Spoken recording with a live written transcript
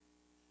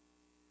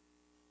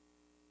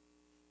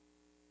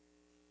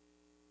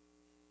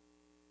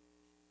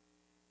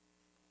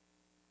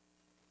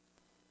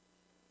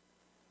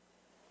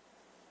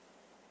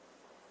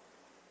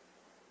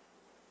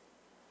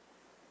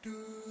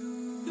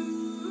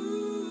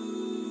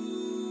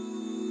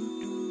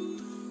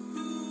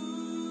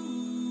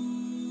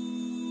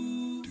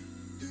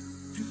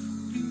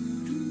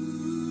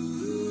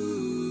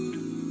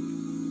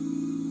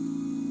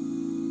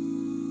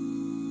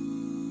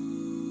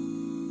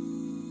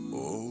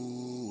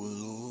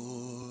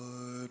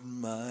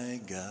my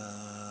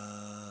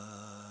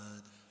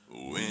God,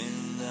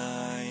 when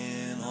I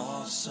in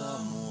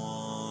awesome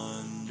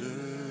wonder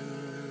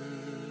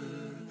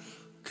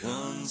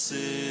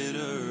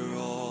consider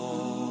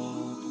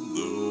all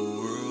the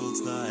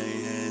worlds thy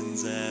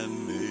hands have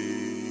made.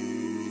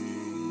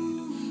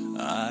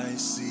 I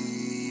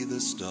see the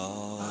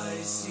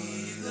stars,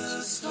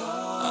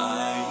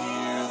 I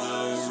hear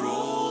the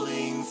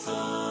rolling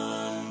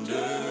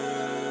thunder,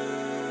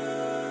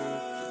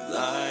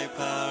 thy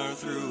power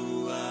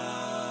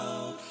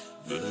throughout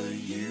the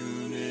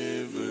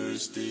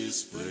universe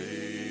displayed.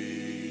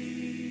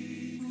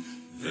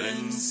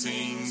 Then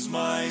sings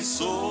my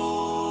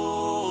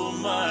soul,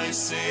 my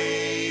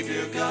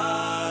Savior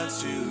God,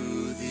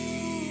 to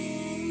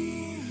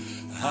thee.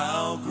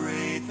 How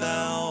great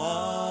thou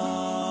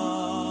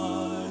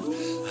art,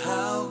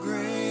 how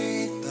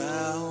great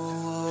thou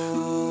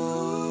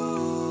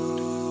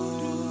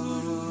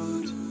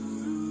art.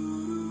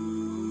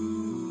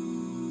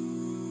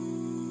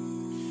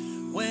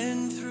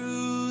 When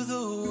through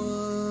the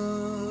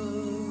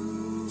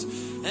woods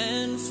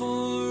and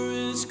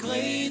forest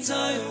glades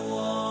I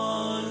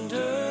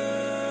wander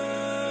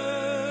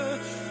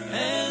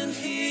and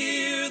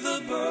hear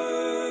the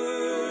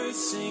birds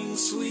sing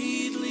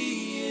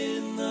sweetly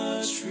in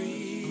the tree.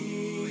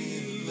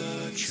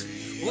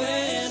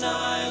 When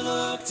I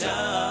look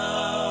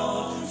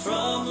down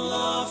from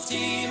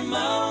lofty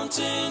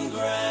mountain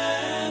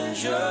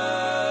grandeur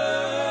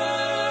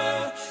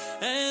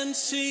and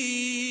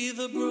see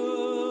the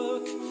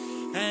brook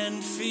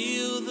and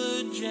feel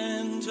the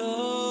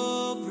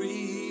gentle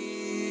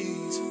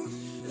breeze,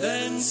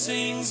 then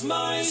sings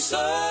my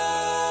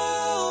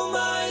soul,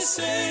 my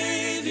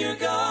Savior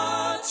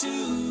God,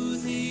 to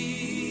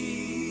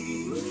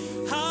thee.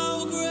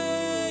 How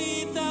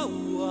great thou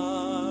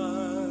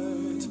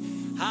art,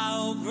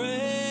 how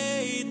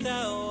great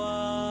thou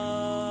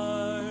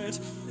art.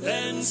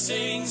 Then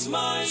sings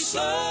my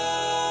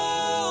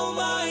soul,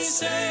 my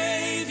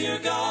Savior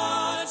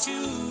God,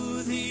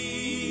 to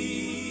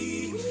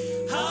thee.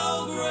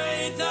 How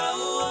great thou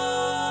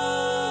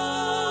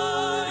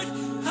art,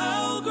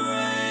 how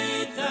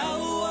great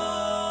thou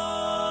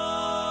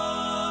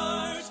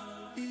art.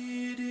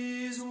 It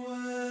is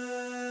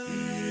well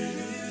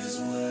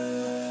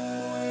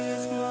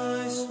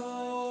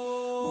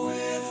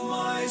with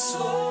my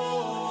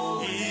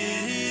soul.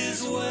 It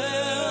is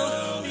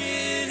well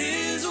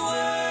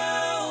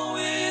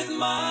with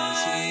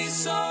my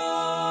soul.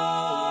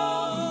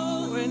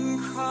 When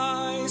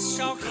Christ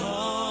shall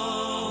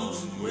come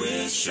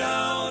with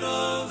shout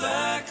of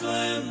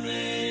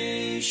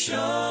acclamation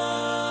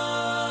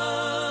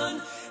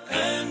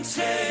and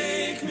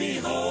take me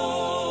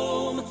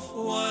home,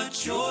 what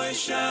joy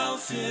shall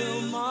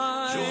fill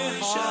my heart.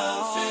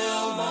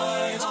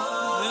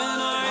 Then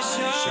I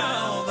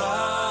shall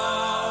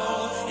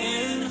bow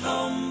in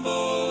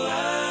humble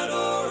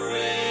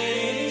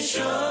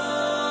adoration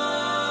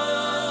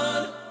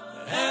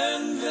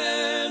and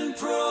then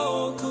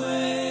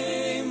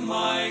proclaim,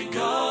 my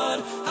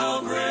God,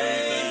 how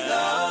great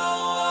thou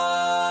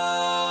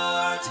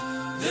art.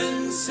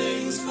 Then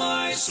sings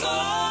my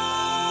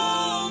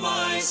soul,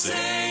 my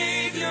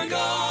Savior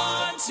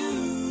God,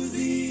 to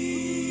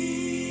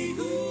thee.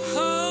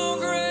 How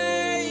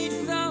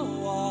great thou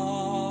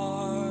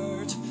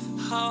art,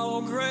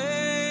 how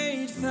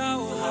great thou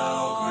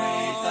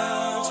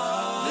art.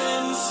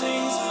 Then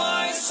sings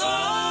my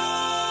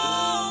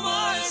soul,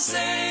 my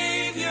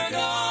Savior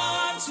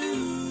God,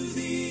 to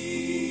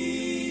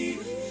thee.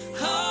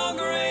 How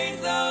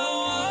great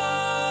thou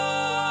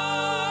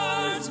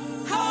art,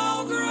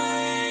 how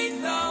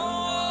great thou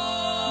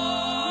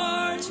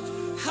art,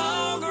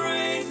 how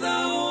great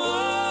thou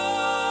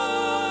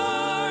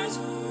art,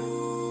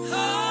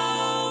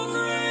 how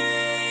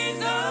great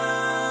thou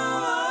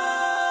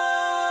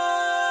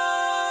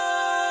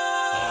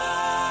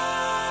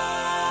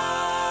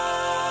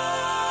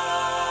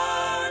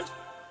art.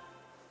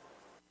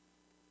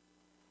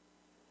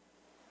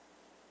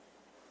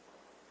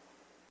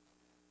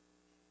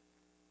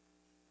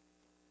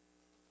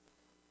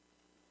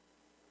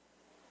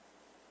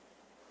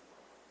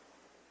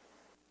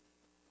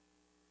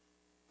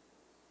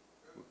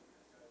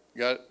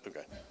 Got it?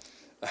 Okay.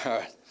 All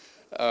right.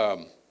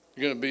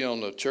 You're going to be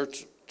on the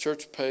church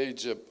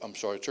page,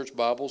 Church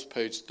Bibles,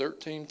 page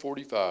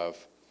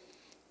 1345.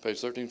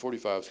 Page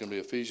 1345 is going to be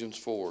Ephesians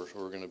 4, so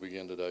we're going to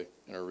begin today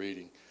in our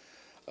reading.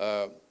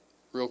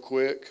 Real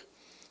quick,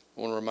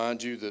 I want to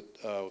remind you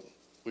that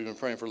we've been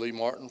praying for Lee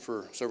Martin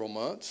for several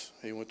months.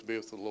 He went to be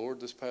with the Lord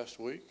this past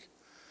week.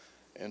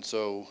 And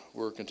so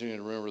we're continuing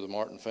to remember the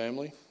Martin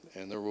family,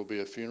 and there will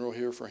be a funeral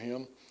here for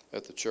him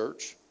at the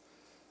church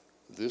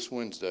this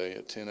Wednesday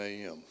at 10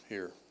 a.m.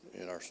 here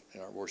in our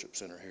worship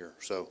center here.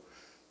 So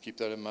keep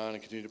that in mind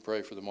and continue to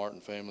pray for the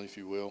Martin family, if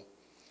you will.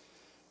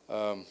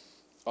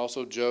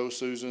 Also, Joe,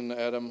 Susan,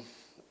 Adam,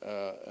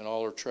 and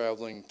all are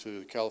traveling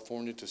to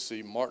California to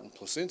see Martin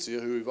Placencia,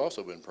 who we've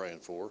also been praying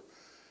for.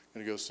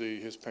 Going to go see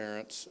his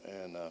parents,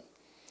 and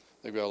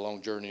they've got a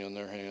long journey on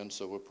their hands,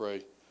 so we'll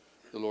pray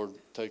the Lord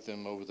take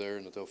them over there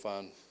and that they'll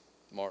find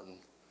Martin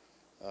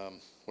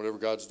whatever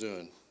God's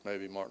doing,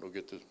 maybe Martin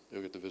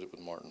he'll get to visit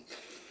with Martin.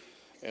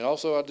 And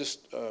also, I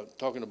just,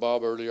 talking to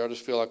Bob earlier, I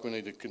just feel like we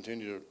need to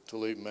continue to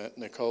leave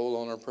Nicole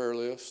on our prayer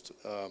list.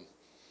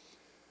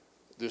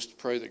 Just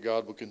pray that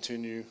God will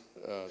continue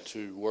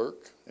to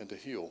work and to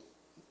heal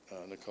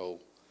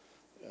Nicole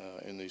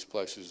in these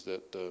places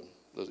that,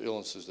 those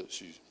illnesses that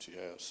she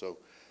has. So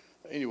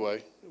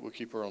anyway, we'll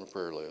keep her on the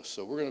prayer list.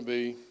 So we're going to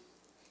be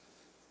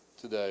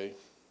today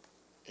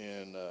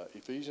in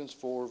Ephesians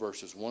 4,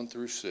 verses 1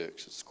 through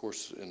 6. It's, of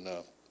course, in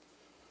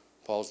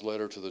Paul's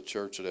letter to the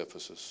church at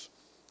Ephesus.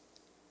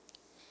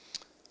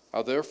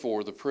 I,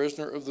 therefore, the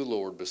prisoner of the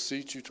Lord,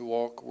 beseech you to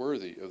walk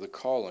worthy of the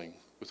calling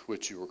with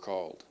which you were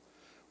called,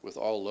 with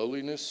all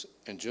lowliness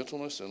and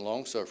gentleness and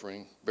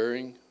long-suffering,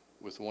 bearing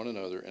with one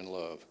another in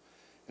love,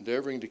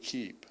 endeavoring to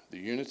keep the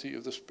unity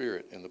of the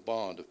Spirit in the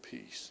bond of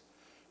peace.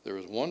 There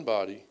is one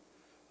body,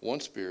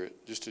 one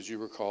Spirit, just as you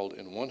were called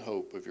in one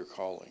hope of your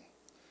calling.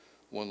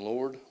 One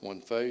Lord,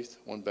 one faith,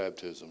 one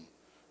baptism,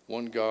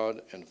 one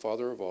God and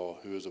Father of all,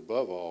 who is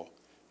above all,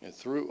 and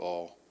through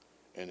all,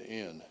 and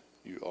in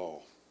you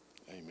all.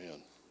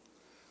 Amen.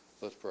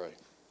 Let's pray.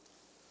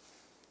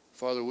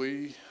 Father,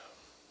 we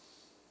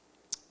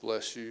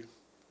bless you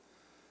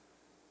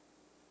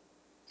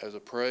as a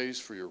praise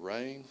for your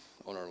reign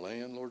on our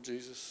land, Lord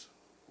Jesus.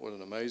 What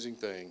an amazing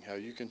thing, how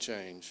you can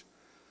change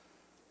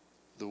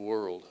the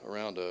world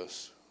around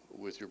us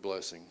with your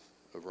blessing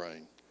of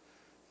rain.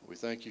 We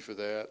thank you for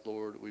that,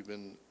 Lord. We've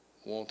been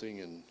wanting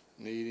and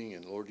needing,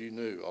 and Lord, you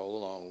knew all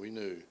along, we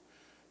knew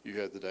you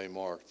had the day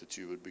marked that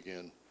you would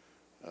begin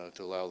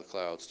to allow the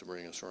clouds to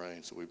bring us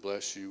rain. So we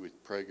bless you. We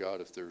pray, God,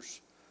 if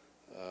there's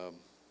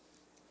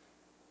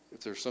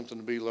something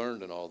to be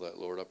learned in all that,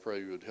 Lord, I pray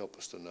you would help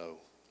us to know,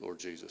 Lord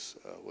Jesus,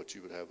 what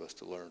you would have us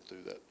to learn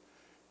through that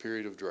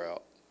period of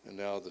drought, and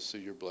now to see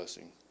your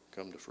blessing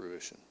come to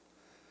fruition.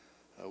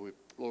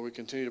 Lord, we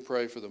continue to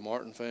pray for the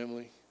Martin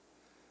family,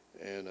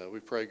 and we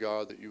pray,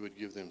 God, that you would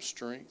give them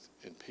strength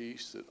and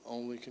peace that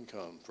only can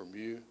come from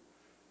you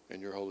and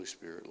your Holy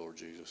Spirit, Lord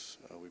Jesus.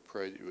 We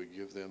pray that you would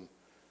give them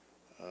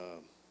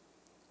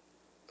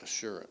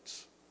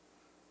assurance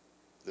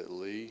that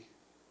Lee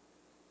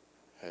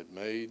had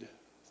made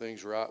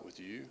things right with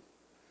you,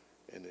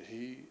 and that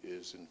he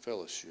is in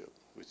fellowship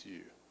with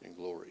you in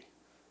glory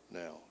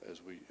now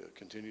as we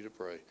continue to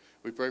pray.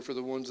 We pray for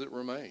the ones that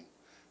remain.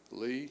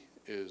 Lee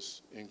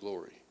is in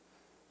glory.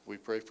 We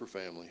pray for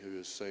family who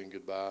is saying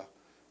goodbye,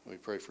 and we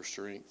pray for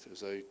strength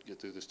as they get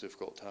through this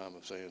difficult time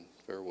of saying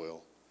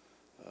farewell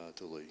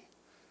to Lee.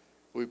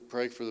 We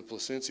pray for the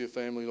Placencia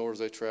family, Lord, as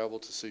they travel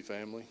to see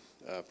family.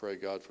 I pray,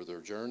 God, for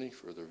their journey,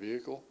 for their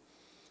vehicle.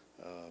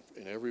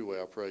 In every way,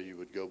 I pray you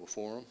would go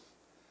before them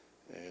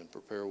and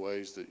prepare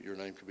ways that your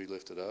name could be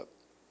lifted up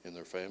in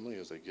their family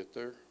as they get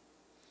there.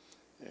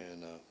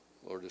 And,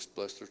 Lord, just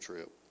bless their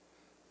trip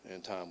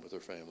and time with their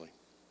family.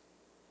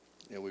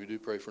 And we do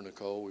pray for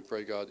Nicole. We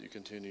pray, God, that you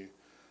continue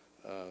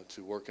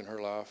to work in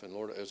her life. And,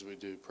 Lord, as we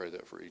do, pray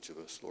that for each of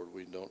us. Lord,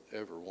 we don't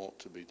ever want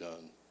to be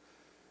done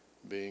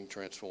being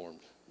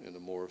transformed into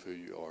more of who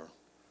you are.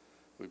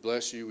 We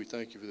bless you. We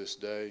thank you for this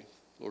day,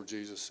 Lord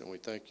Jesus, and we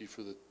thank you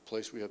for the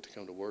place we have to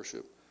come to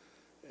worship.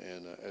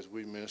 And as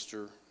we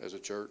minister as a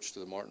church to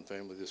the Martin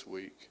family this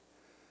week,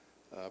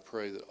 I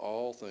pray that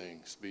all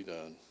things be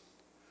done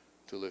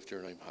to lift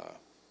your name high,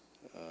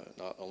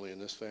 not only in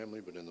this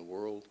family, but in the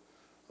world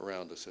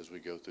around us as we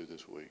go through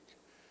this week.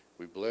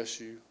 We bless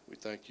you. We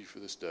thank you for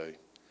this day.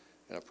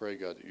 And I pray,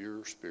 God, that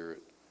your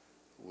Spirit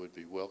would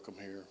be welcome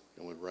here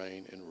and would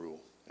reign and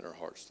rule in our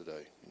hearts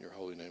today. In your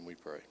holy name we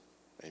pray.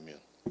 Amen.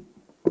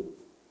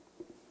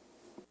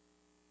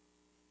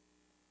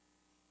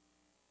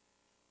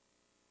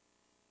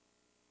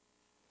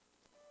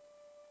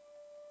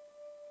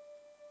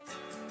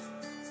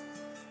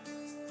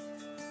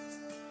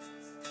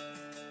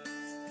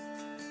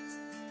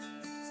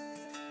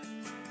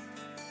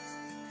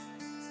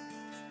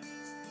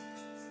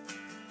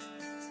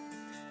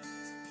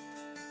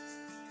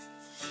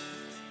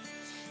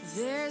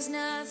 There's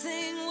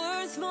nothing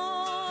worth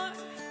more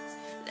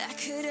that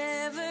could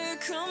ever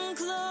come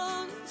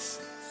close.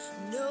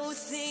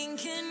 Nothing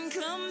can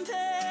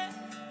compare.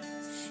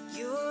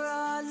 You're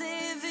our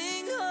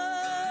living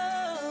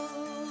hope.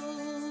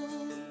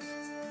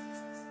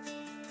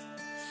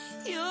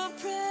 Your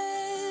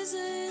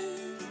presence,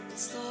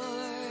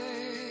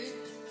 Lord.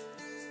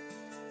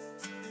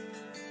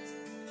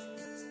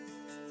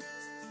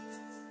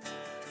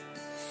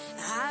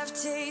 I've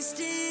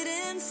tasted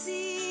and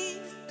seen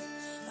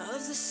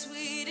of the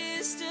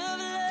sweetest of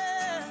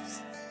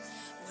loves,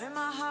 where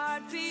my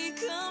heart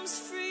becomes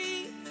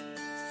free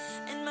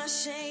and my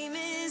shame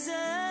is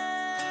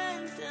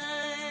undone.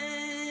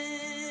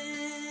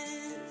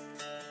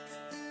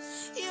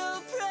 Your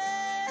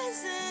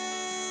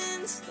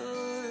presence,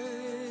 Lord.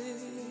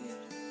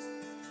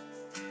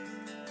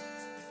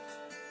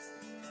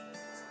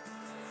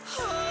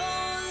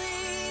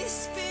 Holy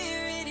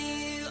Spirit,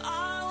 you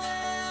are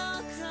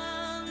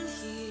welcome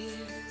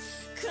here.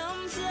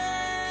 Come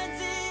flood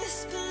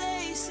this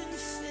place and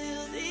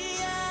fill the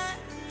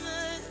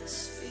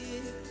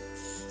atmosphere.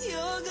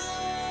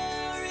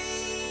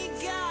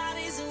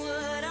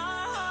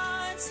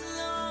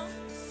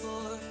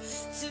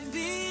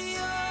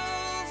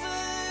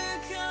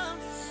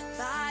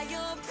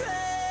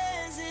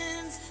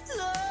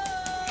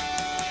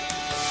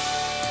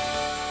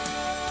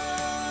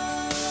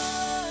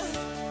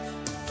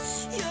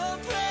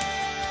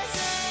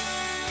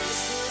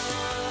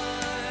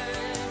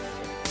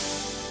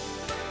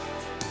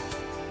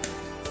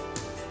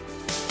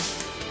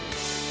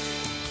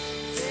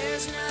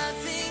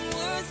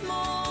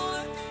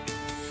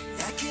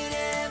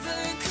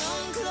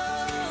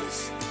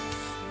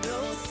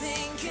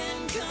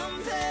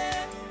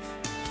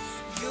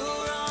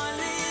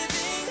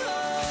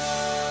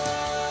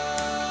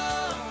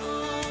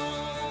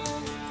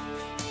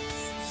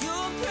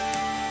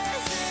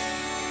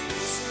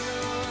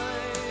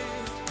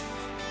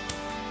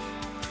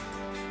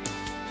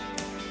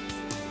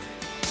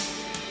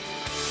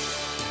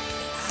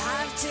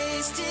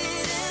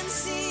 tasted and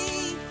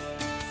seen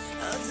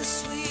of the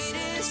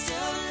sweetest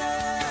of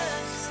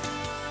loves,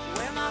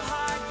 where my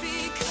heart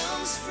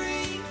becomes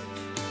free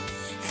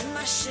and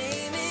my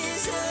shame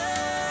is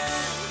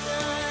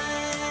undone.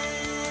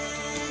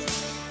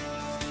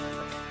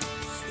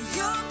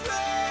 Your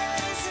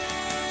presence,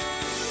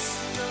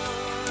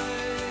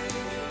 Lord.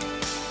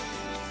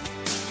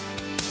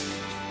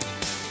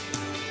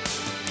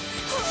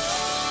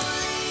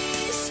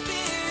 Holy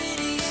Spirit,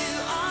 you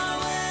are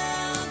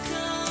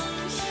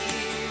welcome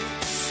here.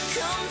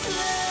 Come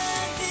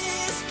flood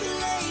this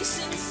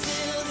place and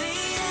fill the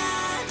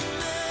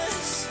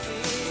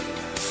atmosphere.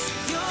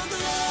 Your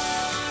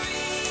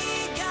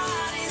glory,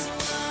 God, is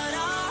what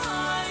our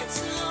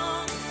hearts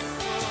long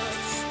for.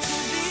 To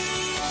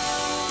be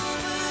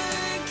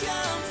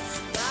overcome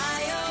by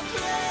your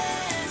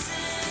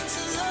presence,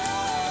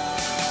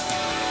 Lord.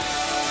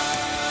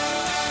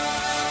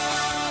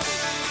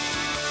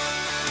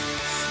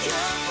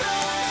 Your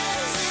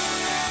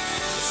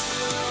presence,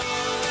 Lord.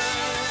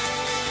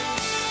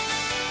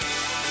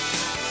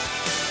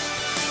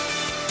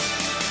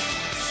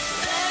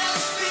 Let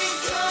us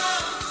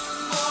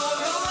become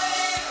more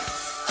aware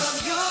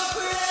of your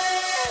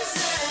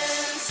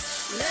presence.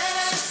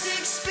 Let us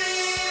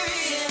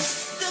experience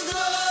the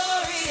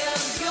glory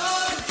of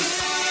your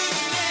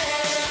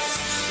goodness.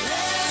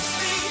 Let us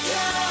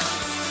become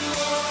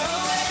more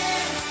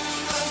aware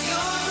of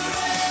your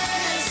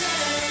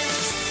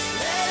presence.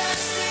 Let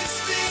us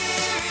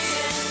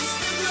experience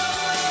the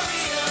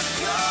glory of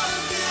your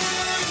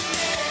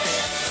goodness.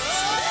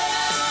 Let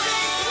us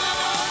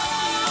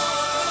become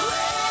more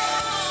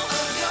aware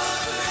of your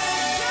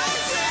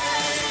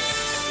presence.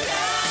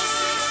 Let us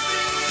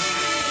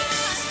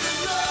experience the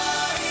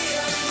glory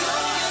of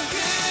your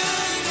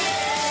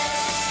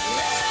goodness.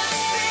 Let us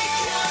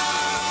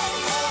become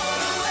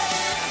more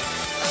aware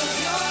of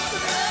your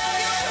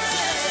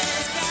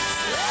presence.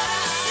 Let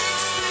us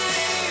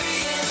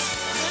experience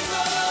the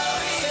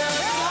glory of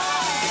your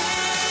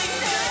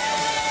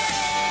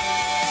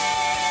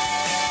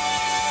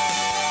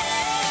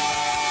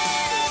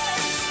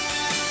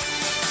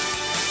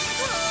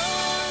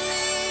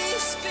Holy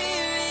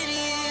Spirit,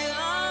 you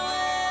are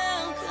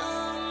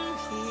welcome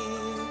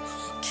here.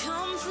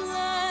 Come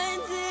flood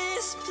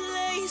this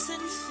place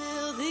and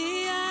fill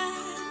the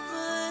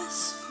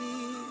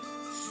atmosphere.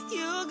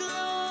 Your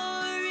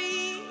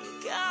glory,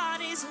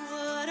 God, is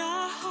what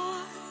our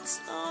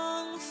hearts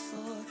long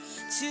for.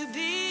 To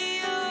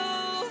be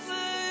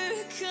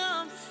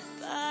overcome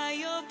by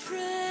your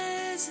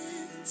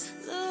presence,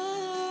 Lord.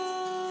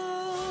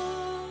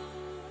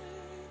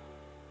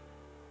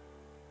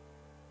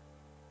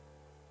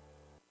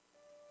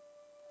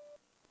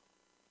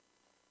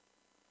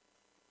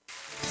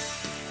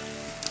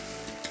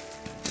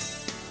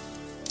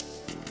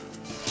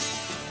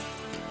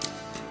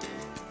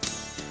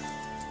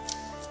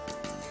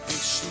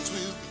 Nations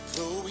will be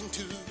flowing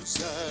to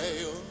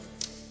Zion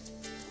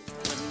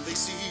when they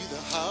see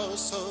the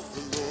house of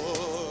the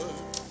Lord,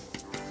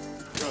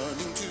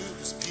 running to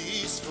his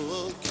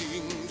peaceful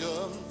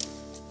kingdom,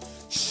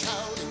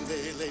 shouting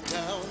they lay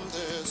down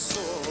their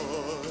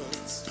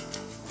swords.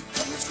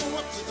 Come, let's go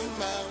up to the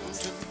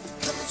mountain.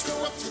 Come, let's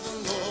go up to the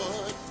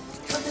Lord.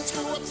 Come, let's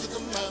go up to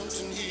the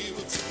mountain. He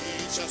will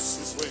teach us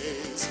his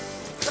ways.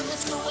 Come,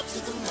 let's go up to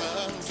the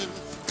mountain.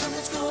 Come,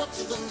 let's go up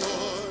to the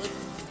Lord.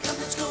 Come,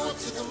 let's go up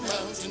to the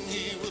mountain.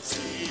 He will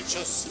teach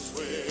us his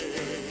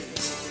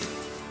ways.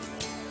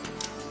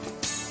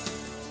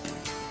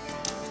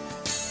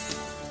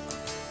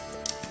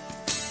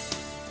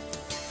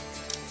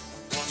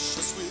 Wash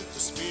us with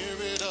the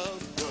spirit of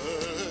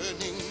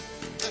burning.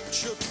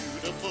 Let your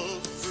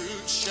beautiful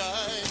fruit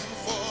shine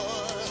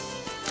forth.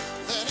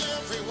 That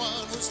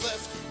everyone who's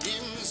left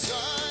in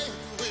Zion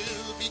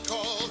will be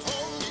called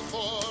holy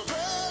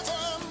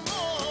forevermore.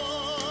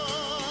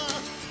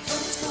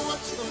 Come, let's go up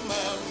to the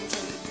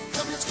mountain.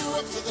 Come, let's go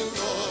up to the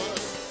Lord.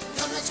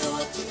 Come, let's go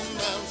up to the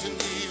mountain.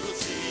 He will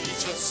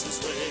teach us his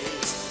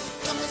ways.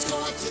 Come, let's go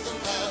up to the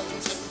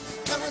mountain.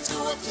 Come, let's go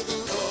up to the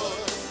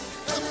Lord.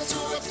 Come, let's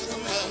go up to the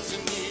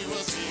mountain. He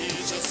will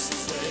teach us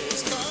his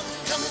ways.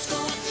 Come, let's go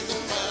up to the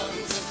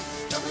mountain.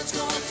 Come, let's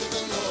go up to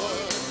the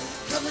Lord.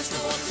 Come, let's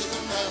go up to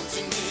the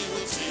mountain. He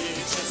will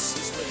teach us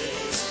his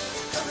ways.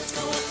 Come, let's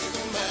go up to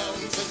the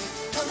mountain.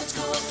 Come, let's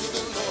go up to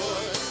the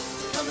Lord.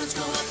 Come, let's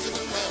go up to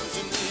the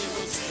mountain. He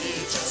will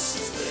teach us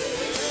his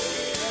ways.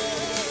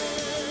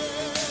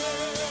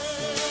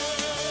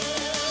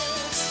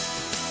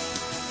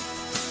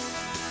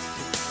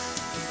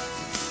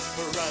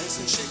 Arise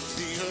and shake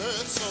the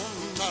earth so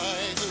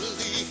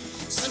mightily.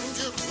 Send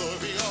your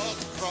glory all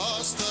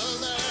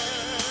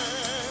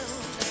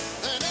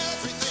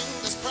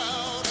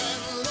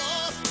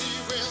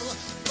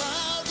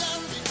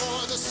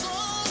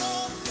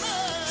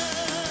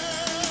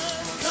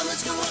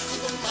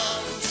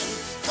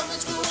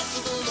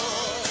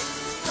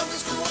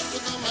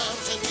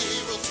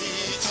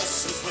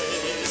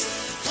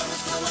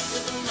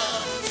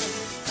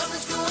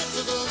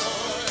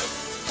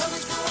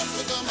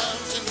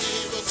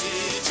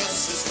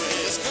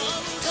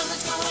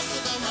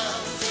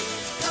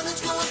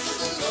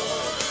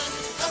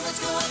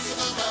let's go up to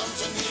the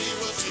mountain, he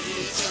will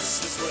teach us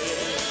his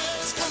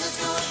ways. Come,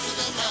 let's go up to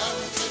the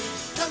mountain.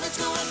 Come, let's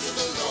go up to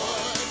the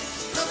Lord.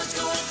 Come, let's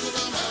go up to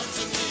the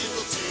mountain, he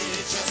will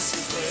teach us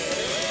his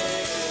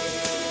ways.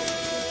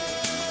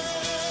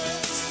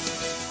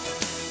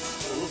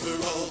 Over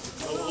all the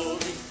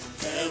glory,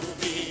 there will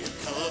be a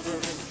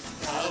covering.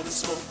 Cloud and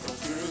smoke all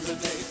through the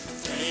day,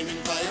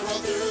 flaming fire all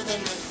through the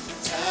night.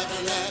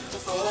 Tabernacle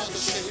for the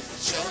shade,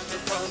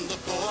 shelter from the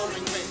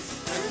pouring rain.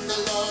 When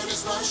the Lord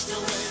is washed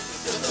away,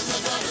 till the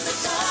blood is a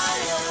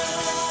fire.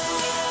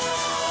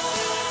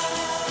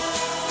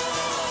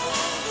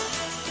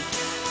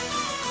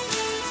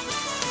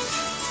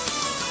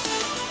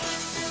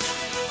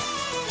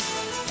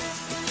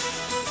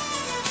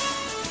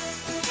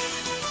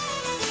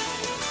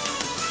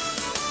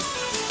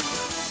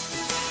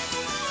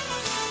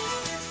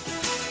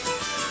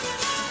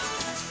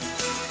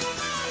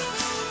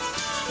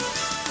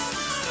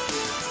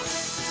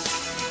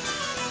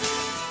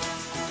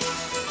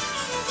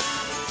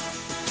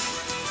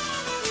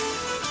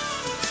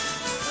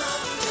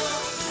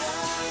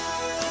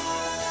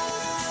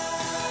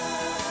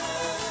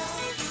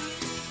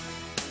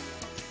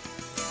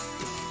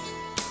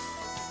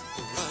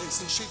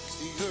 And shake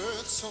the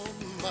earth so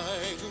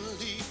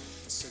mightily,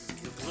 send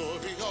your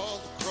glory all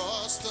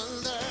across the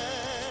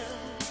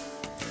land.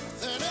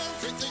 Then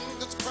everything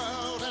that's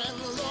proud and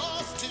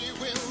lofty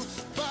will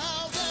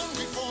bow down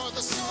before the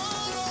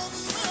Son of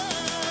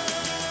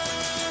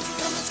Man.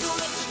 Come, let's go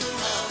up to the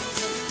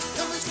mountain.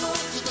 Come, let's go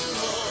up to the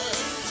Lord.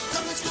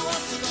 Come, let's go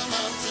up to the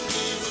mountain.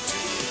 He will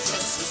teach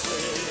us his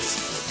ways.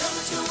 Come,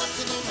 let's go up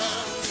to the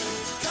mountain.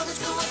 Come,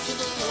 let's go up to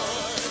the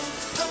Lord.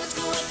 Come, let's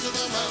go up to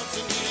the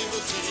mountain. He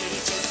will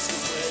teach us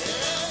his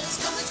ways.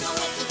 Come, let's go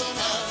up to the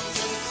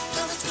mountain.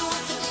 Come, let's go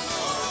up to the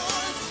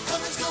Lord.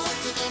 Come, let's go up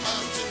to the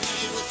mountain.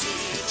 He will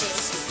teach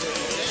us his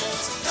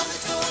ways. Come,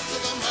 let's go up to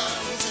the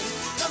mountain.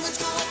 Come, let's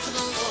go up to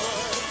the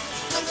Lord.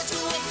 Come, let's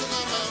go up to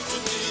the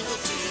mountain. He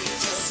will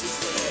teach us his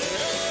ways.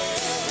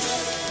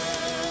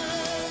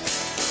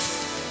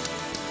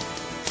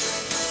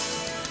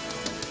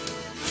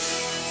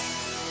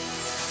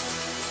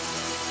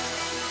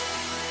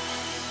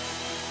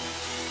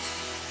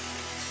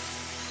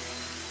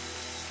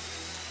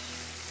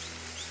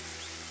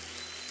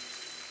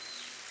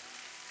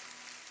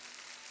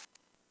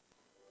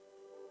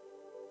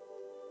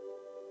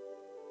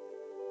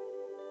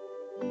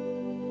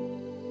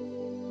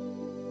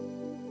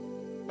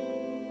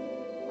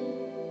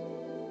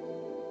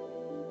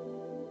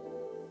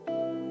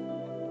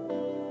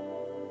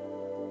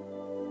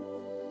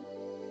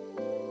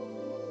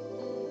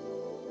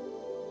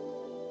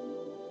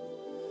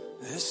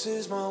 This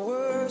is my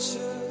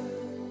worship,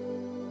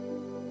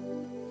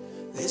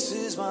 this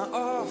is my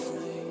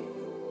offering.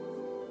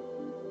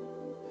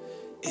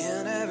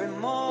 In every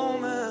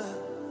moment,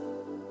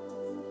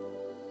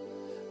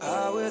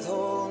 I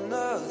withhold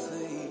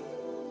nothing.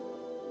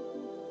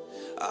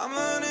 I'm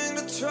learning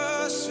to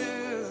trust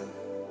you,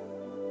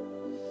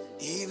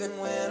 even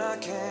when I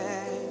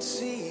can't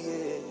see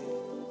it.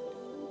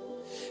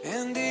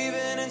 And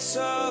even in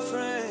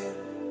suffering,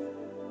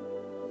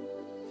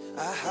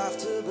 I have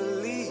to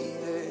believe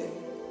it.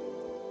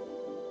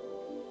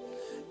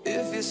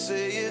 If you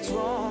say it's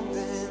wrong,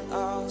 then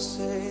I'll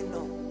say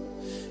no.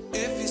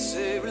 If you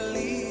say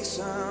release,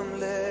 I'm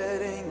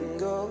letting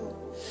go.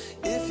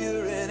 If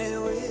you're in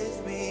it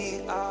with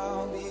me,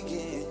 I'll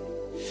begin.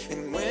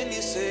 And when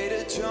you say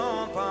to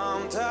jump,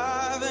 I'm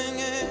diving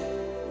in.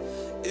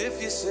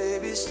 If you say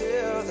be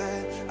still,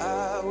 then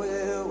I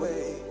will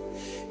wait.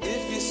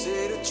 If you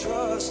say to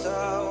trust,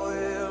 I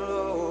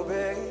will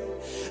obey.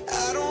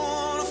 I don't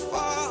wanna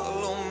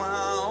follow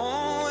my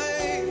own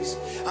ways.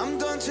 I'm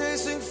done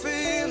chasing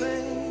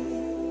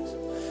feelings.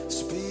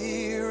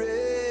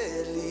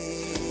 Spirit,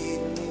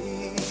 lead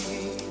me.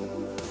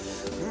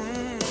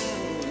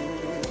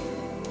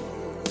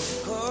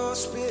 Oh,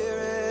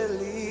 Spirit,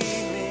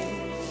 lead me.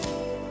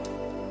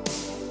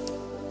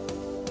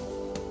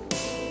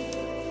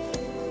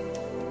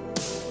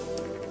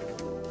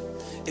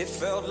 It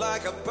felt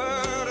like a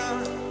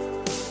burden,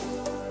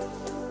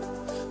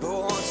 but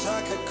once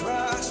I could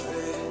grasp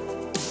it,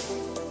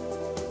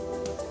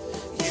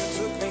 you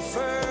took me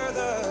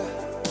further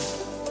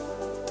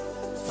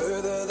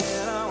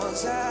than I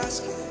was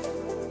asking.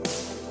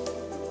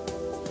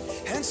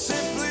 And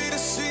simply to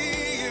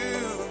see you,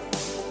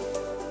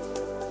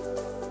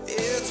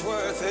 it's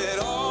worth it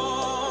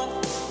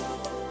all.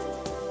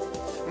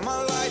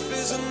 My life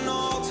is an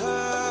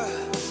altar.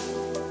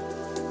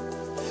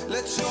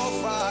 Let your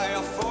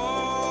fire fall.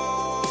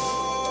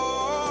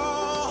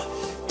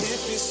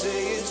 If you say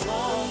it's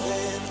wrong,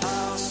 then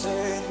I'll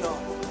say no.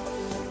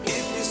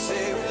 If you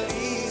say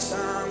release,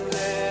 I'm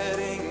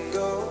letting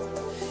go.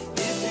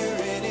 If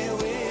you're in it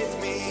with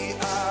me,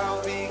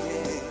 I'll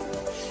begin.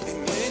 And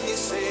when you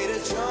say to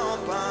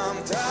jump, I'm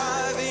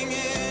diving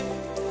in.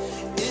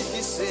 If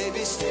you say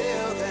be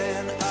still,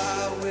 then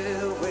I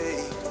will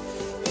wait.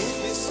 If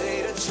you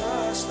say to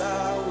trust,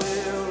 I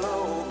will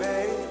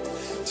obey.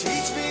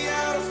 Teach me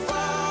how to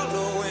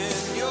follow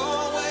in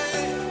your way.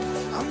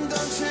 I'm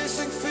done chasing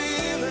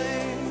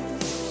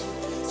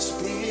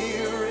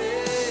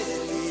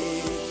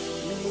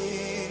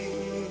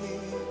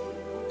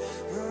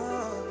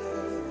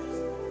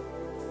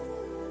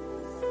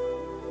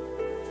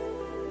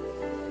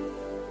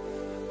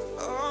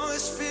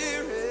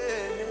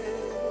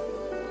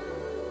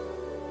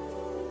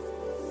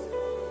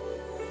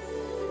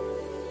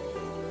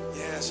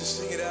just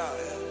sing it out.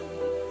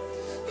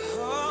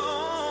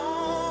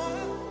 Oh,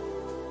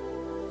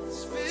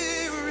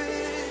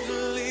 Spirit,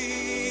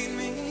 lead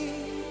me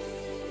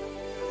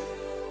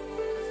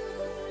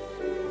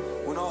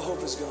when all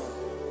hope is gone.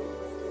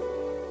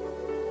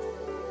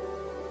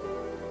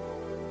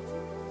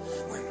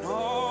 When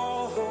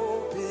all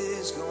hope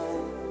is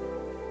gone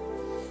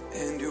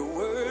and your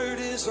word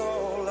is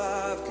all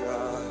I've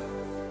got,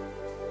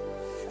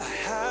 I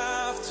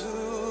have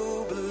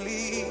to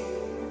believe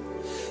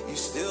you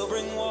still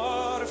bring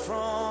water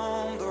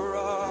from the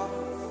rock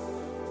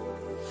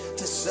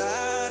to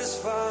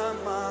satisfy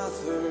my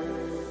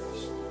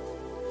thirst,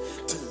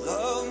 to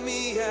love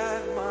me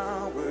at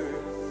my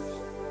worst.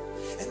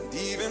 And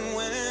even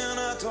when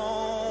I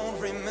don't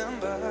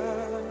remember,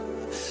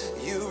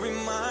 you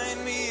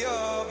remind me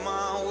of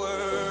my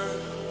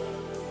word.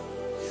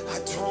 I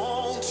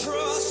don't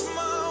trust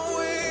my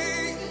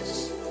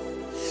ways,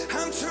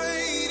 I'm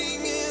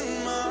trading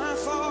in my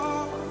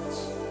faults.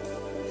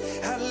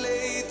 I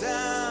lay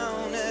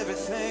down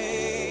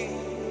everything,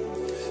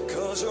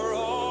 'cause you're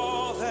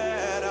all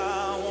that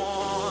I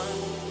want.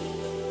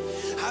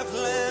 I've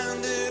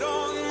landed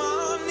on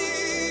my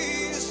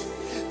knees,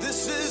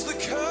 this is the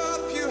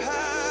cup you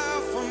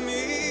have for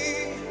me.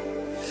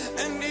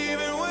 And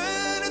even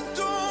when it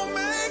don't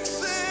make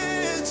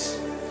sense,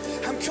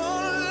 I'm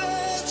gonna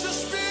let your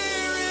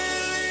spirit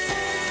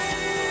lead.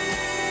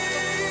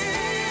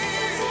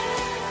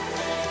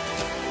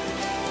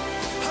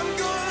 I'm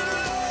gonna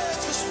let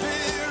your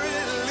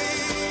spirit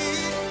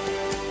lead.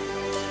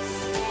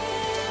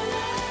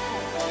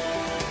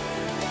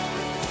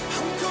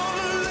 I'm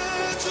gonna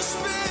let your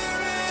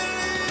spirit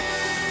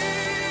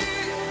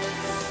lead.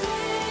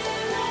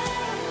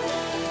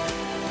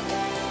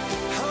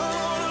 I'm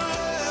gonna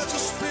let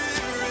your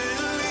spirit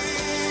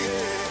lead.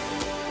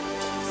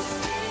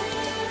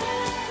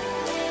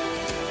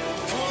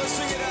 Come on, let's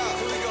sing it out.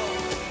 Here we go.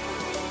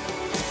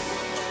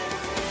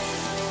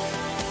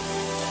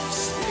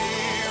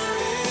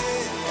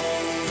 Spirit,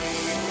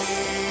 lead me.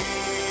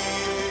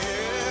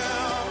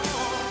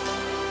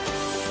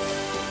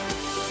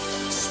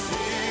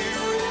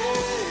 Spirit,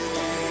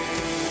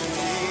 lead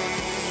me.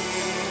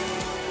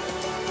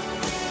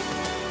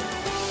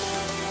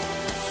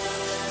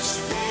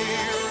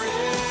 Spirit,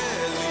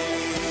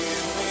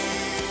 lead me.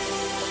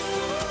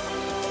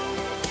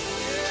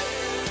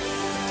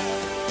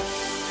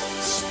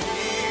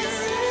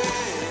 Spirit,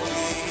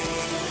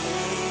 lead me.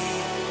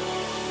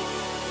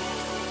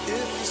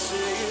 If you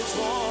say it's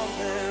wrong,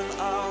 then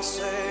I'll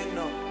say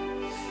no.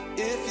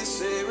 If you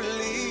say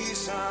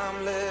release,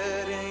 I'm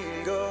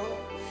letting go.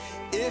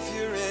 If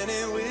you're in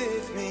it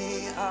with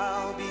me,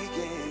 I'll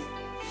begin.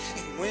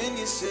 And when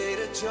you say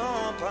to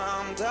jump,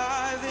 I'm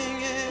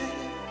diving in.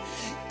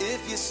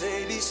 If you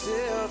say be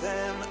still,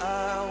 then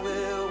I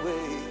will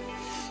wait.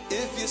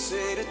 If you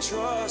say to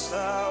trust,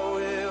 I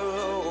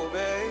will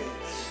obey.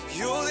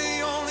 You're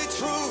the only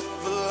truth,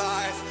 the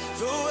life,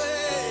 the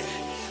way.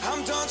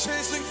 I'm done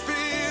chasing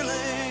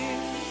feeling.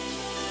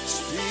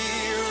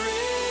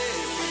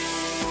 Spirit,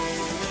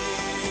 lead me.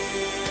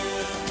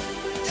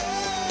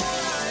 Yeah,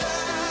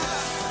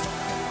 yeah.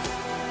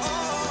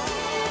 Oh,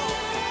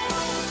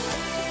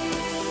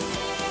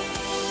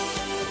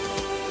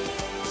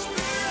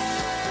 Spirit,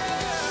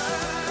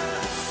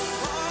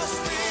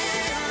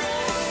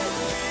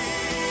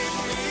 lead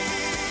me.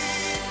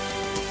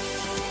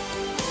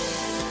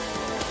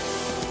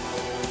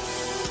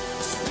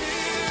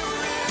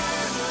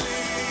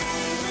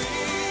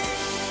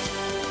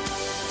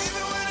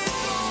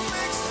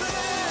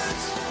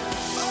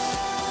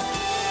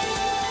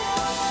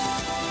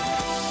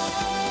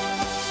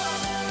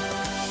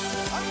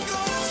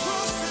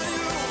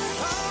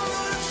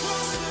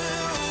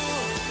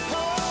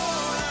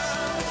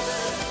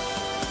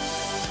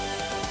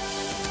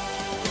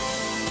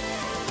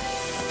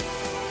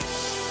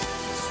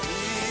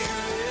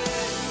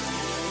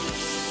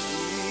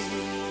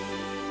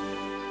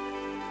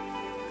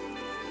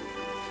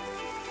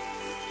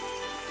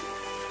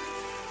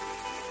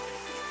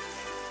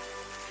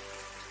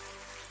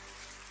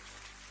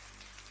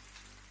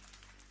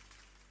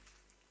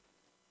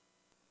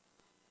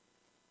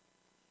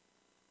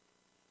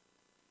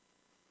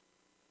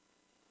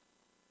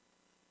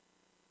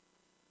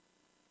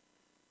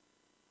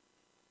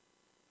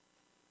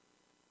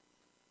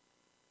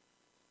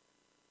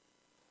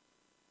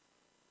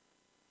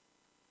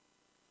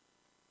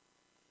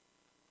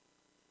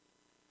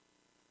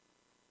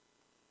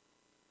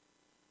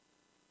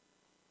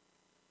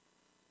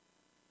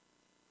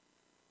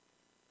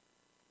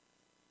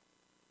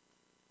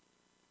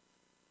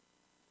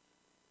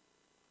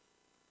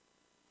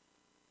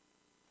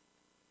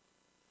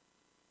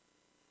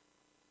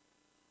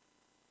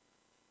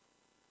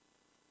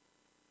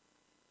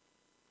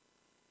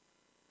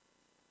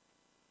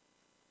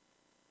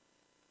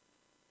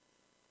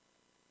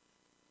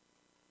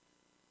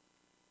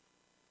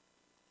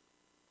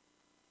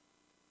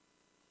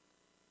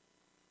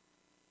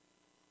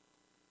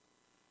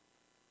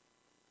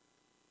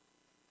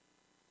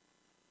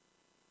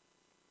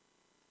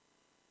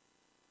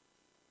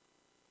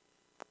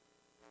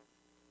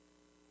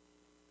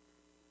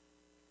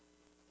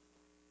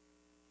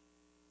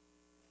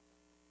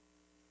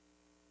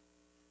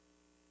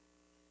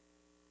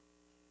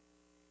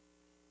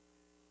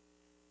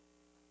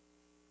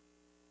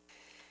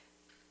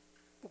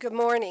 Good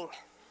morning.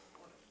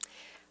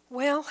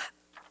 Well,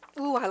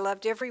 I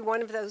loved every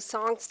one of those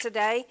songs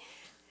today.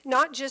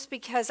 Not just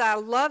because I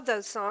love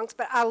those songs,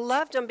 but I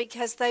loved them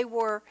because they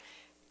were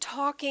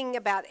talking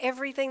about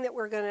everything that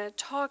we're going to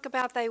talk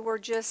about. They were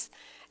just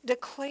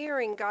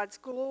declaring God's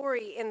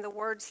glory in the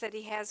words that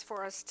He has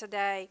for us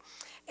today.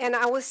 And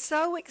I was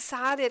so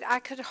excited, I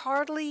could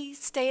hardly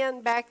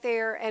stand back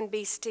there and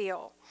be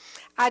still.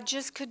 I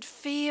just could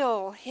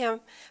feel Him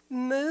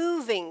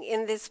moving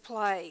in this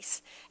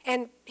place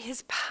and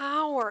His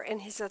power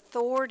and His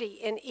authority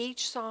in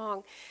each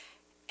song.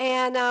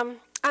 And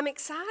I'm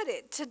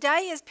excited.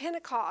 Today is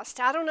Pentecost.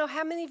 I don't know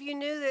how many of you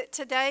knew that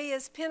today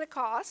is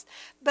Pentecost,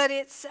 but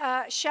it's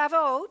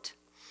Shavuot.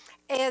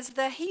 As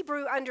the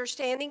Hebrew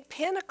understanding,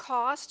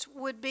 Pentecost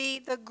would be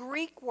the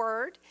Greek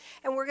word,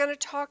 and we're going to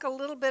talk a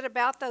little bit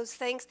about those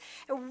things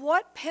and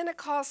what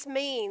Pentecost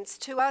means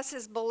to us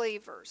as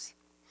believers.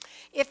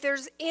 If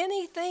there's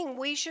anything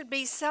we should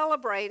be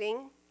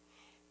celebrating,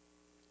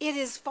 it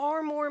is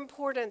far more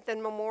important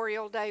than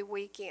Memorial Day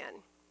weekend.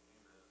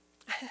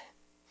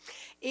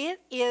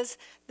 It is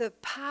the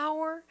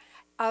power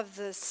of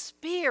the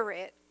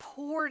Spirit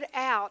poured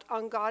out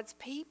on God's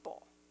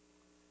people.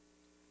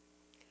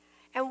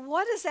 And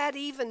what does that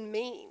even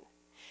mean?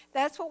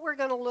 That's what we're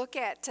going to look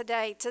at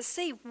today to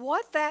see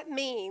what that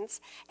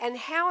means and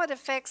how it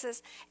affects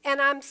us.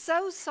 And I'm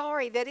so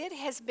sorry that it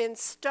has been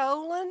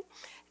stolen.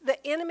 The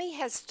enemy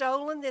has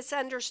stolen this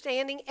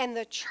understanding, and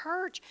the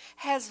church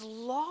has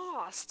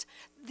lost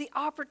the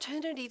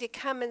opportunity to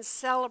come and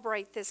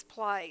celebrate this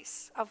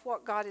place of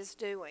what God is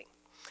doing.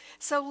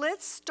 So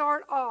let's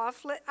start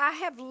off. I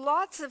have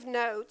lots of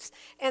notes,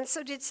 and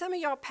so did some of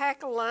y'all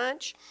pack a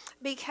lunch?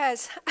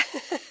 Because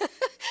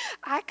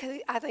I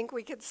think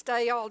we could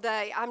stay all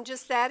day. I'm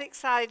just that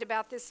excited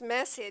about this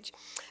message.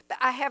 But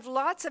I have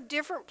lots of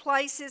different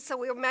places, so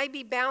we may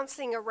be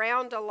bouncing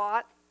around a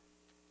lot.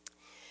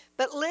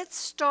 But let's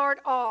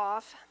start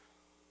off.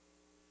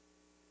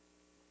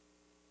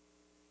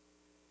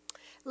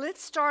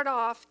 Let's start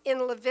off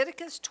in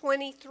Leviticus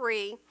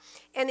 23,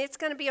 and it's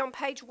going to be on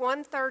page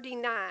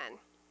 139.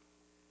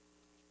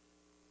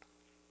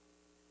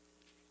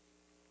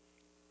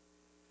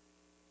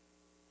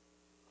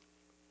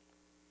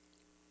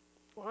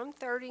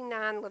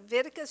 139,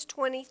 Leviticus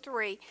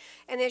 23.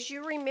 And as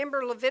you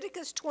remember,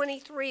 Leviticus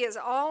 23 is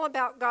all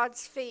about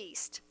God's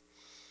feast.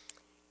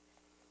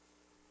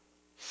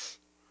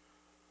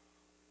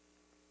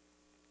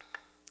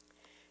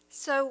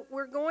 So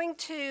we're going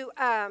to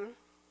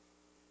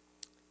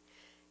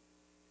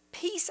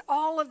piece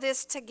all of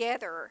this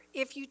together.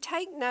 If you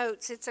take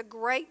notes, it's a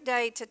great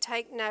day to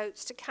take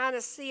notes to kind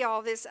of see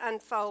all this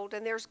unfold.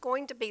 And there's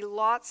going to be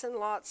lots and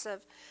lots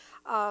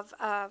of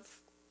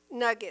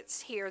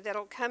nuggets here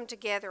that'll come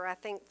together, I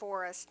think,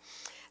 for us.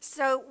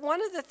 So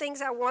one of the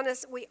things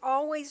we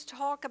always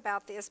talk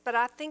about this, but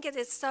I think it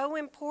is so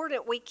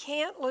important. We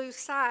can't lose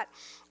sight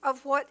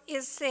of what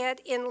is said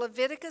in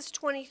Leviticus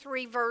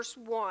 23, verse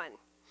 1.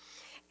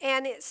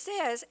 And it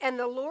says, "And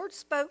the Lord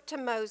spoke to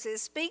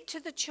Moses, speak to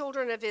the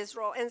children of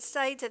Israel, and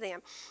say to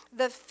them,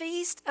 the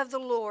feast of the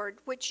Lord,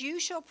 which you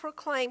shall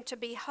proclaim to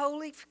be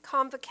holy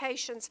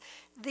convocations,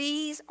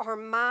 these are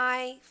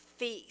my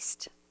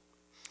feast."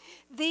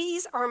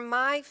 These are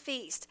my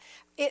feast.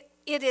 It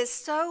is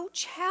so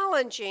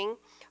challenging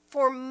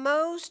for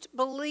most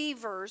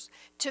believers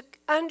to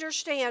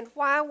understand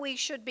why we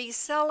should be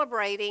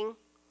celebrating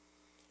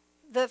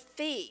the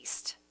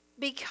feast,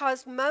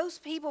 because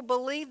most people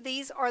believe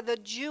these are the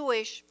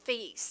Jewish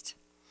feast.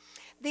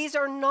 These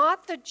are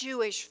not the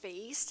Jewish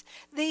feast.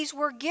 These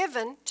were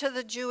given to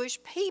the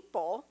Jewish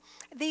people.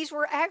 These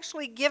were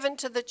actually given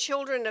to the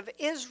children of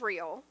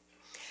Israel.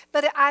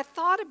 But I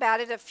thought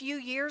about it a few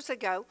years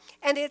ago,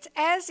 and it's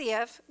as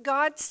if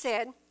God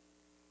said,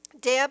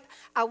 "Deb,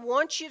 I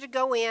want you to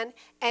go in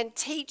and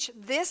teach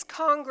this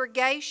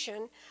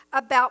congregation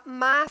about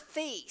my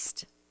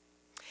feast."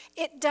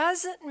 It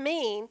doesn't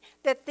mean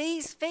that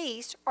these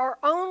feasts are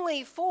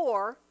only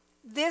for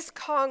this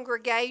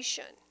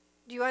congregation.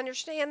 Do you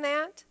understand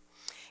that?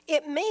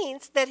 It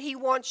means that He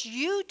wants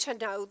you to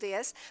know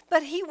this,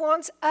 but He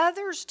wants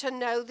others to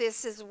know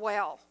this as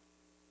well.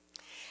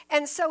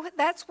 And so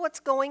that's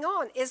what's going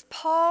on, is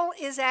Paul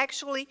is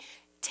actually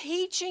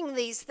teaching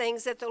these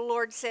things that the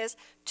Lord says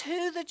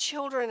to the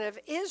children of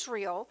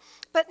Israel,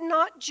 but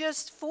not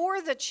just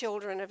for the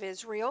children of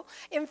Israel.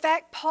 In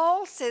fact,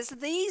 Paul says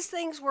these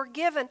things were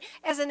given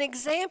as an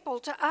example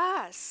to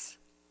us.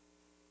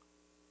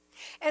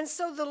 And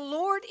so the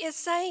Lord is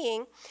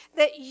saying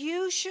that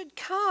you should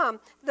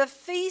come, the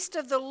feast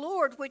of the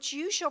Lord, which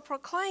you shall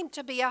proclaim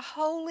to be a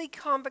holy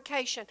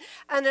convocation,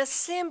 an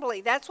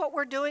assembly. That's what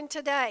we're doing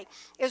today,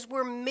 is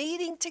we're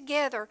meeting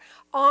together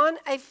on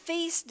a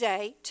feast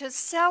day to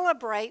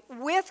celebrate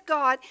with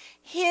God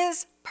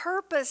His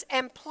purpose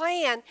and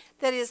plan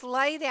that is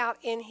laid out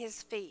in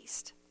His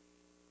feast.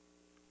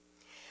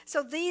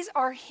 So these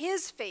are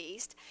His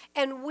feast,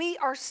 and we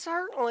are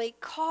certainly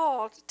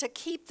called to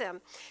keep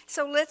them.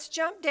 So let's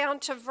jump down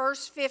to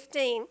verse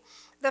 15.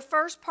 The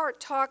first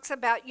part talks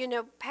about,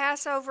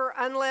 Passover,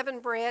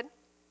 unleavened bread.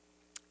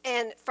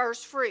 and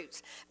first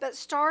fruits. But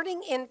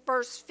starting in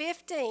verse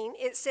 15,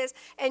 it says,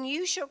 "And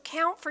you shall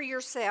count for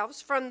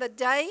yourselves from the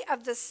day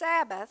of the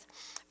Sabbath,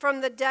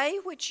 from the day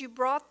which you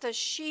brought the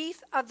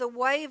sheaf of the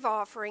wave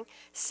offering,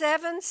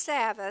 7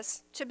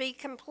 Sabbaths to be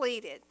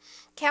completed.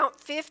 Count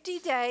 50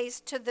 days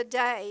to the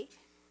day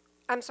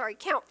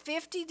count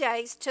 50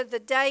 days to the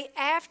day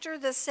after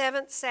the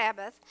 7th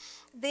Sabbath.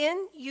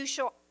 Then you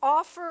shall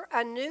offer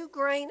a new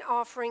grain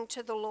offering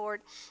to the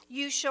Lord.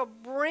 You shall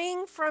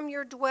bring from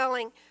your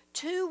dwelling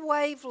 2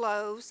 wave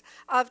loaves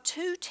of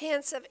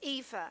 2/10 of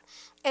ephah,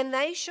 and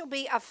they shall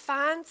be of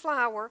fine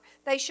flour.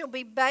 They shall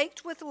be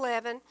baked with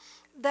leaven.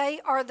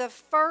 They are the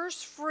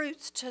first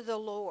fruits to the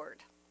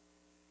Lord.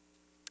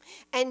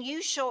 And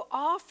you shall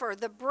offer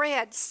the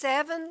bread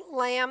 7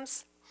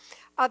 lambs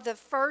of the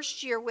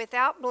first year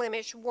without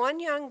blemish, 1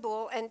 young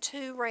bull and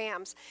 2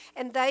 rams.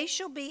 And they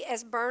shall be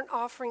as burnt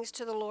offerings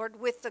to the Lord,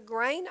 with the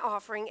grain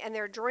offering and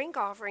their drink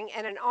offering,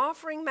 and an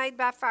offering made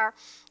by fire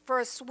for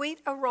a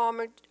sweet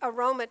aroma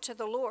to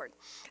the Lord.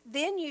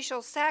 Then you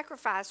shall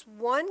sacrifice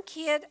 1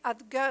 kid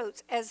of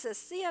goats as a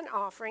sin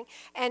offering,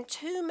 and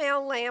 2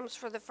 male lambs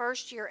for the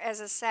first year as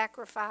a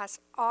sacrifice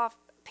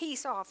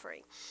peace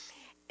offering.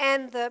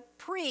 And the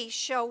priest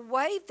shall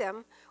wave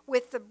them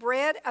with the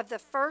bread of the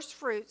first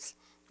fruits,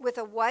 with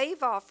a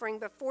wave offering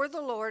before the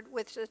Lord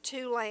with the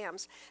 2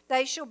 lambs.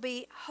 They shall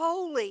be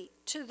holy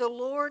to the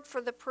Lord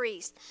for the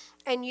priest.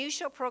 And you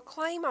shall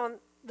proclaim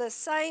on the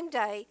same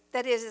day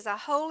that it is a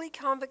holy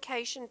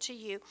convocation to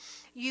you.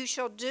 You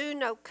shall do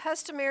no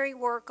customary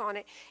work on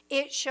it.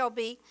 It shall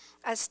be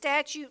a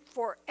statute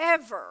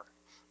forever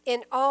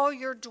in all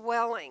your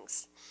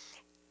dwellings.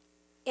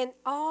 In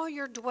all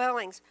your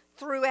dwellings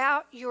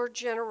throughout your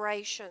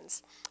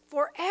generations.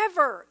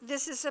 Forever.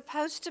 This is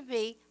supposed to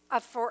be a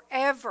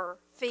forever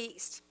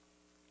feast.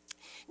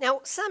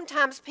 Now,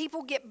 sometimes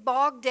people get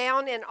bogged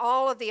down in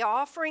all of the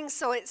offerings,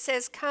 so it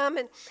says come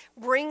and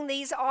bring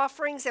these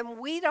offerings, and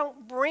we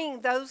don't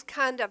bring those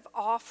kind of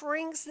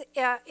offerings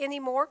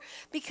anymore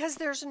because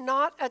there's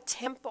not a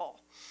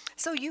temple.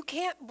 So you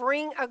can't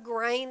bring a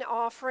grain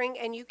offering,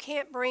 and you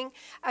can't bring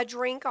a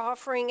drink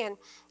offering,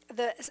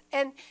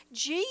 and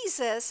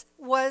Jesus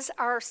was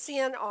our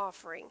sin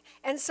offering,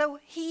 and so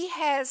he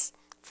has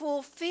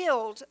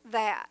fulfilled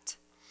that.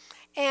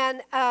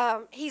 And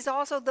he's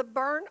also the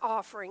burnt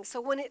offering. So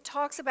when it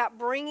talks about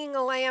bringing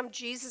a lamb,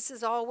 Jesus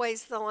is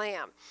always the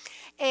lamb.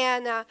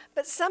 And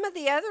but some of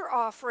the other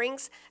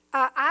offerings,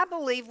 I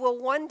believe, will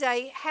one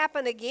day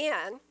happen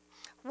again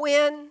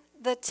when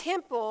the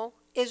temple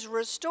is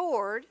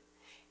restored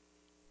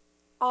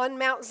on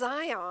Mount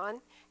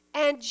Zion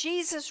and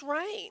Jesus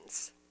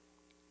reigns.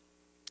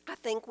 I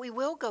think we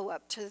will go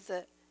up to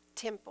the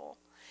temple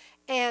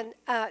and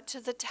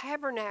to the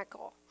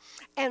tabernacle.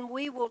 And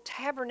we will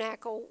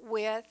tabernacle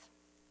with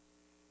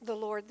the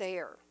Lord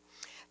there.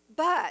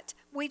 But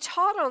we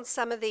taught on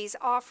some of these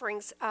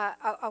offerings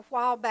a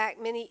while back,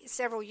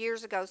 several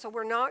years ago, so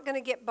we're not going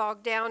to get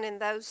bogged down in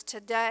those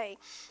today.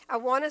 I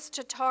want us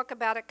to talk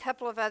about a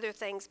couple of other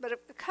things, but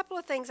a couple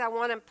of things I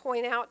want to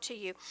point out to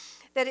you.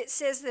 That it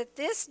says that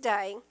this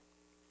day,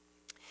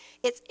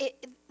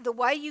 the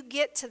way you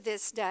get to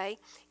this day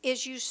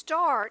is you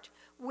start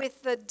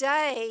with the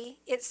day,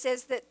 it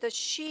says that the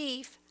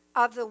sheaf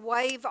of the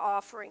wave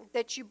offering,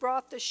 that you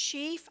brought the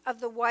sheaf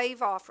of the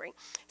wave offering.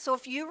 So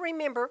if you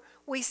remember,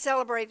 we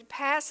celebrated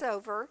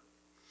Passover.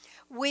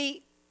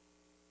 We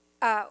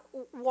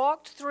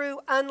walked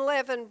through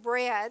unleavened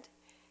bread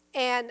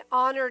and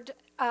honored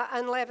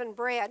unleavened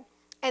bread.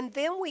 And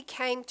then we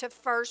came to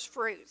first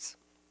fruits.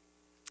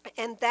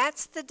 And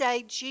that's the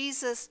day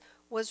Jesus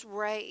was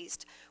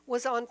raised,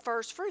 was on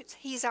first fruits.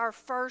 He's our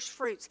first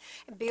fruits.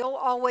 And Bill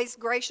always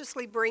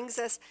graciously brings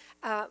us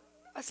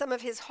some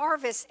of his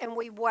harvest, and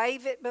we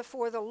wave it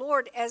before the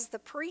Lord as the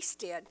priest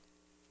did.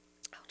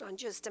 Hold on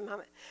just a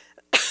moment.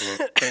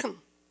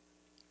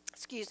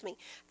 Excuse me.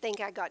 I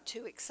think I got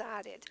too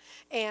excited.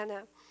 And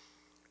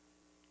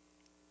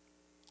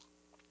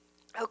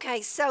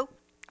okay, so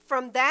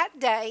from that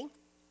day,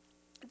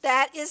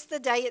 that is the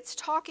day it's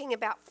talking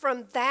about.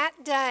 From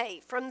that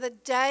day, from the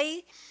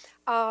day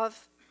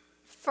of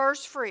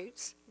first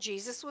fruits,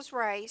 Jesus was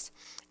raised.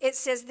 It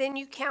says then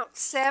you count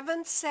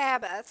 7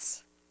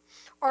 Sabbaths,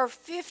 or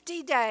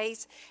 50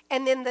 days,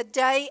 and then the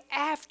day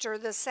after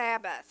the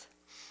Sabbath.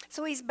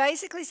 So he's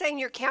basically saying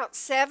you count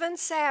 7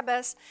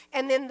 Sabbaths,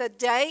 and then the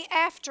day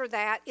after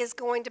that is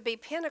going to be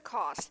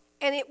Pentecost,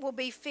 and it will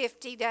be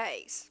 50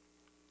 days.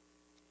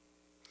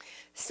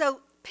 So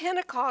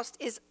Pentecost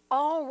is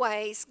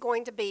always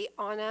going to be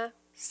on a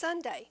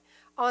Sunday,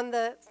 on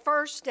the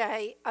first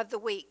day of the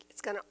week.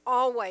 It's going to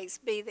always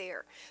be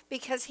there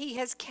because he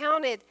has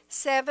counted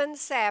 7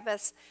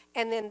 Sabbaths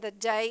and then the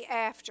day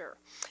after.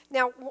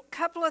 Now, a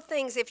couple of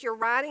things, if you're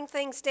writing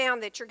things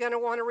down that you're going to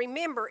want to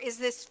remember, is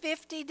this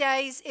 50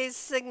 days is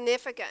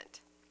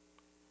significant.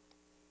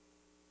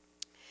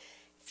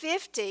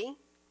 50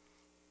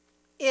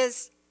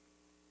 is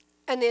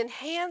an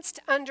enhanced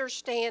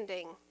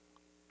understanding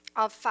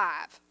of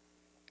 5.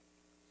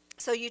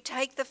 So you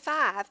take the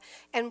 5,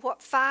 and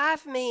what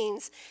 5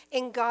 means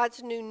in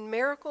God's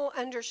numerical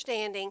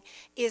understanding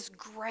is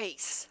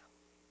grace.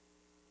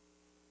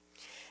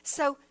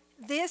 So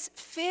this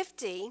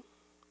 50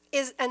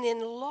 is an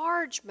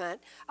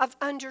enlargement of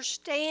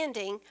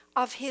understanding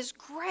of His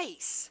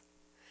grace.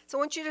 So I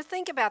want you to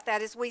think about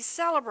that as we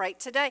celebrate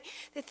today,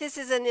 that this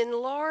is an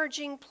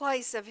enlarging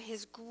place of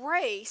His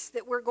grace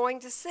that we're going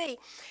to see.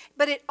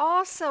 But it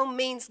also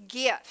means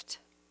gift.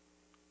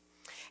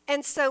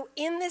 And so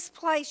in this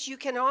place, you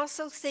can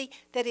also see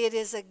that it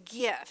is a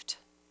gift.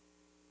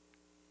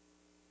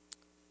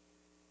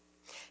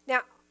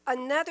 Now,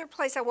 another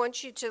place I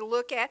want you to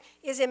look at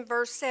is in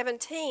verse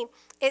 17.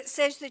 It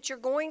says that you're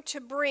going to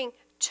bring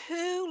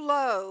 2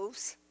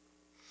 loaves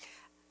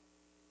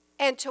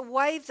and to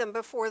wave them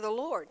before the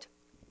Lord.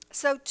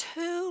 So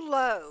 2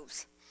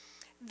 loaves.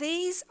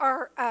 These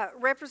are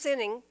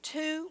representing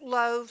 2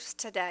 loaves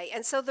today.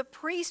 And so the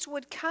priest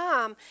would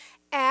come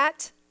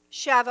at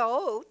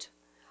Shavuot,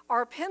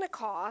 or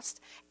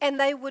Pentecost, and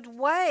they would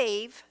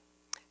wave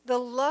the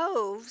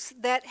loaves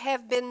that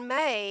have been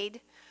made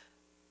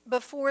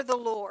before the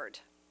Lord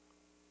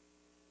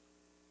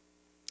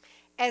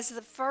as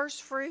the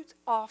first fruit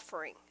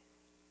offering.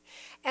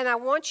 And I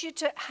want you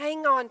to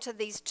hang on to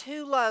these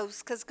 2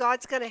 loaves because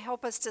God's going to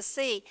help us to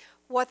see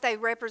what they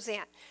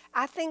represent.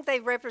 I think they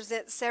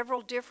represent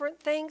several different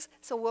things,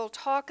 so we'll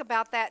talk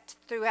about that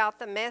throughout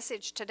the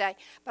message today.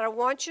 But I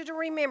want you to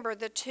remember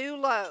the 2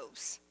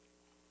 loaves.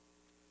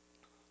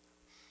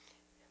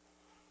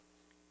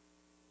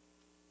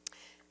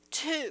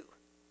 2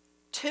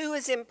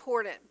 is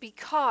important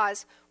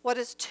because what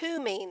does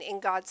 2 mean in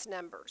God's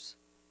numbers?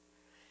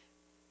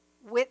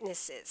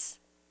 Witnesses.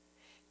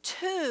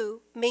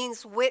 2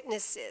 means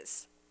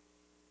witnesses.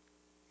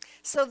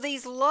 So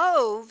these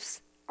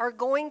loaves are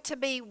going to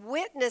be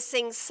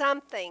witnessing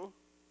something,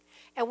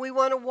 and we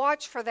want to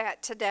watch for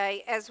that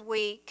today as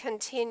we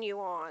continue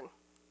on.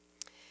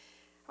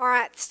 All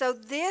right, so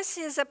this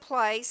is a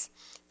place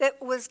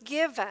that was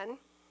given,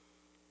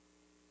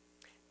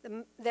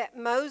 that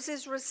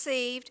Moses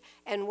received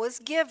and was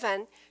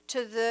given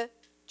to the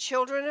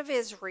children of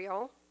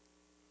Israel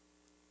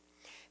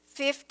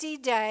 50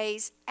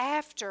 days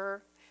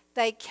after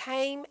they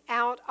came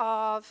out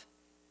of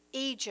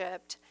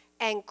Egypt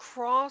and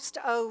crossed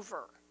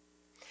over.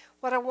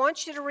 What I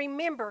want you to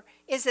remember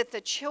is that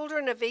the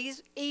children of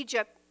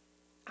Israel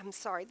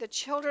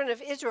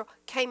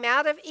came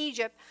out of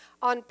Egypt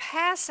on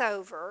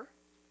Passover,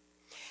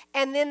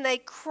 and then they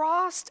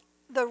crossed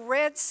the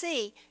Red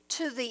Sea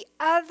to the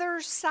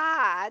other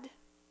side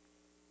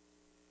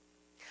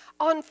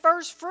on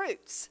first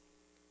fruits.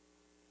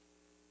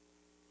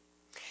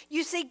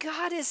 You see,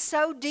 God is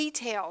so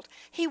detailed.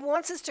 He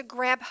wants us to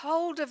grab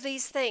hold of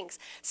these things.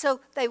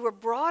 So they were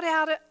brought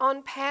out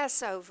on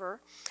Passover,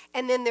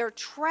 and then they're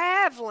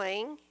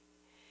traveling,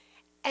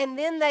 and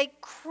then they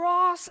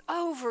cross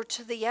over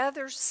to the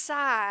other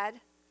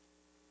side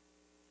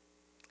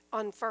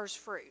on first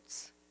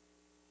fruits.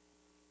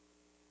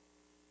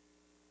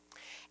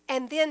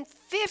 And then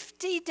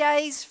 50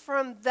 days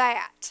from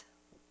that,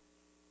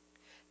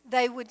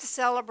 they would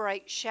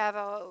celebrate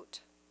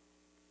Shavuot.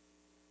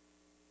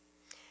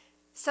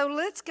 So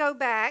let's go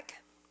back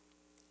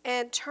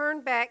and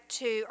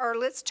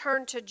let's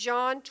turn to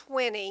John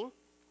 20.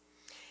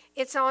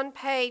 It's on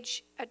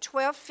page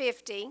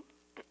 1250.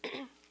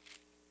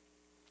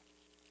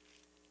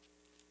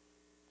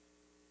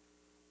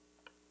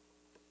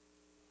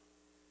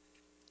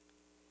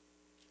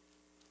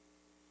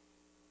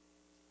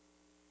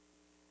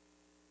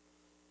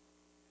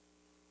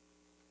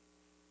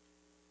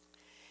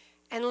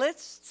 And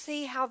let's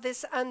see how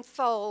this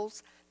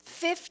unfolds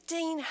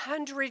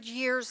 1,500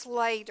 years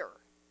later.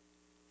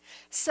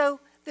 So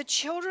the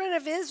children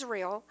of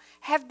Israel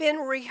have been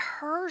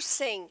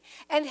rehearsing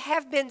and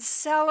have been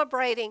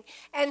celebrating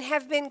and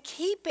have been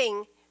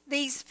keeping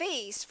these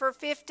feasts for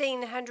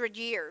 1,500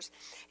 years.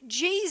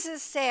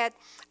 Jesus said,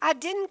 I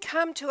didn't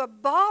come to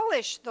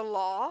abolish the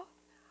law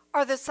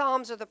or the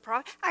Psalms or the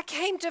prophets. I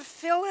came to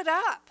fill it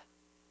up.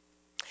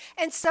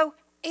 And so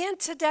in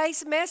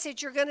today's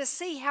message, you're going to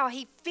see how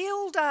he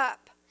filled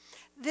up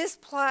this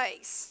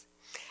place.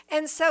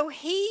 And so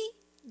he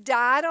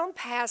died on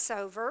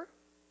Passover.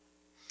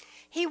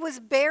 He was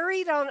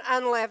buried on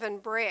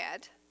unleavened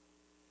bread.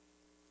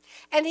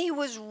 And he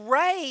was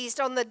raised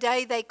on the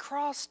day they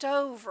crossed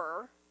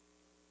over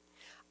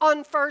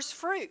on first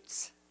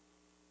fruits.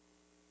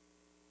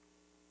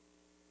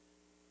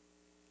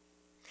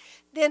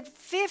 Then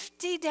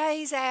 50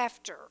 days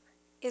after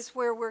is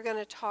where we're going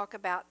to talk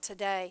about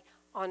today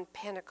on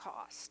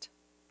Pentecost.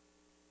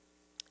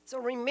 So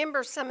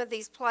remember some of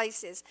these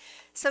places.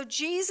 So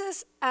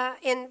Jesus,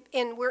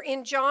 we're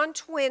in John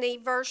 20,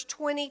 verse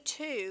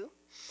 22.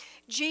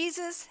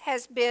 Jesus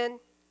has been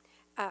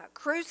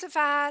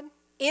crucified,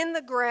 in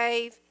the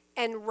grave,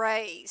 and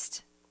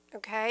raised.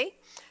 Okay?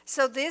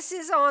 So this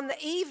is on the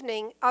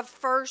evening of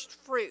first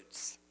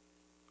fruits,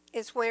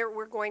 is where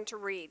we're going to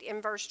read in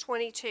verse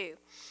 22.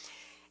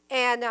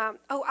 And,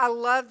 I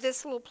love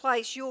this little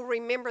place. You'll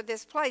remember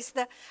this place.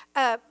 The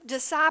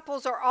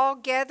disciples are all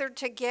gathered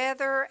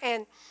together,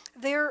 and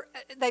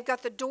they've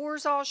got the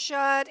doors all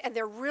shut, and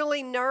they're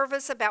really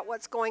nervous about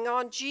what's going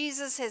on.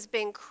 Jesus has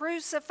been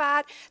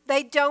crucified.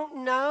 They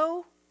don't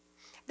know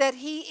that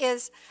he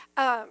is,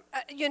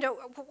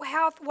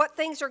 what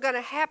things are going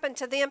to happen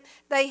to them.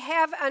 They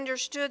have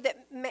understood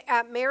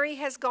that Mary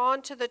has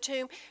gone to the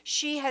tomb.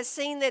 She has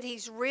seen that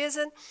he's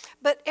risen,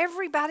 but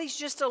everybody's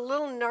just a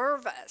little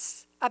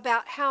nervous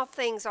about how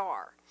things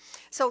are.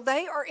 So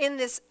they are in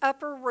this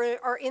upper room,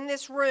 or in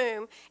this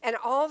room, and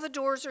all the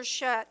doors are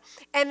shut.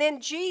 And then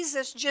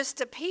Jesus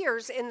just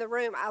appears in the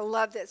room. I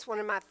love this. One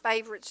of my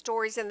favorite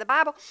stories in the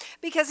Bible.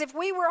 Because if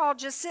we were all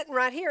just sitting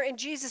right here and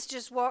Jesus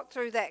just walked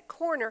through that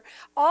corner,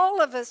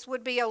 all of us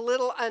would be a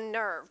little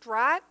unnerved,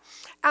 right?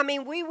 I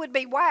mean, we would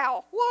be,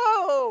 wow,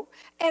 whoa.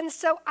 And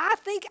so I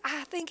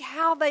think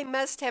how they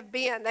must have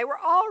been. They were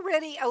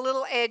already a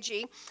little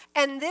edgy.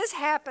 And this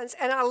happens,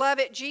 and I love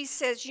it.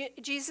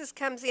 Jesus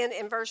comes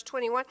in verse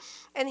 21.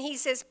 And he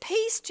says,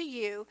 peace to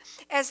you.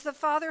 As the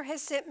Father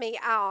has sent me,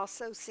 I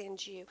also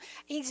send you.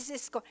 He's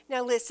just going,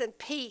 now listen,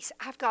 peace.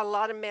 I've got a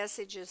lot of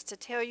messages to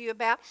tell you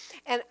about.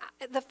 And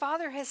the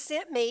Father has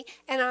sent me,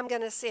 and I'm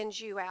going to send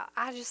you out.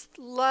 I just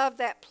love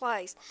that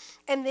place.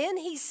 And then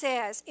he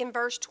says in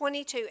verse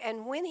 22,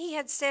 and when he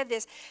had said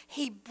this,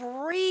 he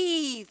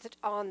breathed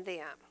on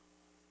them.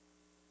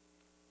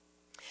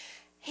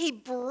 He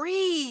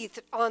breathed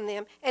on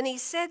them, and he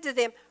said to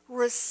them,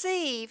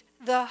 receive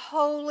the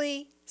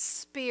Holy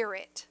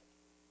Spirit.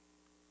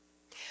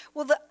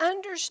 Well, the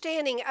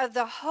understanding of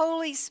the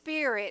Holy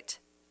Spirit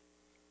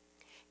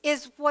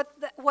is what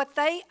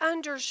they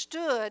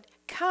understood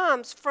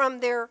comes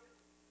from their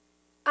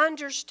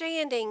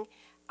understanding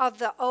of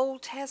the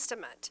Old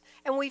Testament.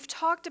 And we've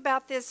talked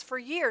about this for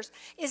years,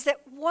 is that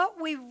what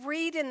we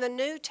read in the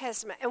New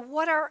Testament and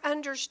what our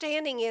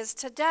understanding is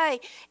today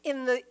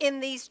in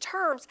these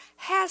terms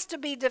has to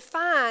be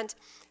defined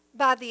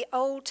by the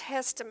Old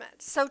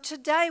Testament. So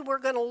today we're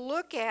going to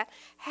look at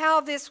how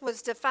this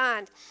was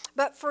defined.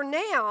 But for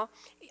now,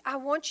 I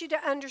want you to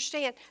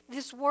understand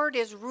this word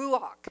is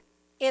ruach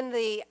in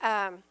the,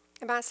 am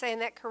I saying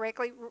that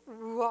correctly?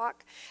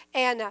 Ruach.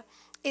 And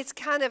it's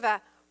kind of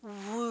a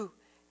ruach,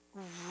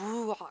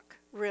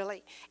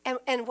 really.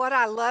 And what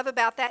I love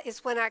about that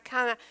is when I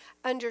kind of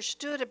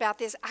understood about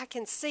this, I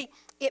can see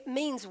it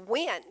means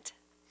wind.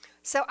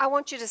 So I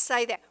want you to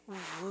say that,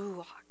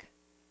 ruach.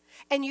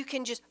 And you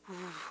can just,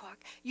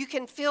 you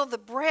can feel the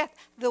breath,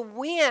 the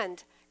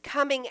wind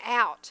coming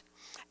out.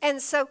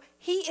 And so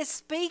he is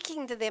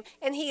speaking to them,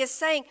 and he is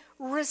saying,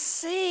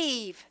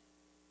 receive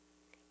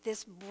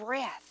this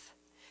breath,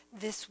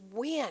 this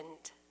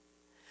wind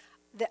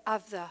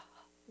of the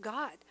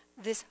God,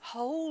 this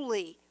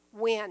holy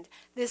wind,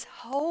 this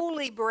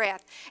holy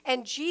breath.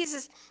 And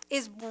Jesus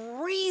is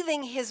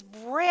breathing his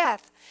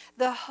breath,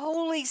 the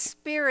Holy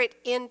Spirit,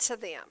 into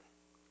them.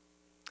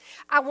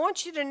 I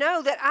want you to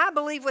know that I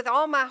believe with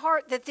all my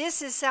heart that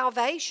this is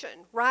salvation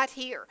right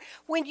here.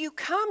 When you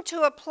come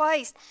to a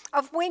place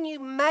of when you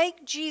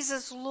make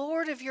Jesus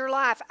Lord of your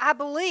life, I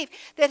believe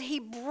that he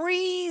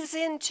breathes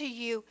into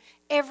you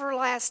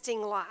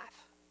everlasting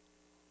life.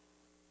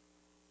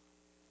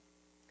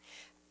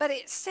 But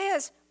it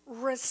says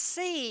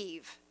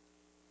receive.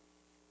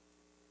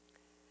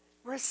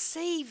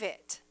 Receive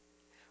it.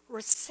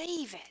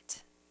 Receive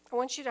it. I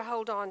want you to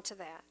hold on to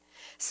that.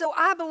 So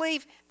I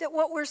believe that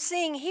what we're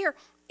seeing here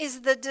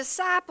is the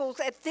disciples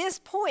at this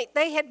point.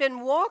 They had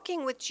been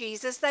walking with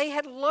Jesus. They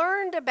had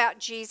learned about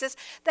Jesus.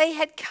 They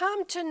had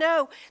come to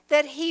know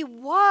that he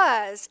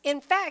was,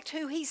 in fact,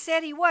 who he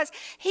said he was.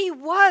 He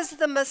was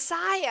the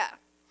Messiah.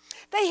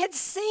 They had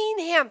seen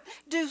him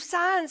do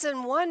signs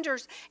and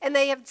wonders, and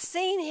they had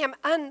seen him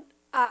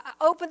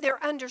open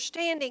their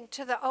understanding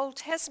to the Old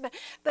Testament,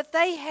 but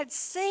they had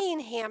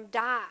seen him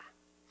die.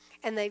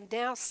 And they've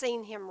now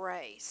seen him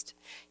raised.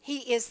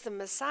 He is the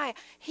Messiah.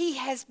 He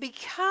has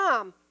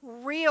become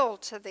real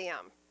to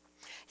them.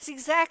 It's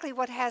exactly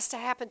what has to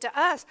happen to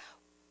us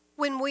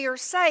when we are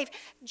saved.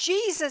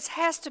 Jesus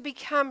has to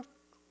become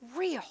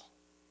real.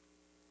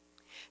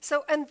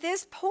 So at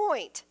this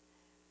point,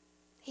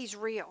 he's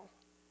real.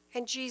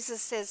 And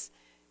Jesus says,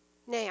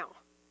 now,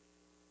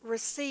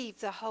 receive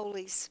the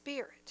Holy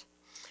Spirit.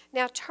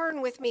 Now turn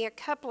with me a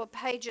couple of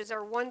pages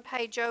or one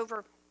page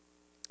over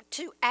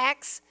to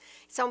Acts.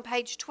 It's on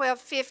page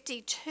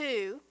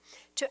 1252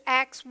 to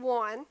Acts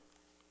 1.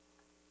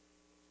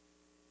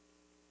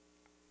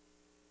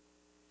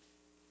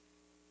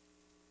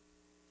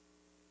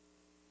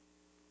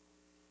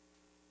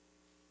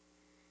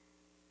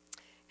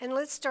 And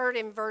let's start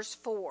in verse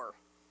 4.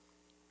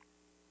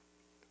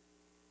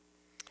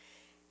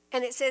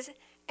 And it says,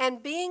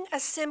 and being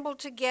assembled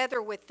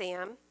together with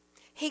them,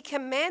 he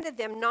commanded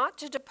them not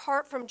to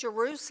depart from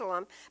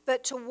Jerusalem,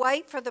 but to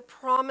wait for the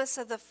promise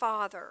of the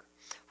Father,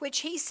 which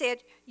he said,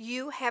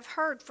 you have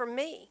heard from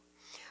me.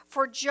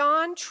 For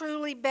John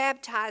truly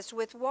baptized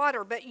with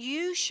water, but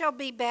you shall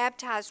be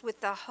baptized with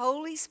the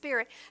Holy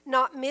Spirit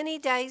not many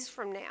days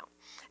from now.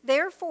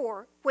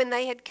 Therefore, when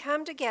they had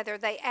come together,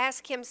 they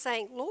asked him,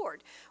 saying,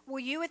 Lord, will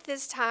you at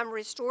this time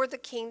restore the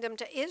kingdom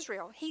to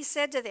Israel? He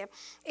said to them,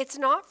 It's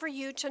not for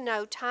you to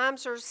know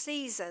times or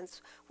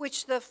seasons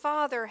which the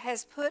Father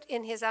has put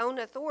in his own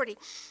authority,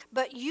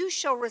 but you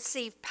shall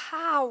receive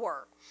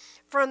power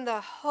from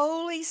the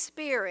Holy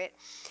Spirit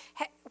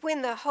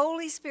when the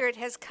Holy Spirit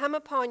has come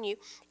upon you,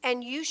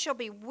 and you shall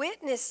be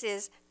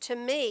witnesses to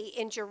me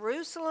in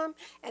Jerusalem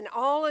and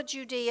all of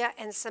Judea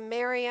and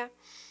Samaria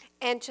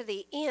and to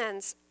the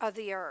ends of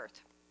the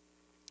earth.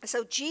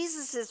 So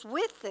Jesus is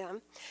with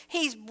them.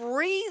 He's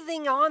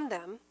breathing on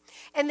them.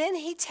 And then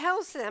he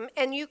tells them,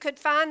 and you could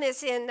find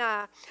this in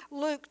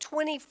Luke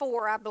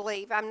 24, I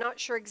believe. I'm not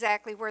sure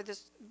exactly where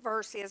this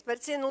verse is, but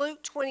it's in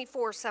Luke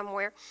 24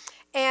 somewhere.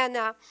 And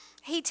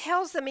he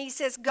tells them, he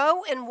says,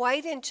 go and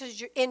wait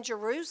in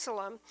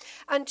Jerusalem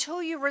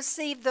until you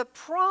receive the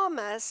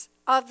promise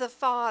of the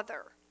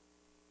Father.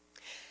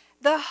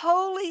 The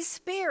Holy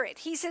Spirit.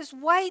 He says,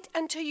 wait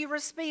until you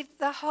receive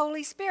the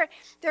Holy Spirit.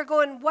 They're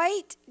going,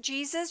 wait,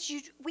 Jesus,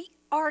 we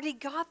already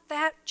got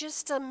that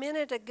just a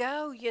minute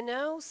ago,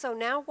 so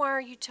now why are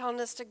you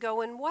telling us to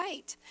go and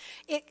wait?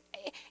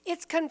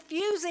 It's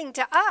confusing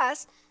to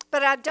us,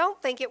 but I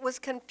don't think it was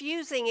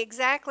confusing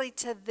exactly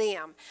to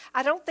them.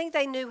 I don't think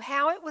they knew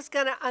how it was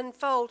going to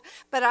unfold,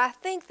 but I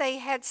think they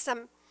had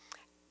some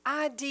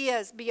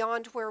ideas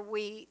beyond where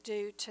we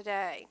do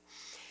today.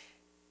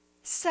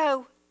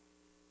 So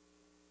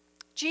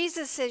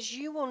Jesus says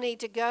you will need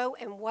to go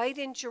and wait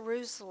in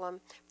Jerusalem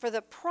for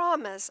the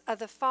promise of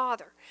the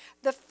Father.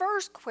 The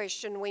first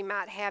question we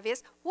might have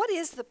is, what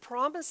is the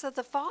promise of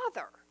the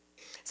Father?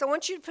 So I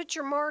want you to put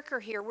your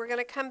marker here. We're going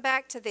to come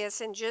back to this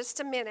in just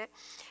a minute.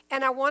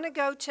 And I want to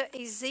go to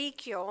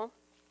Ezekiel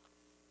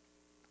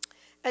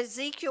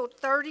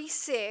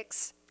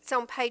 36. It's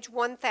on page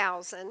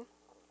 1000.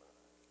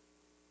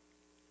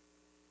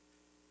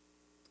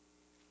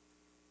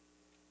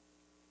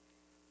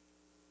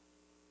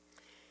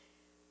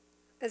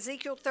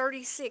 Ezekiel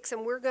 36,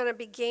 and we're going to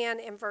begin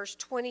in verse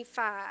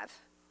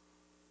 25.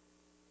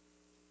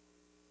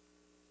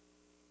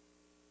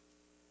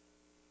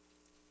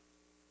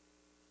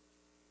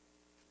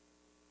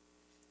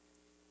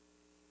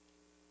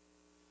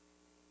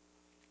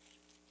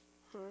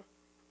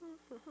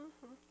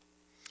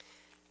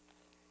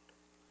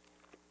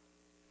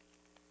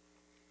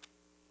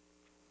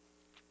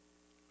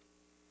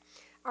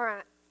 All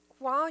right,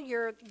 while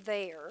you're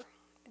there,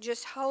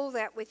 just hold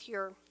that with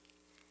your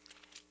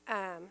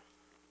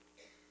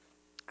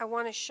I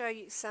want to show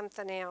you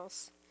something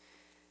else.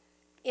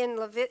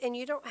 And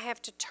you don't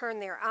have to turn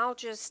there. I'll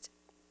just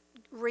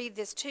read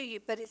this to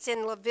you, but it's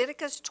in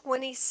Leviticus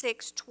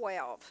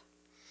 26:12.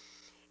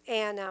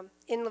 And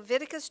in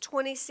Leviticus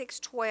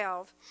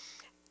 26:12,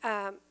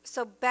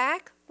 so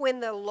back when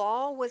the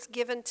law was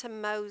given to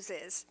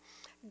Moses,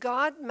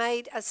 God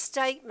made a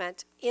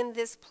statement in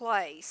this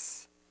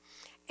place.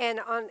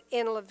 And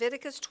in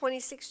Leviticus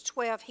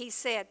 26:12, he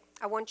said,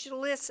 I want you to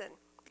listen.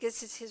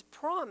 This is his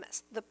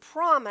promise, the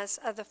promise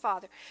of the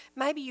Father.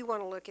 Maybe you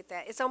want to look at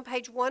that. It's on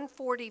page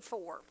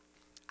 144.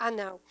 I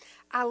know.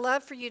 I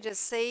love for you to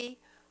see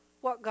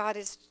what God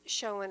is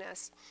showing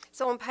us.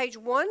 So on page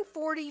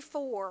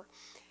 144,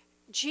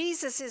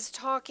 Jesus is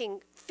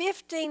talking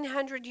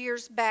 1,500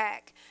 years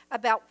back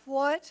about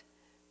what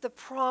the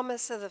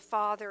promise of the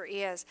Father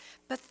is.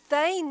 But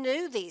they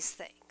knew these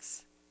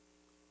things.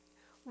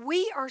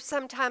 We are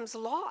sometimes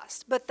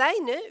lost, but they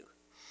knew.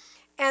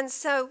 And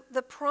so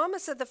the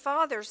promise of the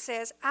Father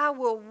says, I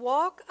will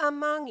walk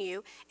among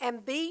you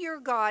and be your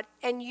God,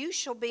 and you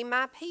shall be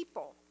my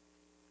people.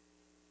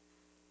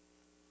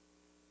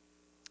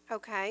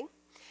 Okay?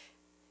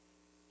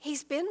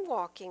 He's been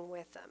walking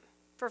with them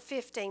for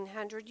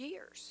 1,500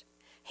 years.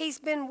 He's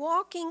been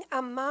walking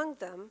among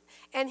them,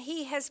 and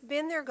he has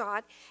been their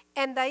God,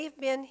 and they've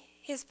been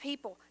his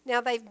people.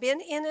 Now, they've been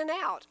in and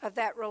out of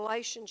that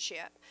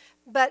relationship,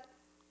 but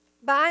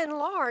by and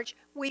large,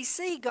 we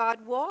see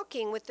God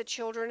walking with the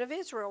children of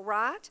Israel,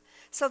 right?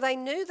 So they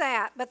knew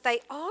that, but they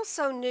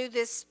also knew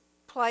this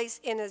place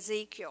in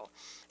Ezekiel.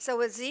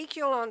 So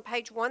Ezekiel on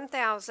page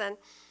 1000,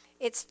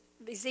 it's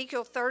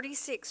Ezekiel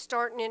 36,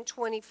 starting in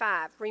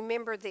 25.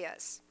 Remember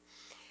this.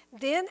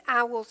 Then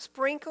I will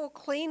sprinkle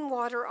clean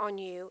water on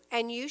you,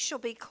 and you shall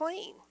be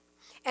clean.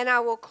 And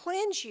I will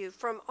cleanse you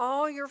from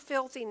all your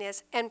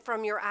filthiness and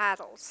from your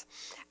idols.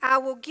 I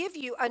will give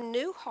you a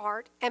new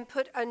heart and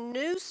put a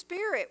new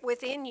spirit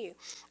within you.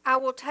 I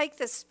will take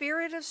the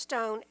spirit of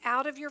stone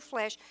out of your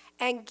flesh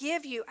and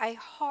give you a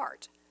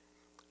heart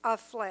of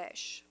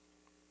flesh.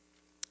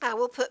 I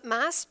will put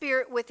my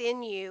spirit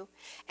within you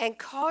and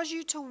cause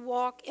you to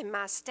walk in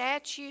my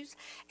statutes,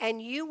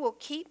 and you will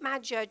keep my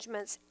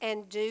judgments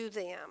and do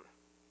them.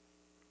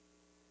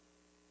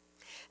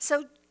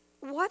 So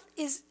what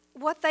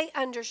they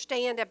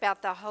understand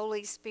about the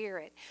Holy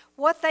Spirit,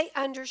 what they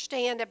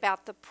understand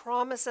about the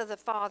promise of the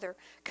Father,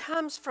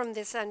 comes from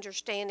this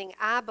understanding,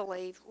 I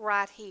believe,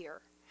 right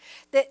here.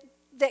 That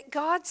that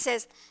God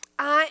says,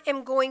 I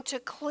am going to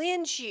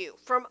cleanse you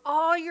from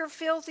all your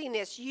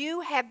filthiness.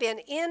 You have been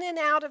in and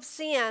out of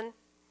sin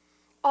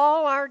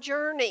all our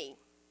journey.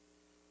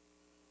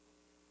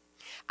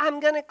 I'm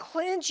going to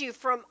cleanse you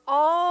from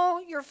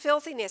all your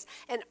filthiness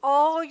and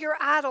all your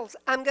idols.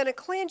 I'm going to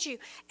cleanse you,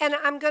 and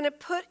I'm going to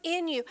put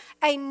in you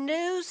a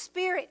new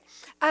spirit,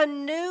 a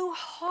new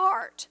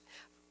heart,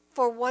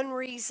 for one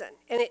reason.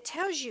 And it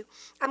tells you,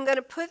 I'm going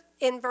to put,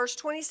 in verse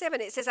 27,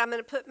 it says, I'm going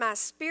to put my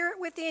spirit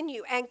within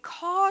you and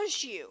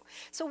cause you.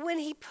 So when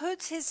he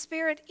puts his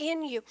spirit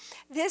in you,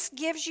 this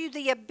gives you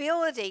the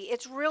ability.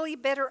 It's really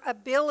better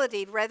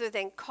ability rather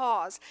than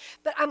cause.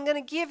 But I'm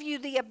going to give you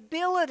the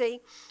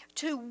ability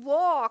to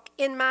walk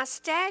in my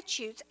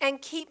statutes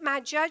and keep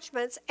my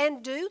judgments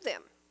and do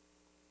them.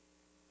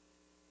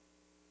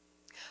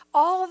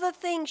 All the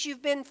things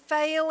you've been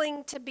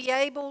failing to be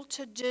able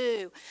to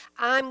do,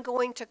 I'm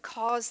going to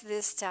cause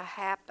this to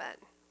happen.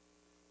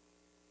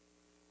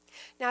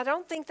 Now, I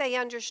don't think they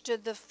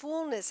understood the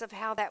fullness of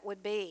how that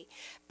would be,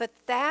 but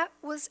that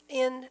was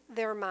in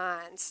their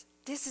minds.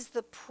 This is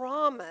the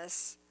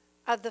promise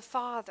of the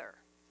Father.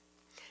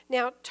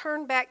 Now,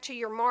 turn back to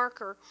your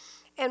marker,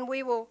 and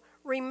we will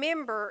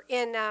remember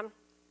in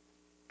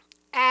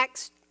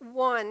Acts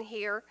 1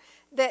 here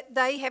that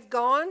they have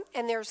gone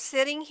and they're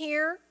sitting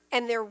here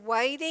and they're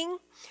waiting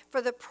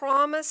for the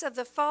promise of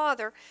the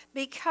Father,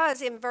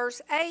 because in verse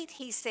 8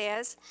 he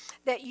says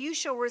that you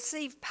shall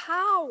receive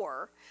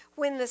power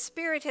when the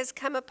Spirit has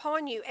come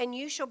upon you, and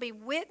you shall be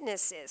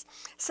witnesses.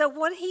 So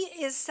what he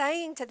is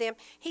saying to them,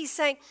 he's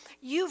saying,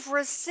 you've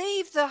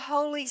received the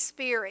Holy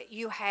Spirit,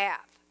 you have.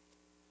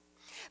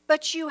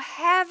 But you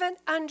haven't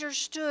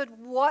understood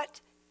what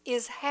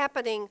is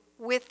happening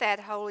with that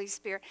Holy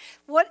Spirit.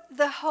 What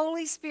the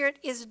Holy Spirit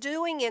is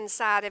doing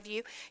inside of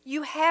you,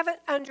 you haven't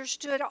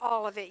understood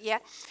all of it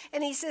yet.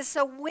 And he says,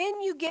 so when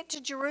you get to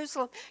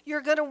Jerusalem,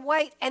 you're going to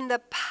wait, and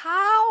the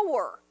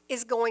power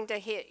is going to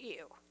hit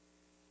you.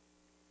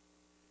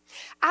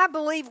 I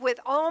believe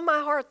with all my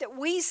heart that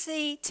we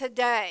see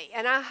today,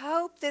 and I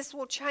hope this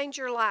will change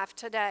your life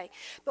today,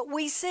 but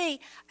we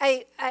see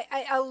a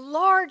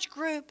large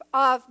group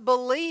of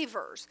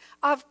believers,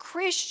 of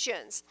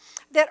Christians,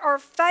 that are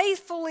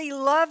faithfully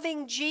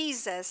loving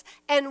Jesus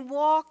and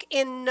walk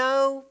in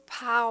no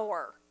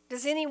power.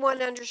 Does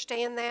anyone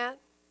understand that?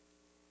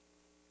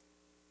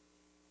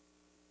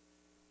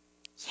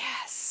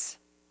 Yes.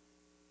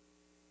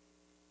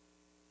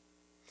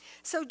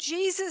 So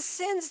Jesus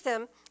sends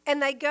them, and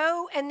they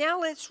go, and now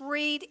let's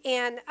read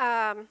in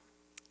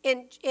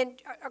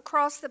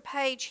across the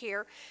page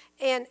here.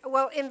 And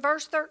well, in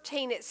verse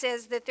 13 it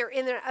says that they're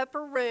in an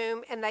upper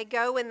room, and they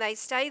go and they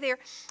stay there,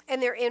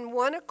 and they're in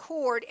one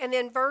accord. And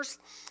then verse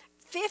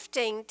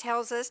 15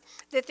 tells us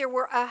that there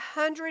were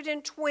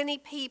 120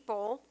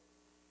 people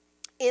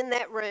in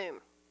that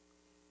room.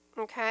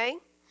 Okay?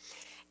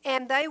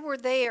 And they were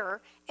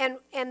there, and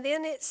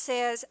then it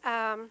says,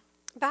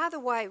 by the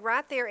way,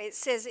 right there it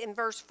says in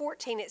verse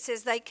 14, it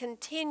says they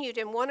continued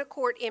in one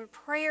accord in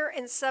prayer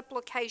and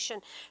supplication.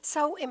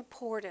 So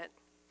important.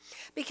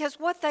 Because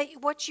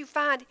what you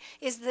find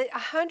is that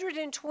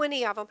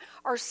 120 of them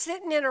are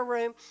sitting in a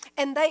room,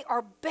 and they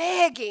are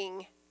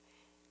begging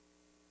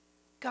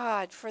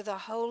God for the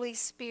Holy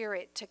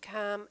Spirit to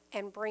come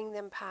and bring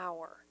them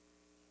power.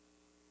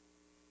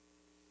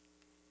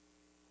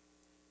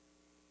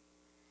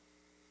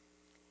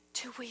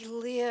 Do we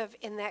live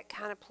in that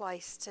kind of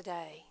place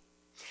today?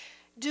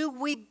 Do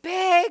we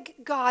beg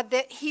God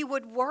that he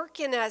would work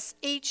in us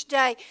each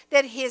day,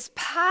 that his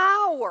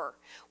power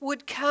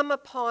would come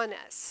upon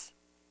us?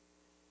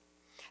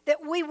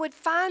 That we would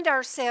find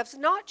ourselves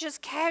not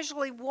just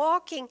casually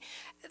walking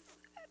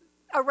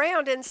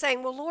around and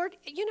saying, well, Lord,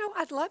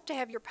 I'd love to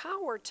have your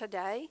power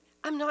today.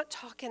 I'm not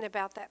talking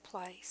about that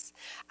place.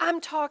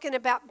 I'm talking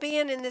about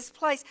being in this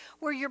place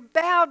where you're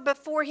bowed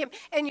before him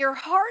and your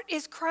heart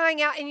is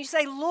crying out, and you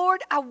say,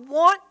 Lord, I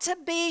want to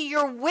be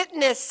your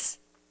witness.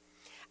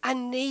 I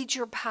need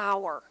your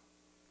power,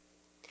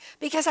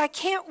 because I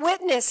can't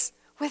witness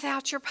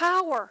without your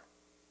power.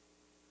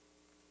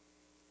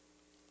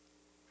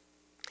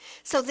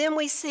 So then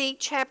we see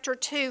chapter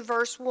 2,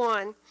 verse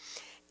 1,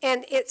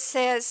 and it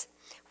says,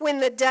 when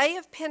the day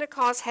of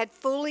Pentecost had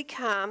fully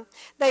come,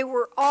 they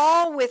were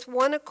all with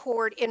one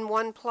accord in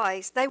one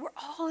place. They were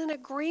all in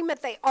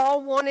agreement. They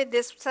all wanted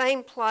this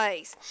same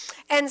place.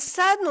 And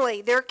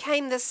suddenly there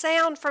came the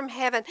sound from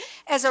heaven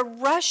as a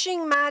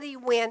rushing mighty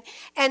wind,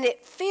 and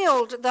it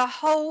filled the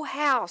whole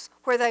house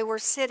where they were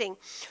sitting.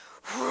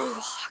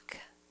 Ruach.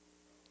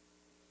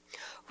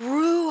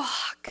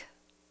 Ruach.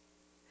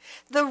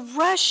 The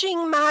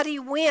rushing mighty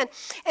wind,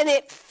 and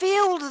it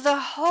filled the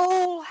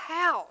whole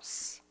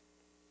house.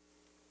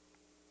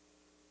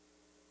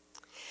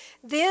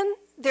 Then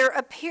there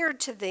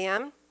appeared to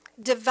them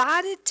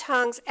divided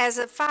tongues as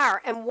of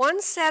fire, and one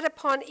sat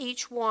upon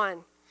each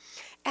one.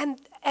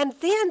 And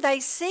then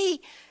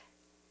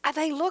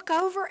they look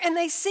over and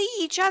they see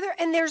each other,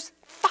 and there's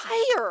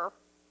fire.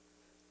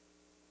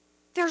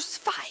 There's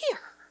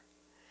fire.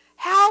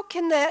 How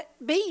can that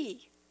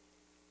be?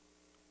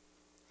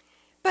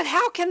 But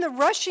how can the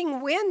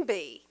rushing wind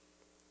be?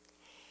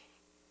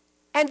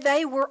 And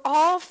they were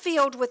all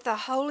filled with the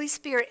Holy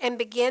Spirit and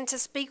began to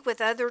speak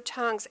with other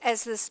tongues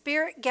as the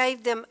Spirit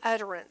gave them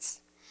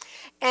utterance.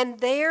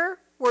 And there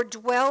were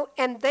dwelling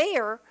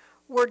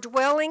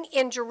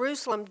in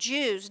Jerusalem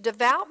Jews,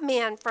 devout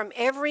men from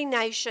every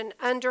nation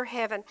under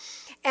heaven.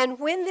 And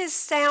when this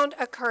sound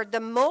occurred,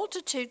 the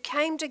multitude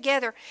came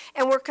together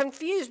and were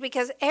confused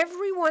because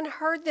everyone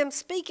heard them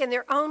speak in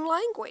their own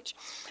language.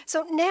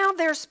 So now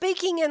they're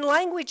speaking in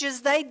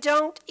languages they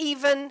don't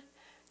even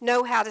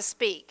know how to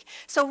speak.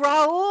 So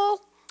Raul,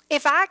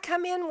 if I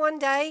come in one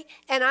day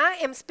and I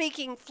am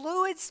speaking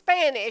fluid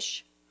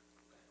Spanish,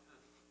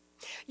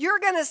 you're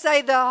going to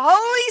say the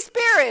Holy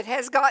Spirit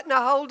has gotten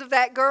a hold of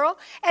that girl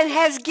and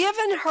has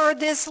given her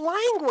this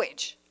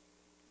language.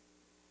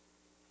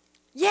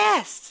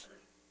 Yes.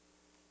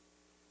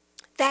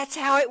 That's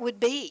how it would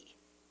be.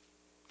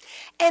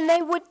 And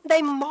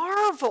they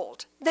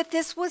marveled that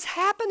this was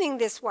happening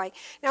this way.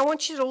 Now I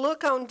want you to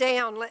look on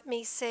down. Let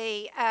me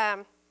see.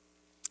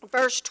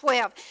 Verse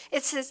 12.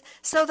 It says,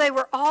 so they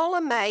were all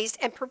amazed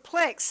and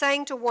perplexed,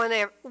 saying to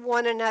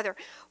one another,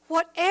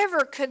 whatever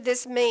could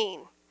this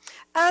mean?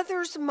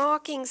 Others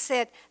mocking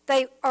said,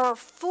 they are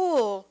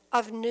full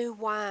of new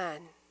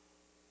wine.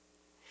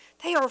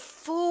 They are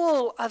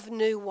full of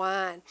new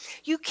wine.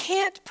 You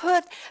can't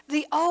put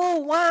the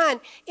old wine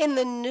in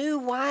the new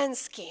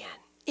wineskin.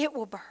 It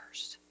will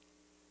burst.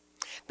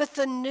 But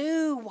the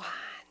new wine,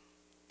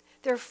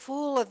 they're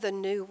full of the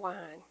new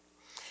wine.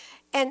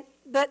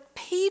 But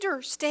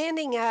Peter,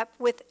 standing up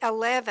with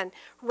 11,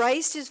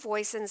 raised his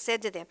voice and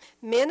said to them,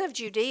 men of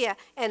Judea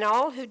and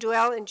all who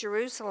dwell in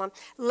Jerusalem,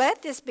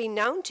 let this be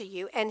known to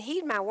you, and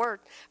heed my word.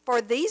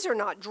 For these are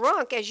not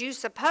drunk, as you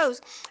suppose,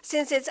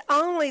 since it's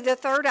only the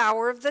third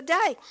hour of the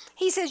day.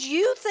 He says,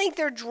 you think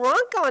they're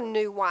drunk on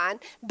new wine.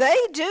 They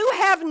do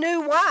have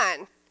new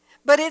wine,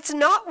 but it's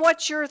not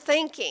what you're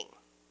thinking.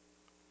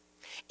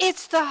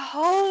 It's the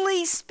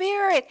Holy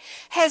Spirit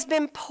has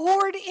been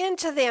poured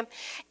into them,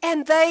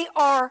 and they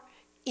are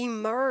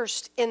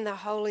immersed in the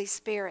Holy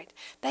Spirit.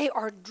 They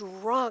are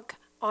drunk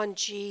on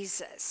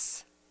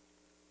Jesus.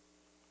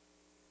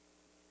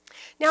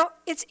 Now,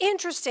 it's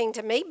interesting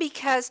to me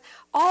because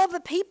all the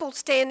people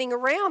standing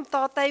around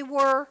thought they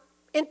were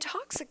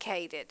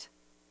intoxicated,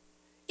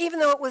 even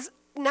though it was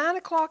 9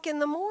 o'clock in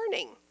the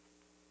morning.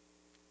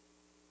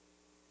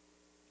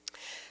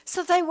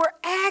 So they were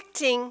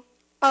acting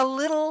a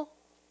little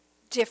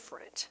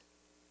different.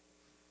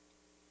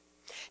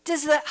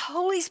 Does the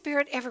Holy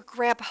Spirit ever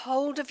grab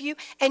hold of you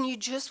and you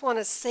just want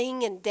to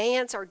sing and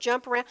dance or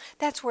jump around?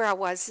 That's where I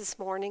was this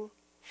morning.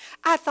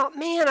 I thought,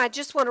 man, I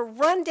just want to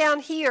run down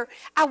here.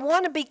 I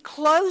want to be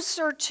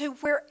closer to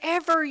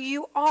wherever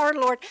you are,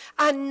 Lord.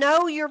 I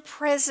know your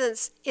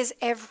presence is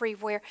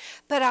everywhere,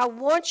 but I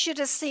want you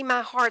to see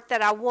my heart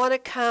that I want to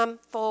come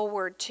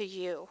forward to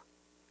you.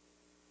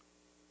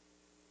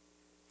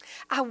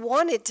 I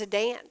wanted to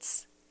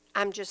dance.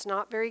 I'm just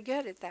not very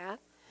good at that.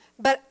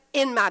 But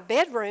in my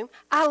bedroom,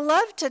 I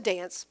love to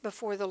dance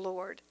before the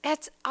Lord.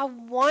 It's a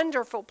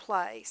wonderful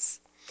place.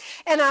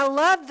 And I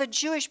love the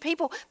Jewish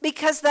people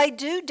because they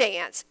do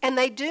dance and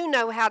they do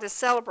know how to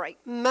celebrate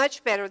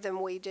much better than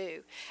we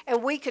do.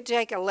 And we could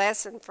take a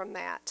lesson from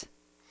that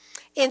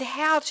in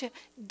how to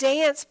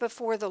dance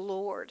before the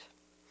Lord.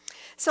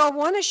 So I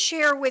want to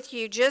share with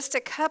you just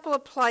a couple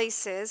of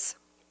places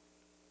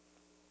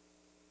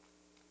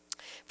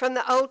from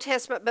the Old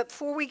Testament. But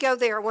before we go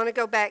there, I want to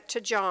go back to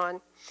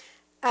John.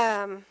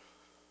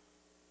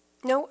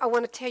 No, I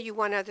want to tell you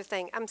one other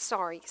thing. I'm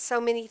sorry. So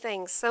many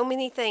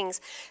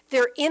things.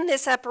 They're in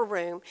this upper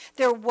room.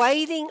 They're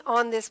waiting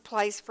on this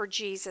place for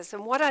Jesus.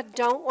 And what I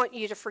don't want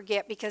you to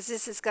forget, because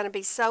this is going to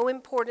be so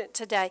important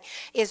today,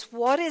 is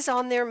what is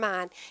on their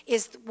mind,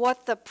 is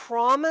what the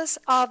promise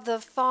of the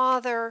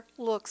Father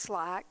looks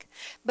like.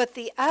 But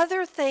the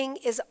other thing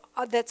is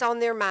that's on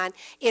their mind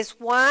is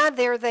why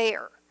they're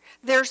there.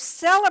 They're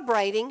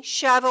celebrating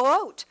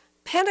Shavuot,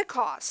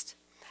 Pentecost.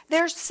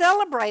 They're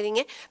celebrating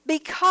it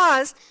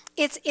because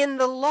it's in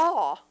the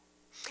law,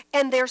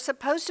 and they're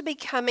supposed to be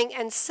coming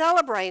and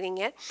celebrating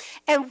it.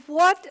 And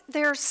what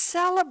they're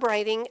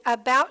celebrating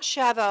about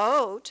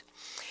Shavuot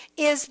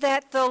is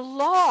that the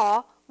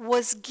law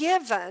was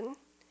given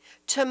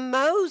to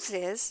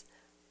Moses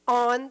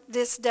on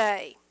this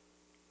day.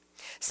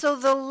 So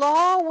the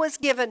law was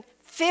given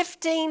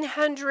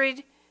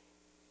 1,500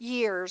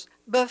 years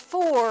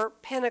before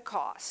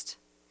Pentecost.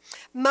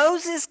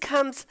 Moses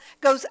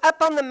goes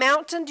up on the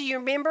mountain, do you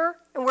remember?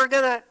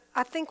 And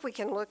I think we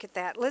can look at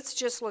that. Let's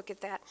just look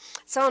at that.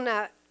 It's on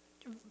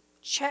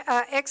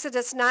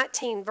Exodus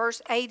 19,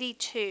 verse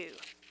 82.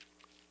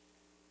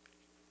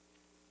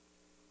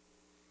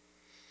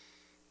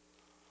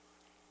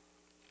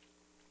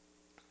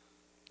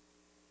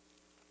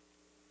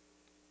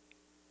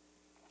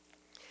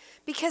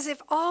 Because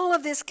if all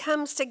of this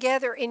comes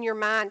together in your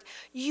mind,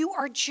 you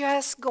are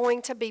just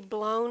going to be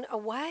blown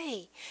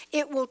away.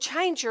 It will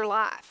change your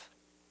life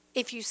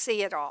if you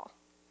see it all.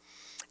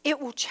 It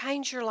will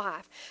change your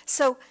life.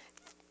 So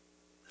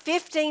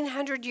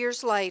 1,500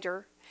 years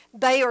later,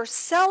 They are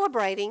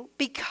celebrating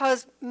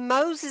because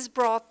Moses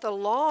brought the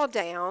law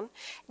down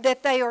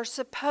that they are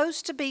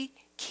supposed to be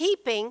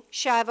keeping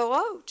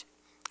Shavuot.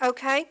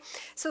 Okay?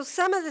 So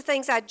some of the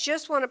things I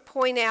just want to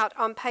point out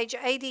on page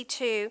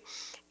 82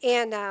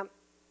 in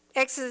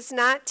Exodus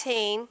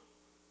 19.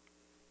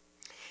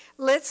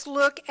 Let's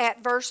look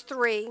at verse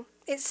 3.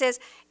 It says,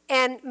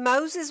 and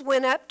Moses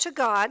went up to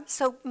God.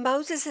 So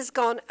Moses has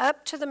gone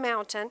up to the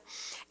mountain,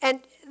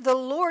 and the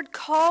Lord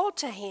called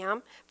to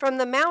him from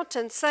the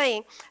mountain,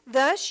 saying,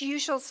 thus you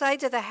shall say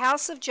to the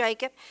house of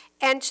Jacob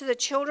and to the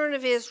children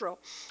of Israel,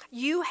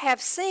 you have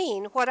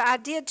seen what I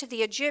did to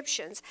the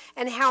Egyptians,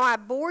 and how I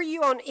bore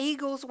you on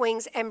eagle's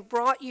wings and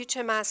brought you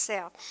to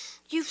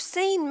myself. You've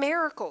seen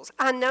miracles.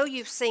 I know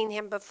you've seen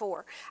him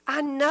before.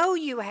 I know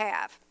you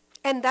have.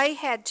 And they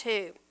had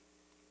too.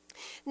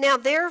 Now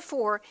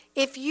therefore,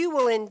 if you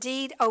will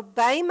indeed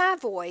obey my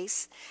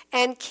voice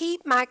and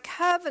keep my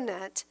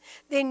covenant,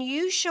 then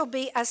you shall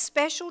be a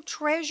special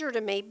treasure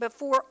to me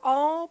before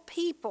all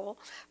people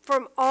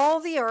from all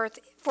the earth,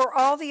 for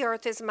all the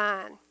earth is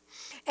mine.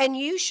 And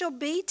you shall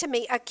be to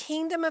me a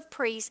kingdom of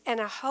priests and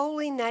a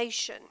holy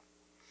nation.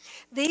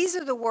 These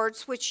are the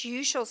words which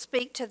you shall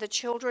speak to the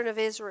children of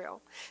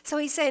Israel. So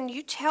he's saying,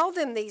 you tell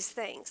them these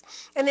things.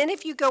 And then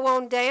if you go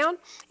on down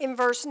in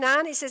verse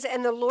 9, it says,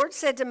 and the Lord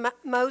said to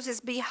Moses,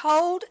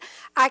 behold,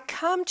 I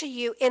come to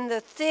you in the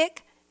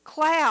thick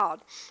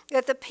cloud,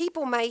 that the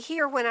people may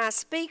hear when I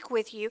speak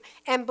with you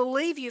and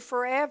believe you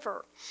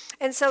forever.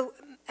 And so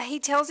he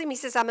tells him, he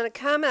says, I'm going to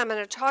come and I'm going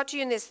to talk to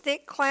you in this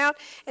thick cloud.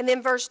 And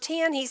then verse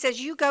 10, he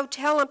says, you go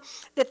tell them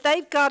that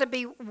they've got to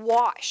be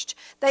washed.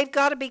 They've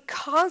got to be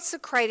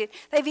consecrated.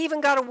 They've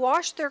even got to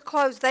wash their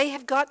clothes. They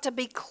have got to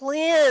be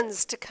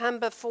cleansed to come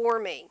before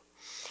me.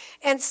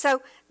 And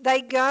so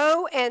they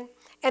go,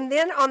 and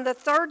then on the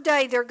third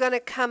day, they're going to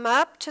come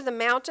up to the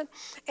mountain.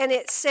 And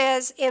it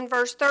says in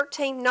verse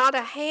 13, not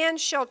a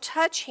hand shall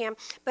touch him,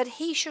 but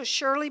he shall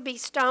surely be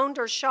stoned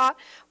or shot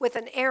with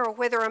an arrow.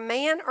 Whether a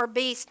man or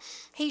beast,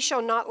 he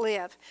shall not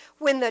live.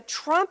 When the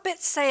trumpet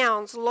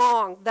sounds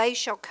long, they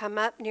shall come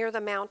up near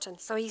the mountain.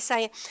 So he's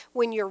saying,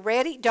 when you're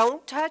ready,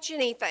 don't touch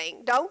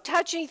anything. Don't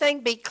touch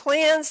anything. Be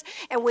cleansed.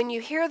 And when you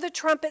hear the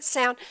trumpet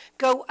sound,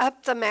 go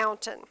up the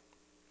mountain.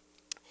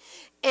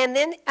 And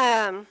then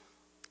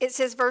it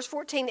says, verse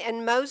 14,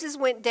 and Moses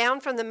went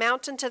down from the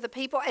mountain to the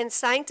people and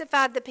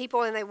sanctified the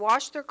people, and they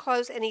washed their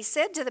clothes. And he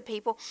said to the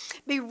people,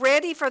 be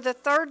ready for the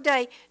third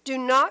day. Do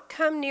not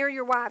come near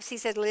your wives. He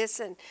said,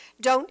 listen,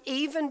 don't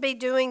even be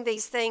doing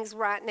these things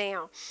right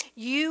now.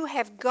 You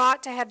have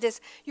got to have this.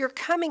 You're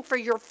coming for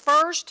your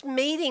first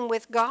meeting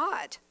with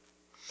God.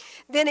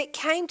 Then it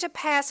came to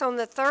pass on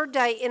the third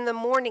day in the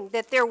morning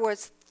that there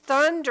was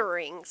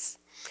thunderings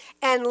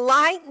and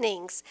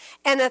lightnings,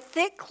 and a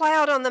thick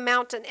cloud on the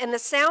mountain, and the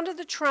sound of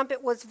the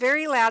trumpet was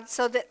very loud,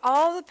 so that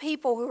all the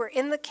people who were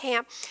in the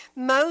camp,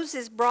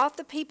 Moses brought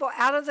the people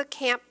out of the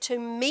camp to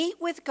meet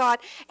with God,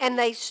 and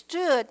they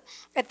stood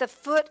at the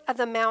foot of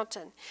the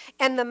mountain.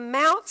 And the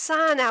Mount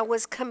Sinai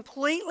was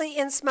completely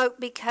in smoke,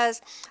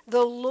 because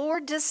the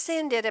Lord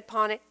descended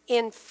upon it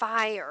in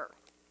fire.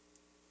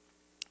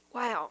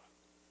 Wow.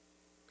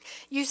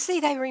 You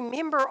see, they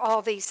remember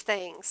all these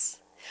things.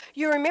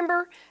 You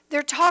remember,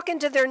 they're talking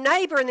to their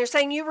neighbor and they're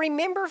saying, you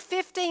remember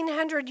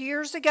 1,500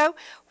 years ago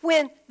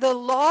when the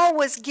law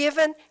was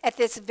given at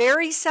this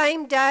very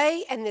same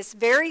day and this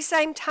very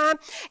same time,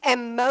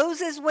 and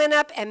Moses went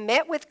up and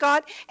met with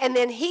God, and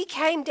then he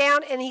came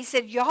down and he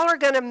said, y'all are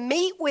going to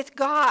meet with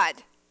God.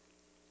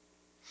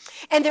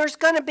 And there's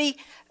going to be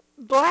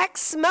black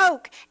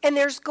smoke, and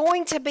there's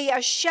going to be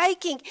a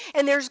shaking,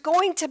 and there's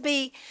going to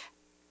be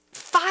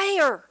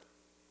fire,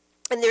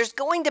 and there's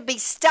going to be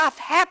stuff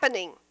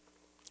happening.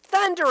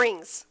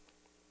 Thunderings.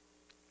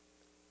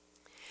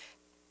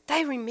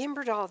 They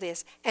remembered all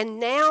this,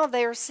 and now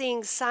they're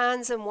seeing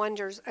signs and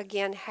wonders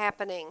again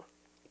happening.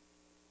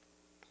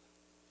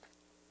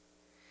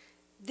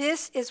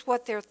 This is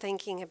what they're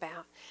thinking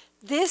about.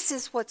 This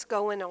is what's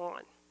going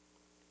on.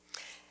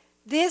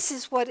 This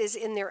is what is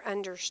in their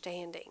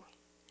understanding.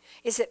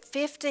 Is that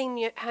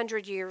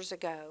 1,500 years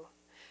ago,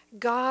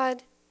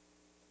 God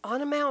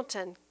on a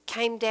mountain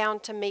came down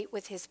to meet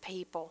with his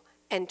people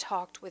and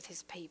talked with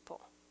his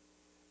people.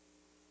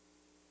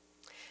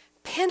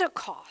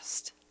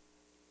 Pentecost,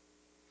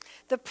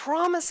 the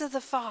promise of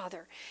the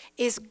Father,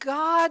 is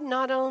God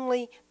not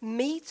only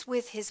meets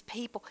with his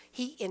people,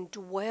 he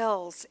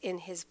indwells in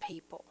his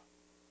people.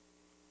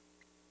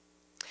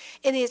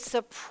 And it's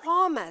the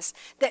promise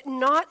that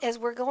not, as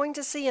we're going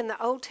to see in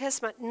the Old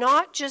Testament,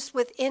 not just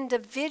with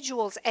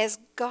individuals as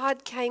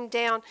God came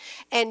down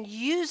and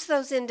used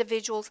those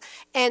individuals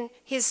and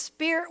his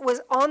Spirit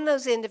was on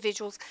those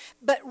individuals,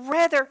 but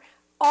rather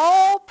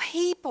all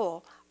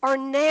people are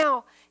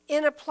now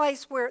in a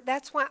place where,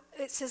 that's why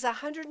it says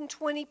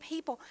 120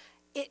 people.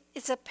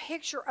 It's a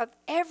picture of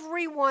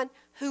everyone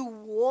who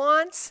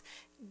wants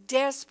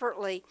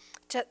desperately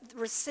to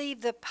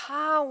receive the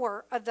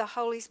power of the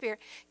Holy Spirit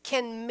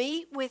can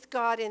meet with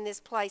God in this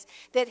place,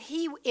 that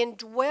he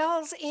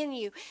indwells in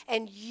you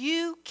and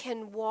you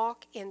can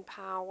walk in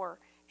power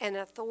and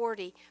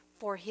authority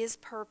for his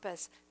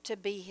purpose to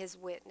be his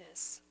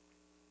witness.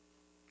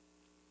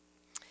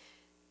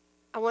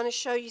 I want to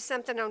show you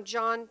something on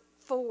John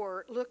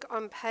 4. Look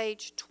on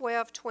page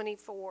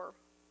 1224.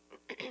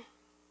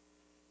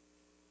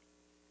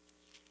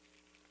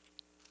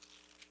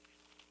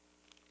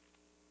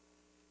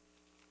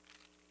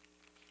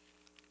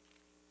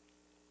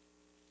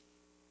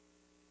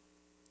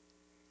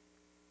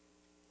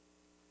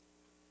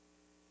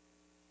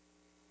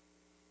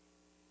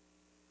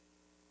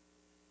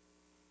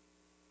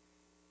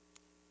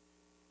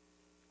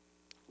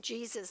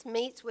 Jesus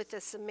meets with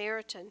the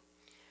Samaritan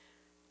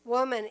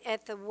woman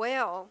at the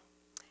well,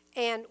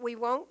 and we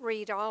won't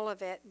read all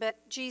of it, but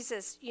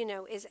Jesus,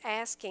 is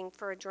asking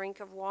for a drink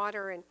of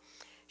water, and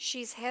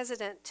she's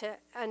hesitant to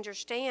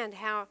understand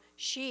how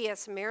she, a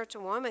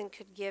Samaritan woman,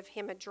 could give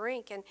him a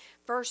drink. And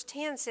verse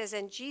 10 says,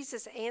 and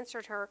Jesus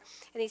answered her,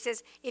 and he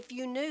says, if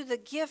you knew the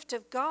gift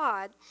of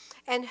God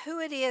and who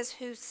it is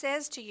who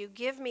says to you,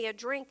 give me a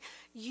drink,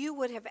 you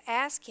would have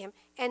asked him,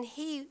 and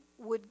he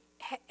would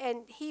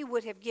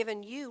have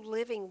given you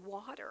living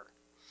water.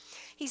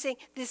 He's saying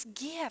this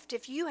gift,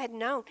 if you had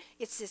known,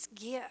 it's this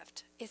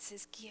gift. It's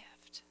this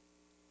gift.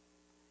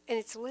 And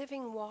it's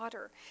living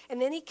water.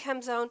 And then he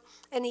comes on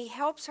and he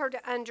helps her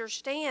to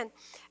understand.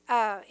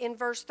 In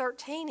verse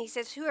 13, he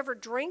says, whoever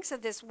drinks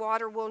of this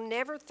water will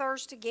never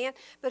thirst again,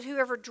 but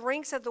whoever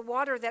drinks of the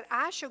water that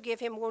I shall give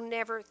him will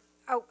never,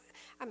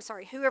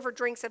 whoever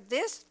drinks of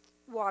this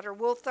water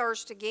will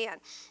thirst again.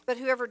 But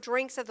whoever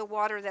drinks of the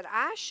water that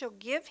I shall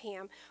give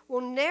him will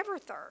never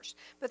thirst.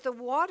 But the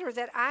water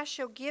that I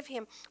shall give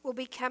him will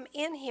become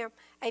in him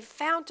a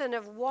fountain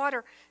of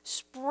water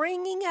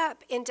springing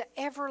up into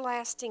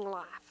everlasting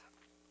life.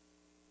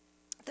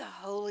 The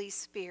Holy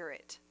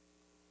Spirit.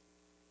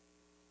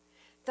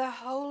 The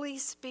Holy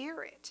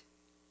Spirit.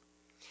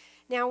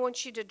 Now I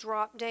want you to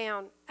drop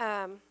down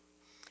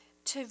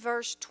to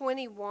verse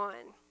 21.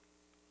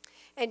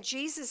 And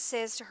Jesus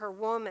says to her,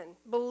 woman,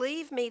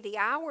 believe me, the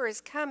hour is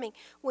coming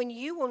when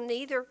you will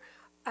neither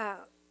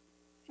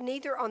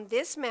on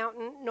this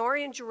mountain nor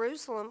in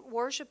Jerusalem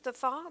worship the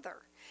Father.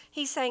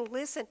 He's saying,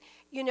 listen,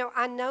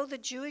 I know the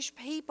Jewish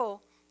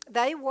people,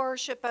 they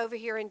worship over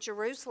here in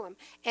Jerusalem.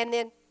 And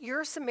then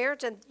you're a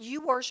Samaritan,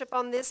 you worship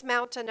on this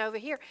mountain over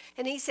here.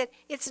 And he said,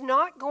 it's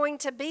not going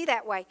to be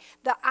that way.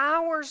 The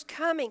hour's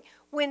coming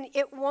when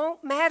it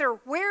won't matter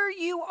where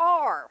you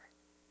are.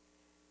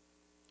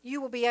 You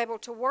will be able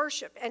to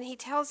worship. And he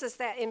tells us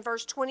that in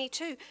verse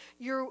 22.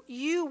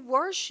 You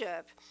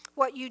worship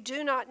what you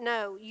do not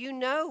know. You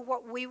know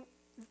what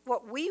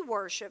we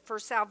worship, for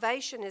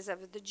salvation is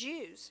of the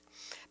Jews.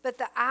 But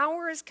the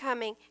hour is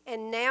coming,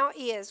 and now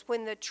is,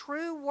 when the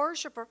true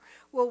worshiper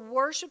will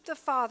worship the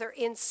Father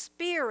in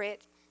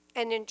spirit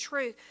and in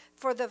truth,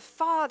 for the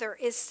Father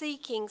is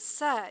seeking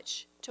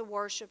such to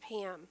worship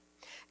him.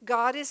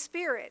 God is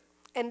spirit,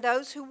 and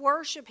those who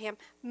worship him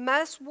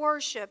must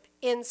worship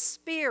in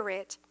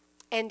spirit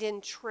and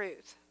in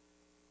truth.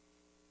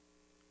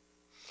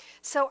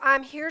 So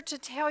I'm here to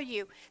tell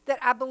you that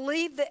I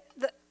believe that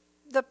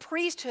the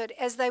priesthood,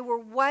 as they were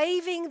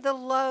waving the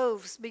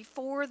loaves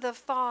before the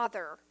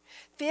Father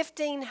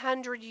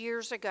 1,500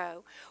 years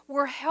ago,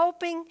 were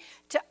helping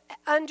to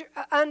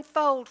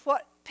unfold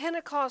what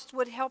Pentecost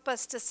would help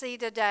us to see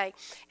today.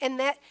 And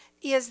that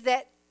is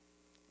that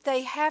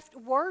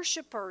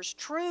worshipers,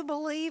 true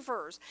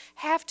believers,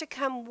 have to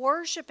come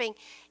worshiping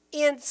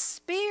in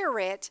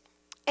spirit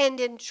and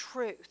in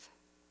truth.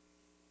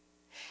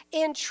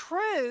 In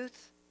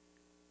truth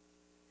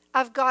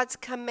of God's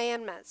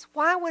commandments.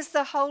 Why was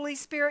the Holy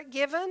Spirit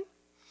given?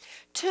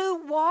 To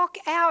walk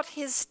out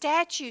his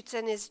statutes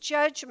and his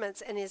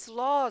judgments and his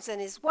laws and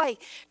his way.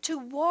 To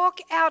walk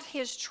out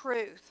his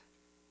truth.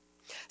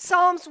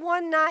 Psalms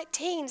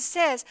 119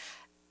 says,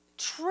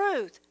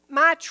 truth,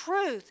 my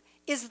truth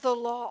is the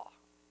law.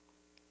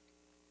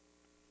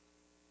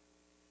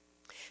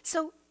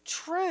 So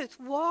truth,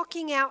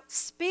 walking out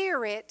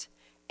spirit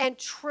and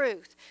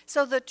truth.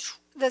 So the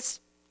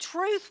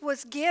truth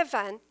was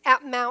given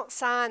at Mount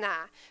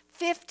Sinai.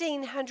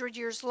 1,500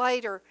 years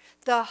later,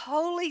 the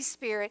Holy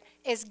Spirit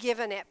is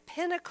given at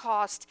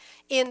Pentecost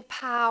in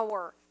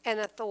power and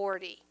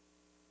authority.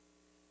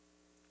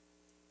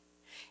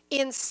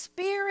 In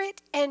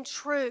spirit and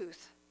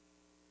truth.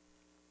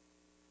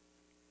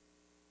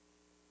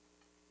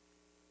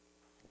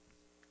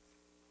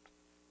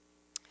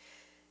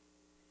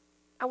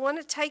 I want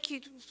to take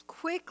you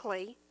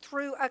quickly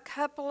through a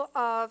couple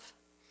of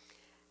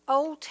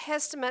Old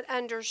Testament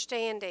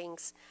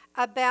understandings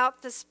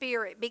about the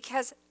Spirit,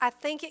 because I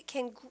think it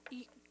can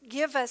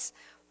give us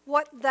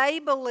what they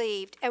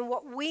believed and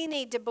what we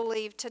need to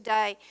believe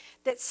today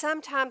that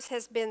sometimes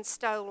has been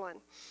stolen.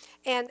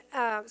 And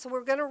so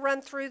we're going to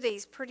run through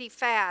these pretty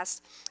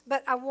fast,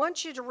 but I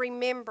want you to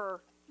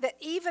remember that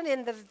even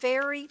in the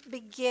very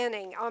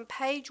beginning, on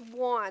page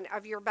 1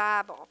 of your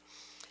Bible,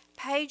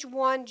 page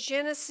 1,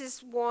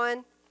 Genesis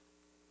 1,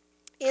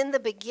 In the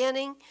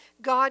beginning,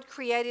 God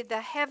created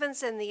the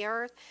heavens and the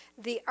earth.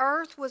 The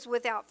earth was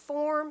without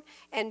form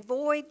and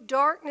void.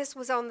 Darkness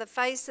was on the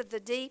face of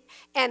the deep,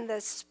 and the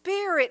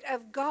Spirit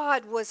of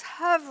God was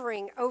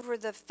hovering over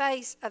the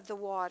face of the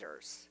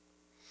waters.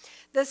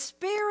 The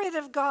Spirit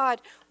of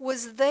God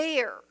was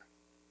there.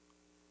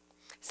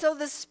 So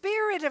the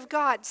Spirit of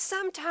God,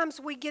 sometimes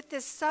we get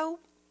this so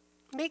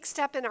mixed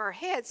up in our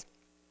heads.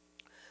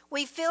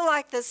 We feel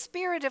like the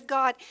Spirit of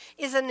God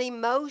is an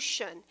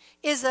emotion,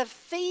 is a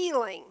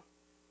feeling.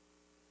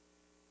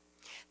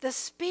 The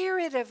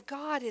Spirit of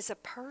God is a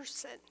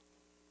person.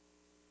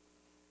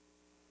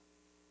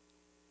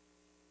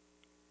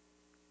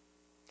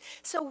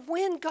 So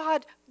when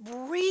God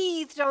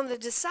breathed on the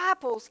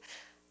disciples,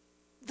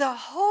 the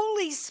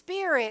Holy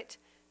Spirit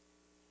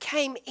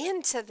came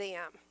into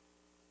them.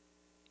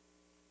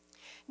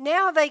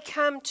 Now they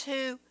come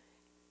to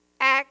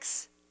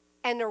Acts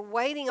and are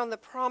waiting on the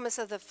promise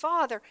of the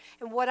Father.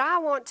 And what I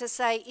want to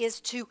say is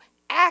to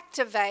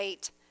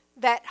activate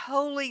that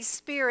Holy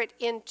Spirit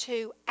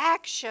into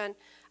action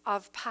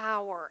of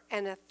power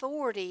and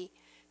authority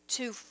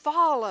to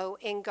follow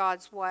in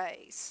God's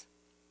ways.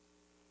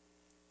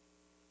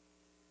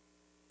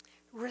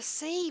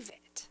 Receive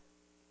it.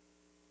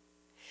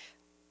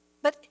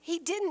 But he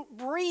didn't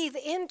breathe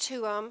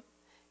into them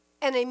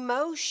an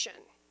emotion,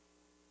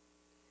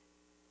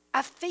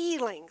 a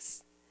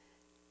feelings.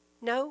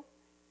 No,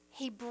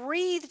 he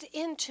breathed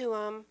into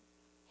them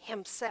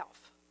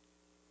himself.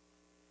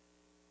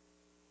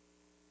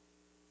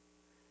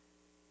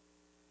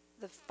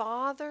 The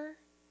Father,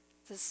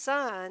 the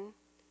Son,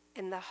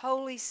 and the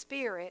Holy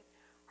Spirit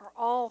are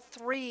all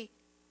three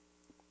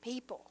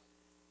people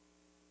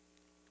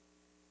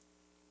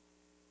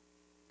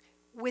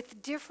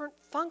with different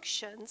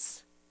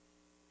functions,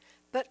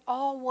 but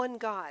all one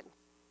God.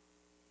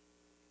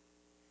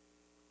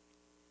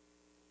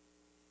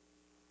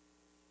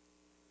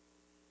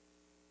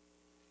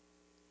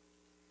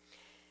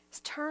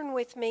 Turn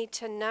with me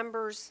to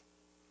Numbers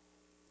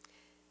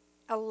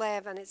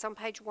 11. It's on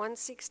page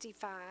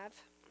 165.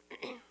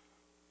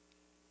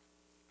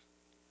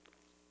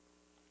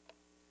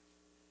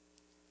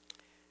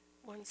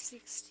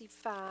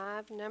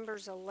 165,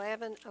 Numbers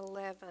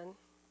 11:11.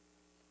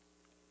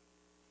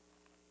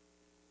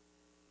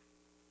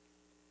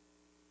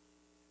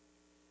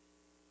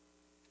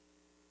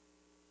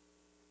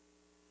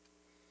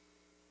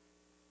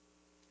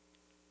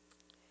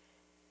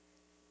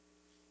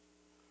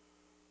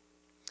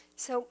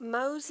 So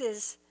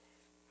Moses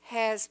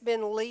has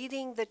been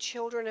leading the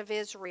children of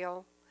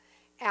Israel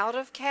out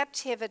of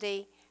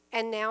captivity,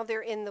 and now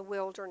they're in the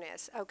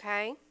wilderness,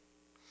 okay?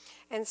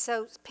 And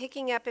so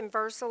picking up in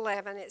verse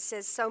 11, it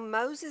says, So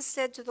Moses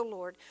said to the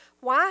Lord,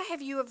 Why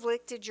have you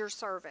afflicted your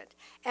servant?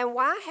 And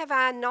why have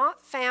I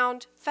not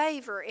found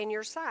favor in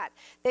your sight,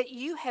 that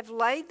you have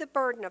laid the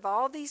burden of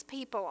all these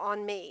people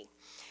on me?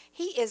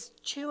 He is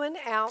chewing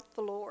out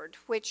the Lord,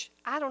 which,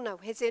 I don't know,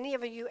 has any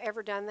of you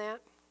ever done that?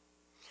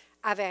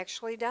 I've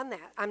actually done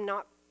that. I'm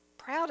not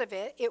proud of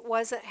it. It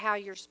wasn't how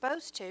you're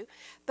supposed to,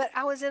 but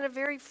I was in a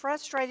very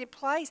frustrated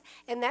place,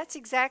 and that's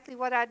exactly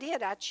what I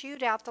did. I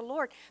chewed out the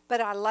Lord,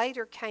 but I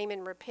later came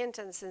in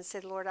repentance and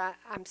said, Lord,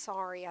 I'm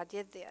sorry I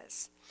did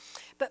this.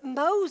 But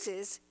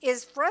Moses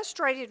is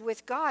frustrated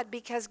with God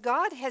because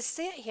God has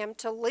sent him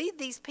to lead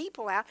these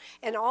people out,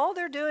 and all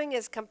they're doing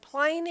is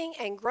complaining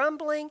and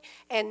grumbling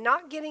and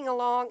not getting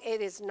along.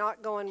 It is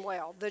not going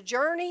well. The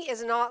journey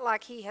is not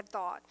like he had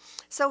thought.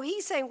 So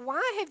he's saying,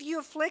 why have you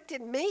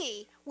afflicted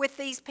me with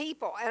these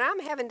people? And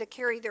I'm having to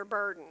carry their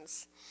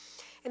burdens.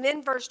 And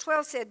then verse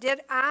 12 said, Did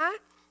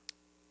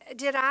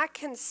I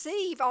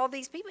conceive all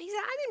these people? He said,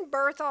 I didn't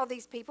birth all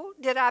these people.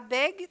 Did I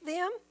beget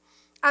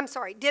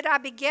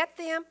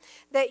them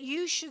that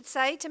you should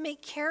say to me,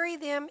 carry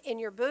them in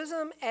your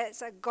bosom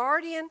as a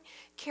guardian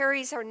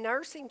carries her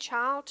nursing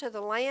child to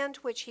the land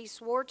which he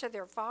swore to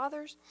their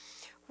fathers?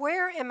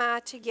 Where am I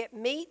to get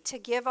meat to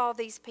give all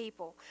these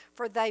people?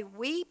 For they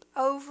weep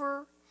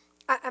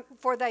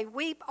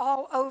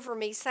all over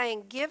me,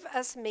 saying, Give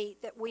us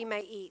meat that we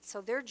may eat.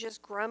 So they're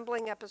just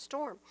grumbling up a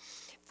storm.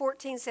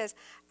 14 says,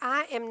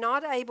 I am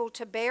not able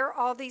to bear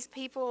all these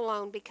people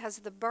alone because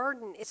the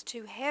burden is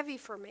too heavy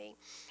for me.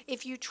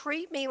 If you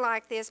treat me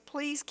like this,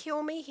 please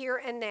kill me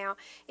here and now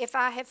if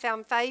I have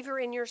found favor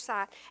in your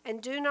sight, and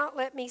do not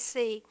let me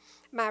see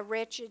my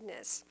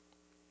wretchedness.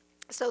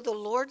 So the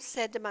Lord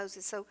said to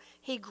Moses, so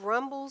he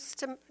grumbles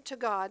to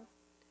God,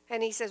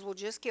 and he says, well,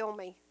 just kill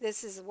me.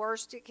 This is the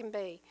worst it can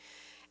be.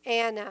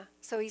 And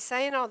so he's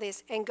saying all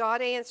this, and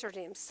God answered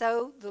him.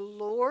 So the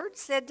Lord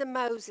said to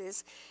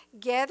Moses,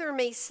 gather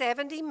me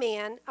 70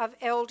 men of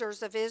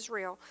elders of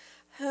Israel,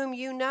 whom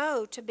you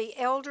know to be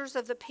elders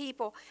of the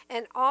people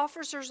and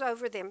officers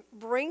over them.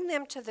 Bring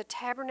them to the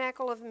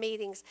tabernacle of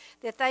meetings,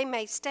 that they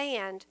may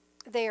stand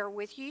there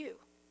with you.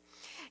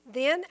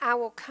 Then I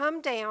will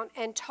come down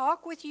and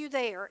talk with you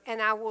there,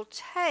 and I will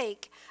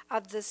take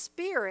of the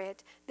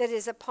Spirit that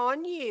is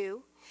upon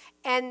you,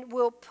 and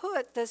will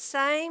put the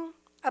same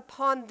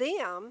upon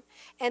them,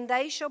 and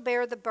they shall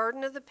bear the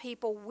burden of the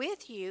people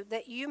with you,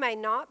 that you may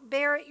not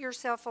bear it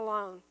yourself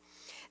alone.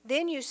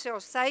 Then you shall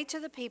say to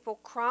the people,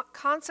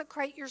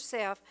 consecrate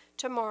yourself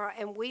tomorrow,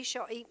 and we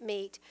shall eat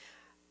meat,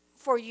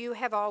 for you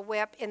have all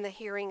wept in the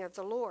hearing of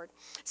the Lord.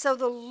 So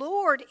the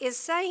Lord is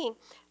saying,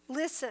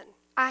 listen,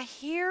 I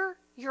hear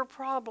your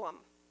problem.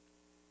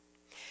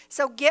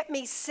 So get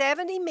me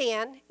 70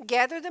 men,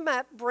 gather them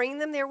up, bring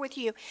them there with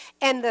you,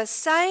 and the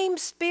same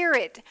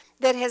Spirit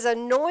that has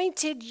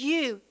anointed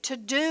you to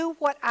do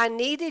what I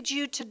needed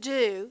you to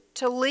do,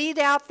 to lead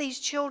out these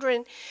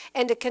children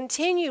and to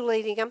continue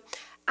leading them,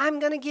 I'm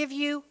going to give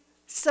you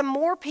some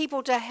more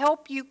people to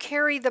help you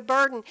carry the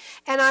burden,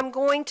 and I'm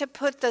going to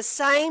put the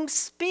same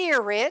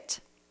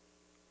Spirit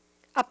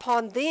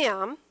upon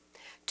them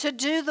to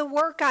do the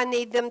work I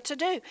need them to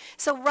do.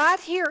 So right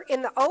here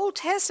in the Old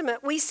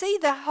Testament, we see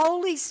the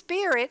Holy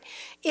Spirit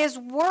is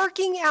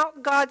working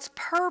out God's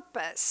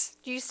purpose.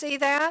 Do you see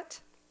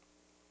that?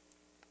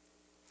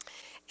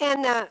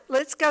 And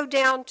let's go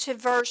down to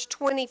verse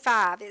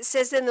 25. It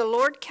says, "Then the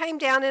Lord came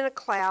down in a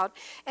cloud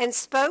and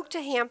spoke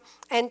to him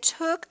and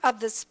took of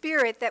the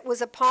Spirit that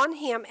was upon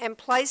him and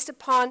placed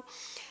upon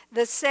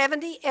the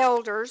 70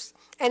 elders.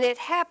 And it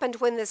happened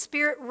when the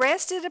Spirit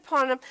rested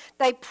upon them,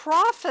 they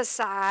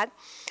prophesied,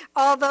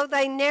 although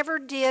they never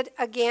did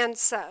again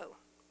so."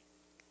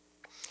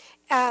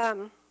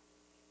 And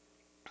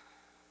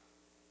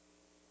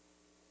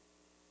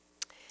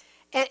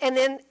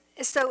then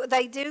so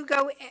they do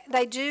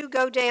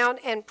go down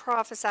and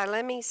prophesy.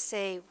 Let me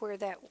see where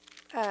that.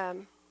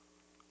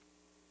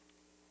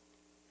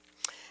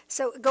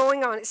 So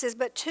going on, it says,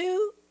 "But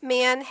 2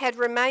 men had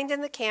remained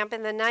in the camp,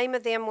 and the name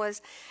of them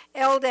was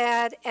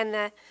Eldad, and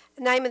the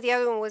name of the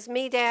other one was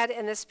Medad,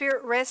 and the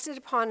Spirit rested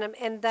upon them,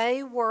 and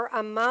they were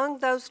among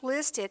those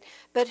listed,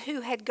 but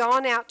who had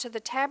gone out to the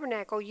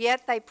tabernacle,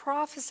 yet they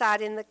prophesied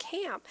in the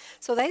camp."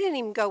 So they didn't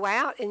even go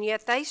out, and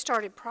yet they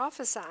started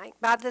prophesying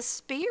by the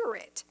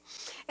Spirit.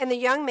 "And the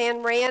young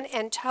man ran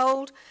and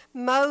told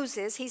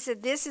Moses," he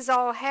said, "this is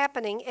all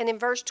happening." And in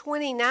verse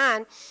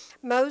 29,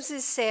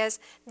 Moses says,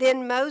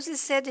 "Then Moses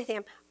said to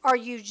him, are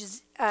you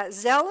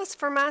zealous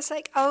for my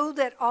sake? Oh,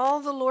 that all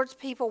the Lord's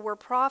people were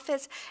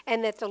prophets,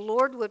 and that the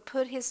Lord would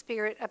put his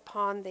Spirit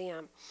upon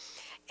them."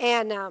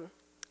 And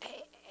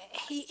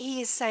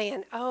he is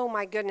saying, oh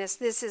my goodness,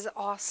 this is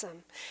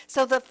awesome.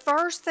 So the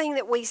first thing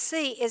that we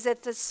see is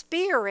that the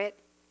Spirit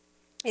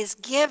is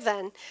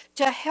given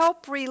to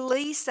help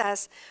release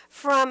us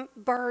from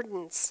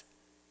burdens.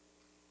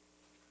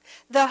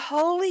 The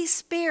Holy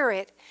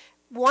Spirit,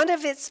 one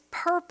of its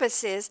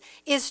purposes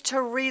is to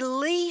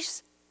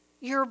release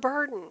your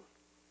burden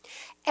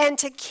and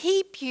to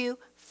keep you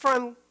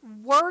from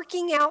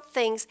working out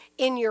things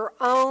in your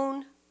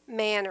own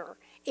manner,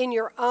 in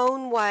your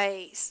own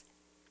ways.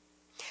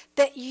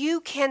 That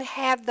you can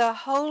have the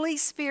Holy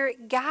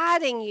Spirit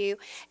guiding you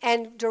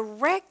and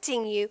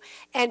directing you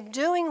and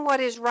doing what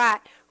is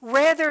right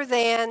rather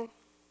than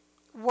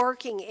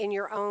working in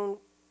your own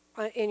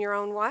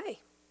way.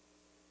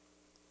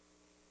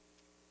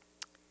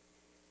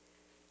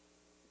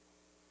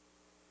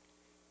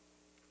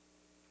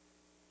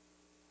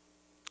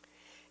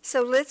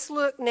 So let's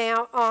look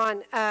now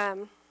on,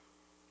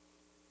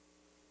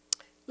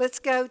 let's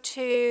go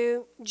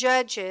to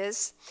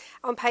Judges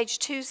on page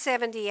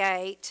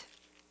 278.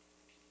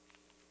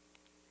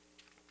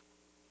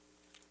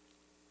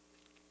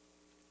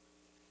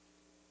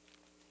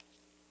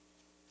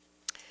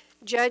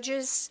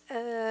 Judges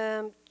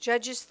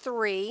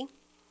 3.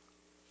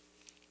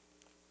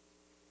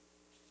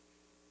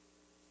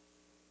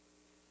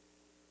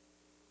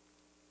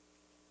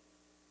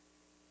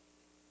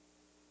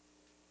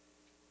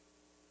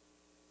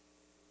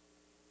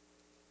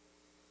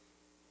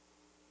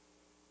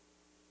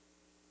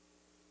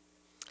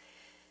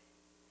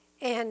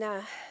 And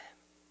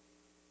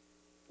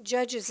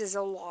Judges is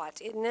a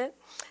lot, isn't it?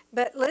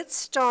 But let's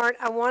start,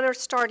 I want to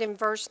start in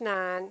verse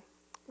 9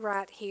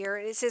 right here.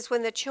 It says,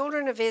 "When the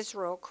children of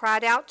Israel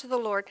cried out to the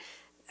Lord,"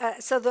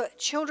 so the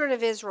children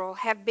of Israel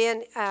have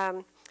been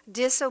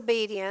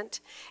disobedient,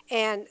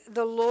 and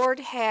the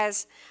Lord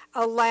has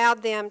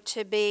allowed them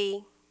to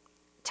be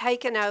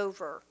taken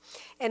over.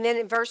 And then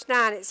in verse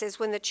 9 it says,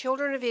 "When the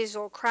children of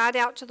Israel cried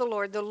out to the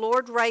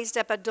Lord raised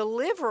up a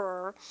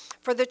deliverer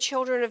for the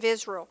children of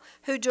Israel,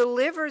 who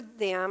delivered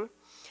them,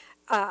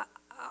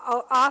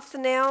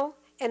 Othniel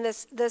and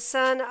the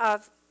son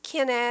of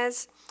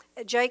Kenaz,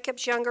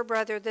 Jacob's younger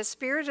brother. The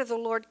Spirit of the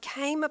Lord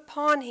came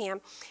upon him,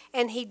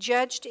 and he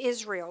judged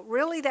Israel."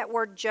 Really, that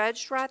word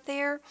 "judged" right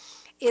there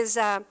is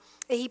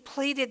he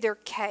pleaded their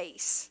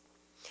case.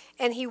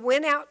 "And he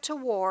went out to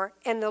war,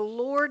 and the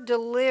Lord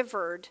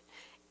delivered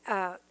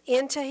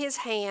into his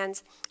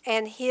hands,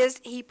 and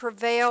he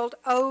prevailed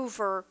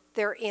over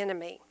their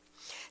enemy."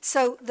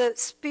 So the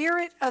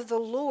Spirit of the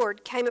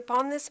Lord came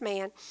upon this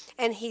man,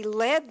 and he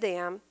led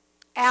them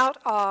out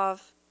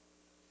of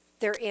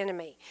their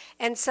enemy.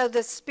 And so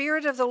the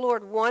Spirit of the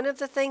Lord, one of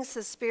the things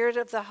the Spirit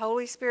of the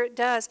Holy Spirit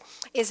does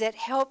is it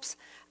helps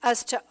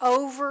us to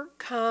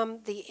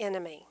overcome the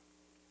enemy.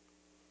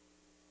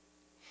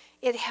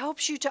 It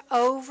helps you to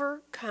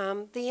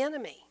overcome the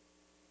enemy.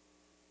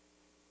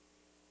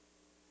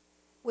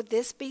 Would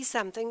this be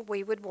something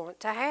we would want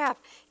to have?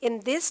 In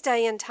this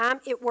day and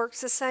time, it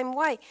works the same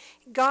way.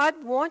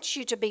 God wants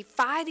you to be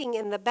fighting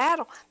in the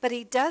battle, but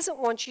He doesn't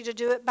want you to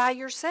do it by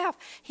yourself.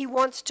 He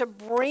wants to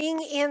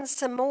bring in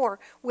some more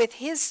with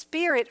His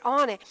Spirit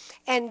on it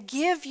and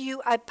give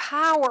you a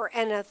power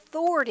and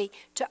authority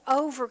to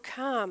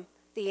overcome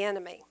the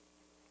enemy.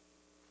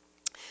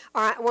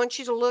 All right, I want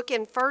you to look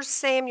in 1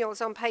 Samuel.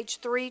 It's on page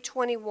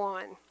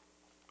 321.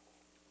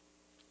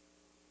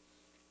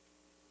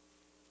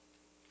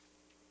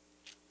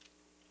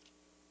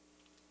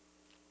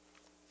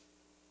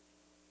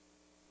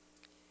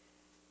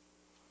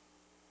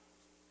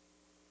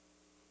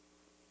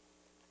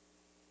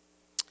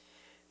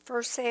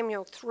 First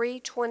Samuel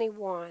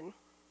 3:21.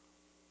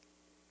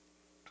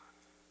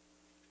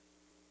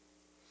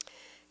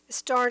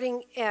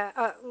 Starting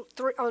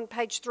on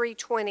page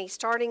 320,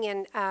 starting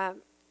in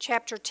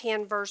chapter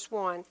 10, verse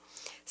 1,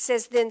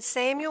 says, Then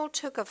Samuel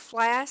took a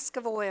flask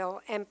of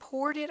oil and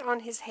poured it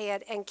on his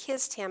head and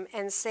kissed him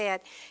and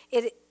said,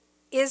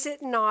 Is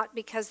it not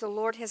because the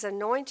Lord has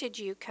anointed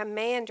you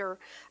commander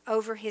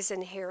over his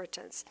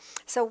inheritance?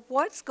 So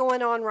what's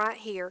going on right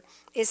here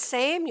is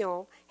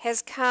Samuel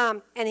has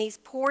come and he's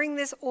pouring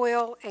this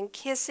oil and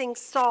kissing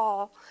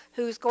Saul,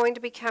 who's going to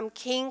become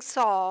King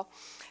Saul,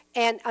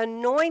 and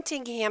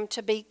anointing him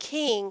to be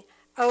king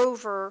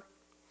over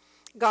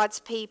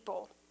God's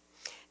people.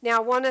 Now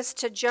I want us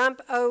to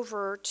jump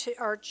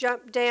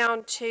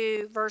down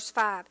to verse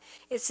 5.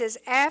 It says,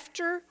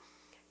 After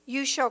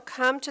you shall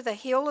come to the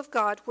hill of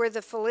God where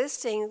the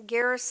Philistine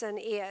garrison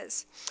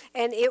is,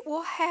 and it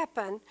will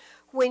happen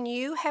when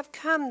you have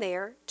come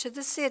there to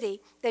the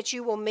city that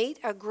you will meet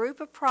a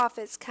group of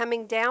prophets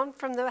coming down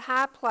from the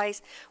high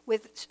place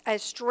with a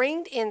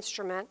stringed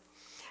instrument,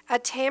 a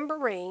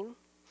tambourine,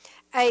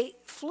 a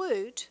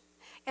flute,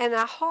 and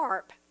a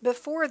harp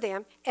before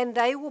them, and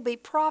they will be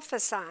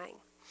prophesying.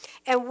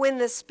 And when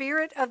the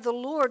Spirit of the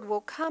Lord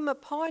will come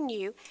upon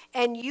you,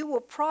 and you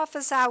will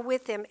prophesy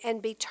with them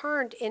and be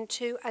turned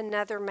into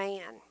another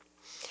man.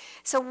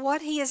 So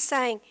what he is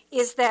saying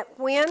is that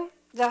when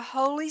the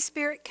Holy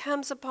Spirit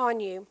comes upon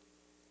you,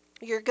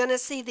 you're going to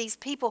see these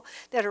people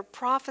that are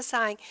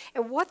prophesying,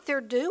 and what they're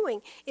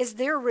doing is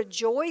they're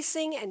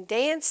rejoicing and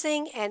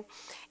dancing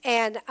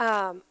and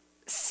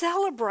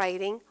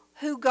celebrating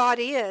who God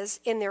is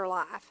in their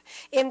life.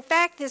 In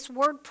fact, this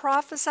word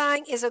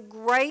prophesying is a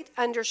great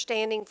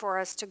understanding for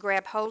us to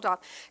grab hold of,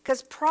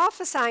 because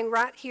prophesying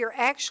right here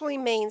actually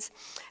means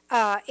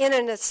in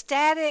an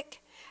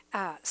ecstatic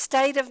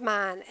state of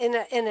mind, in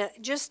a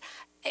just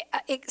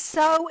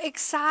so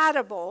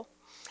excitable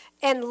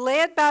and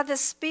led by the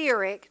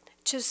Spirit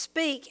to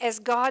speak as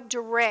God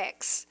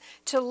directs,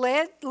 to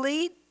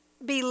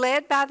be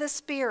led by the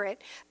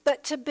Spirit,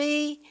 but to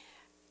be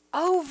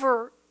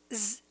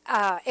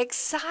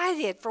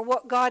excited for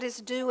what God is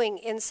doing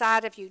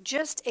inside of you,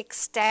 just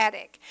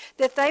ecstatic,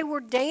 that they were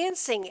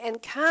dancing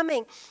and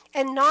coming,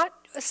 and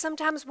not,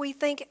 sometimes we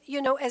think,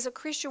 as a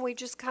Christian, we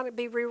just kind of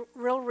be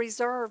real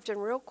reserved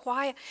and real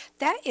quiet.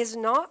 That is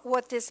not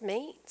what this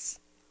means.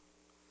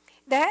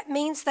 That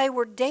means they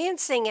were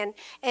dancing and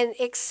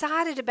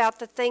excited about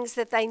the things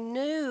that they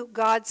knew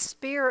God's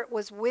Spirit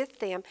was with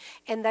them,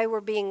 and they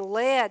were being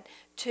led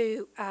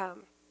to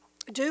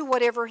do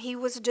whatever He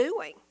was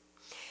doing.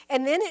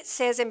 And then it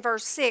says in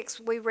verse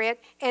 6, we read,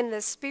 And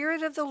the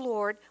Spirit of the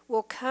Lord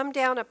will come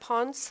down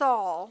upon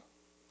Saul,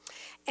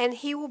 and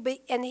he will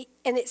be, and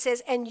it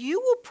says, and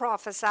you will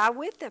prophesy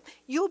with them.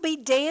 You'll be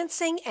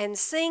dancing and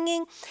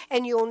singing,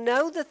 and you'll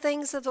know the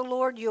things of the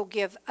Lord. You'll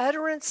give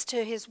utterance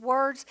to His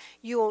words.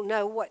 You'll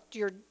know what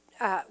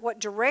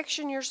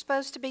direction you're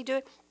supposed to be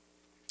doing,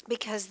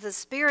 because the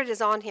Spirit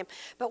is on him.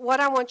 But what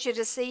I want you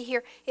to see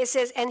here, it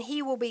says, and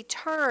he will be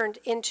turned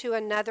into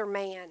another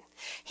man.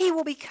 He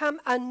will become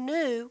a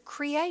new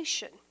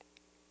creation.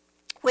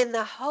 When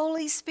the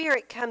Holy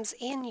Spirit comes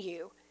in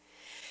you,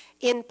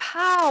 in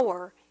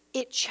power,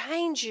 it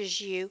changes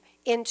you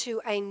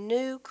into a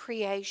new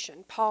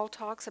creation. Paul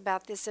talks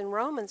about this in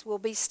Romans. We'll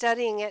be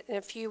studying it in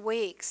a few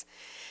weeks.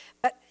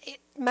 But it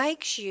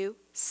makes you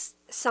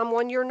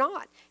someone you're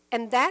not.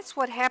 And that's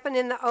what happened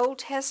in the Old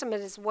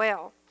Testament as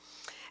well.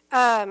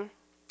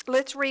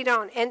 Let's read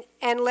on.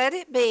 And let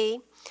it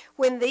be,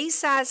 when these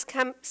signs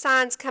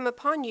come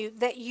upon you,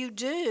 that you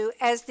do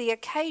as the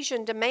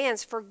occasion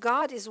demands, for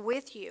God is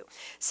with you.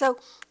 So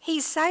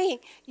he's saying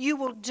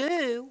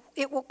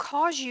it will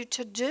cause you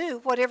to do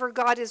whatever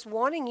God is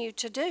wanting you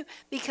to do,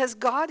 because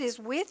God is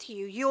with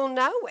you. You'll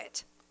know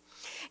it.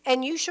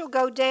 And you shall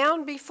go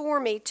down before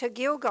me to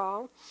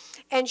Gilgal,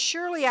 and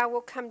surely I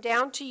will come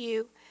down to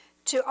you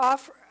to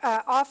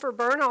offer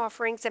burnt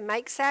offerings and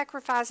make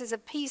sacrifices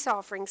of peace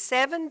offerings.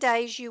 7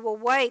 days you will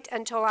wait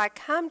until I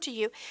come to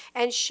you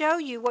and show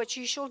you what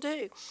you shall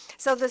do.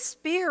 So the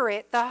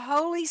Spirit, the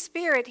Holy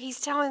Spirit, he's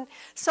telling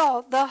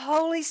Saul, the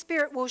Holy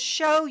Spirit will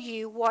show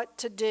you what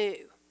to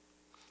do.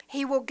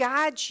 He will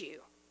guide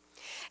you.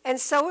 And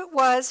so it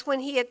was when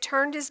he had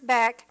turned his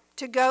back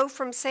to go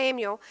from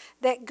Samuel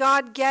that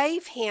God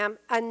gave him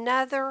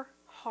another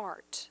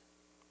heart.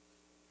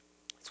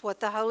 It's what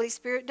the Holy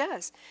Spirit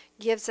does,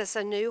 gives us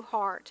a new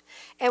heart.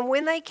 And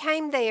when they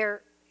came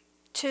there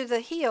to the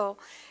hill,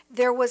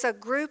 there was a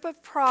group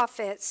of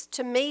prophets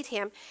to meet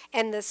him,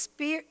 and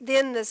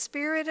then the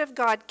Spirit of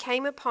God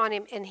came upon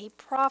him, and he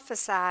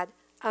prophesied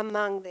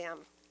among them.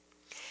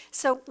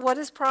 So what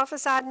does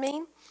prophesied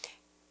mean?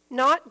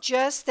 Not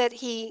just that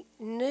he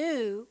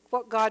knew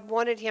what God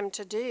wanted him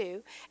to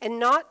do, and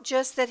not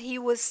just that he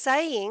was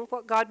saying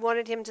what God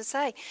wanted him to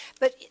say,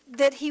 but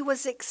that he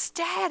was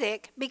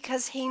ecstatic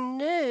because he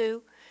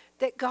knew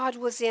that God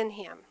was in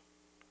him.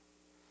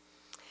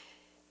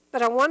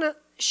 But I want to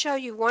show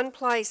you one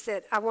place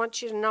that I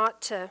want you not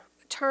to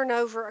turn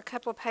over a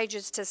couple of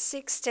pages to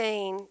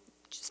 16.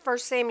 1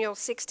 Samuel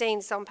 16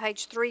 is on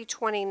page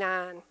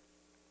 329.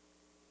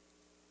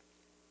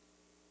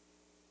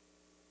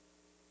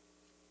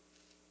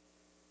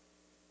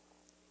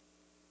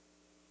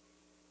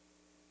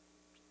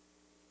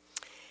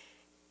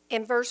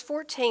 In verse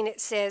 14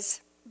 it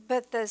says,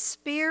 "But the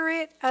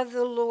Spirit of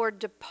the Lord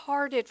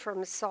departed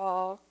from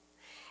Saul,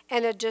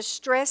 and a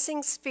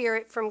distressing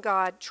spirit from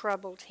God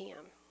troubled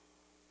him."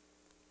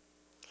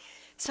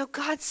 So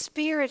God's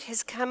Spirit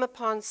has come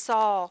upon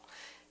Saul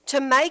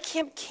to make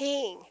him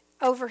king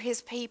over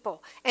his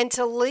people, and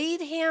to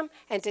lead him,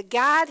 and to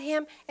guide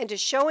him, and to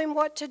show him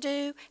what to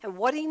do, and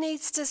what he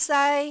needs to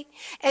say,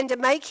 and to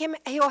make him,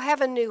 he'll have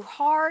a new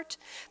heart,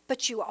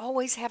 but you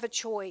always have a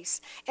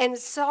choice. And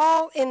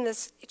Saul, in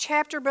this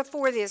chapter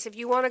before this, if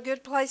you want a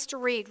good place to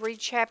read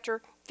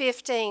chapter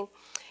 15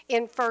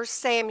 in 1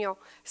 Samuel.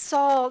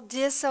 Saul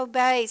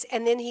disobeys,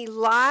 and then he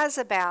lies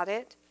about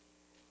it,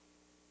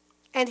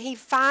 and he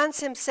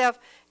finds himself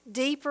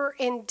deeper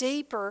and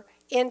deeper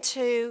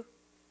into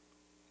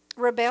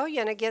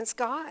rebellion against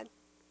God.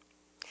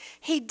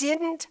 He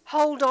didn't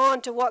hold on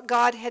to what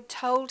God had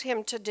told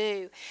him to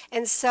do,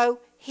 and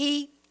so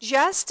he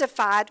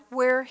justified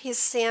where his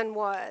sin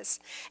was.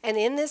 And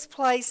in this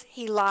place,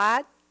 he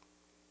lied,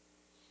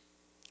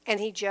 and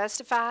he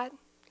justified,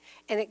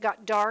 and it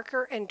got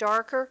darker and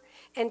darker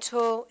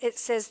until it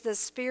says the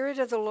Spirit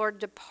of the Lord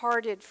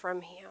departed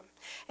from him.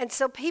 And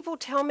so people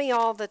tell me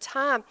all the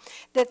time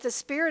that the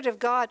Spirit of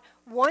God,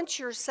 once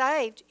you're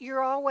saved,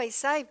 you're always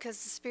saved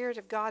because the Spirit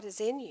of God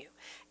is in you.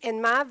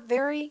 And my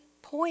very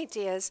point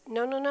is,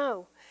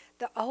 no.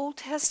 The Old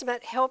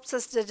Testament helps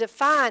us to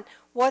define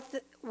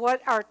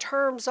what our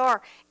terms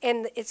are.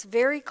 And it's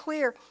very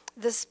clear,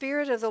 the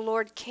Spirit of the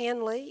Lord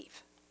can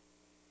leave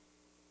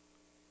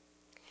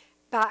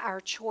by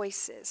our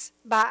choices,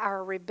 by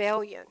our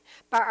rebellion,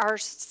 by our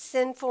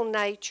sinful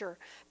nature,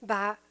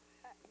 by...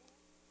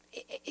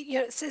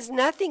 it says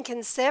nothing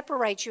can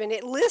separate you, and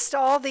it lists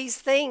all these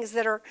things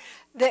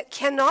that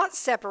cannot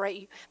separate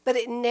you, but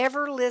it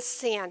never lists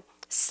sin.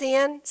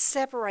 Sin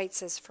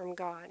separates us from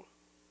God.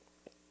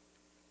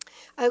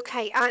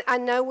 Okay, I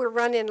know we're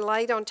running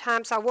late on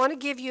time, so I want to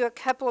give you a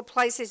couple of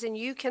places, and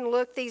you can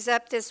look these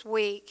up this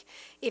week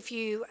if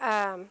you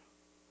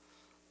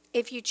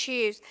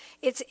choose.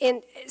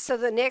 So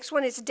the next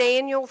one is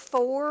Daniel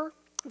 4,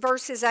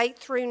 verses 8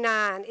 through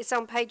 9. It's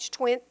on page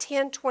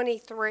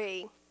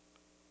 1023.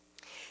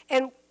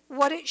 And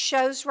what it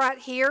shows right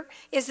here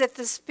is that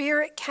the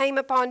Spirit came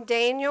upon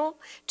Daniel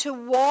to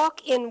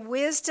walk in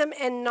wisdom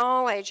and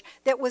knowledge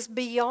that was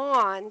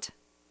beyond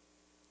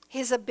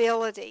his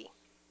ability.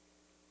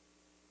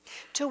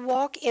 To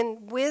walk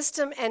in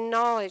wisdom and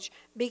knowledge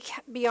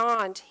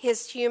beyond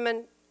his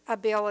human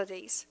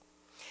abilities.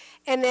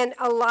 And then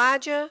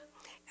Elijah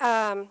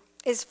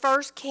is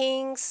 1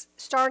 Kings,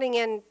 starting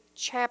in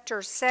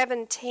chapter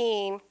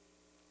 17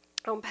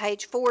 on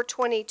page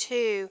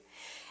 422.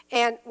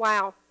 And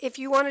wow, if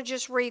you want to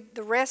just read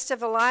the rest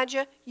of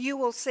Elijah, you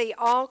will see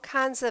all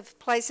kinds of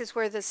places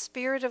where the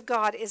Spirit of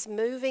God is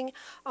moving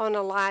on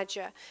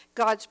Elijah,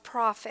 God's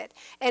prophet.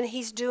 And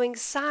he's doing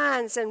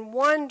signs and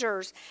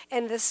wonders,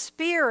 and the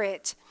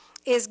Spirit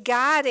is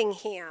guiding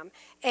him.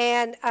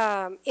 And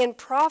in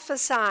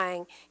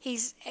prophesying, he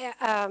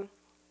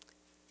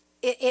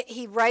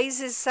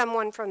raises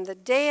someone from the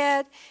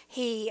dead.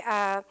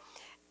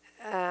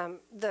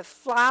 The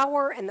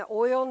flour and the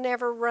oil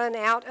never run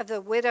out of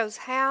the widow's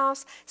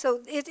house.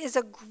 So it is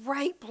a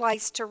great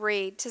place to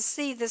read, to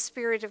see the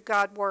Spirit of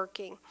God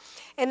working.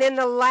 And then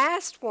the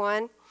last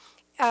one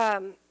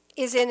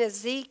is in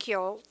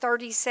Ezekiel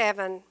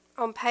 37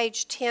 on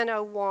page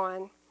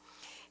 1001.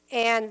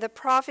 And the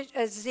prophet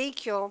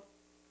Ezekiel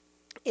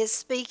is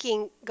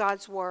speaking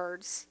God's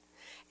words.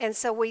 And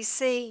so you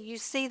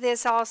see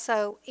this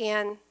also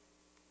in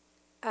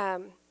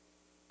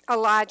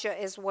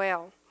Elijah as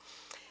well.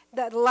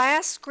 The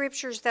last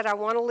scriptures that I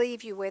want to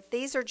leave you with,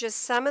 these are just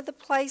some of the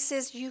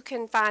places. You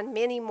can find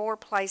many more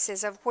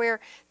places of where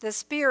the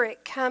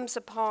Spirit comes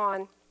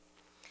upon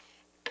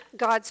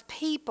God's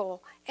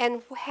people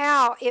and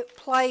how it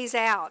plays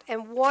out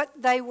and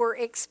what they were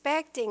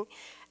expecting,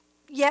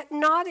 yet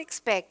not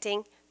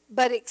expecting,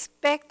 but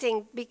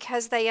expecting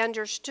because they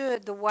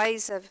understood the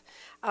ways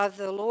of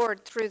the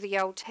Lord through the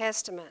Old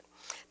Testament.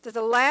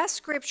 The last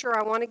scripture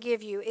I want to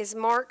give you is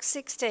Mark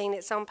 16.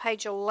 It's on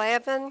page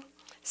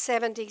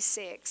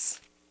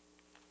 1176.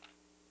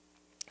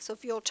 So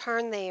if you'll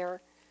turn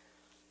there.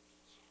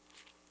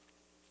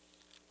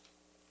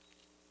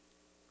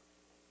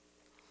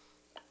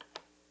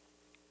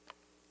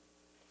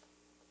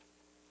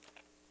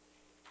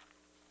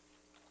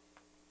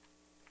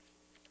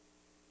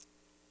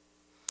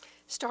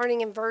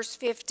 Starting in verse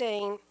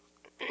 15,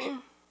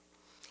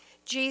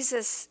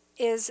 Jesus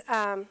is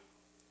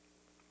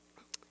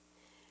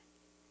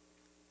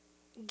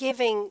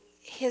giving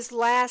his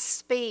last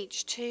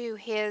speech to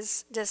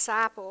his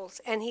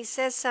disciples, and he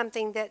says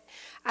something that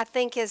I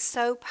think is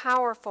so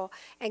powerful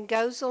and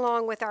goes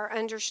along with our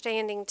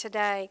understanding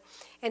today.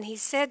 And he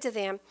said to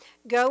them,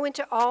 "Go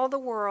into all the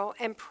world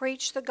and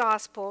preach the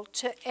gospel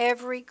to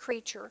every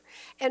creature."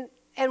 And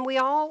we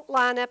all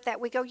line up that.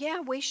 We go,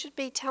 yeah, we should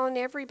be telling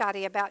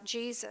everybody about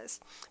Jesus.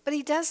 But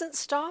he doesn't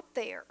stop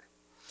there.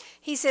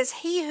 He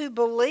says, "He who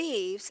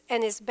believes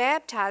and is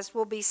baptized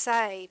will be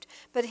saved,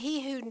 but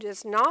he who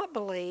does not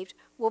believe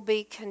will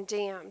be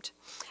condemned.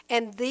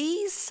 And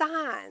these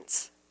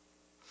signs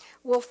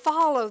will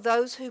follow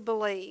those who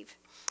believe.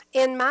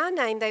 In my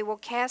name they will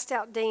cast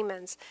out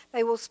demons.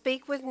 They will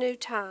speak with new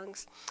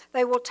tongues.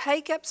 They will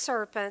take up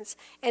serpents,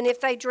 and if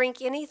they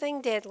drink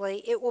anything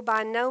deadly, it will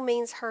by no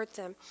means hurt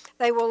them.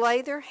 They will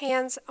lay their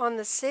hands on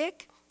the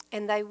sick,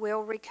 and they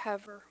will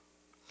recover."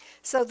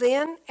 So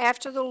then,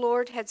 after the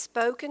Lord had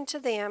spoken to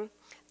them,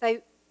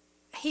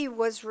 he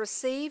was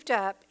received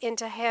up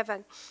into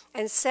heaven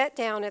and sat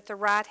down at the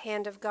right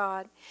hand of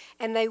God.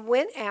 And they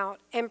went out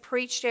and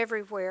preached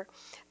everywhere,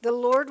 the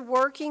Lord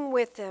working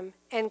with them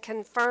and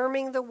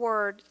confirming the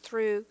word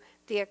through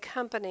the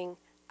accompanying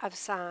of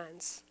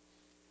signs.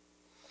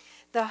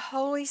 The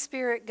Holy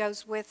Spirit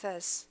goes with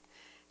us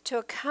to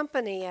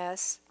accompany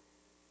us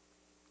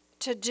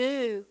to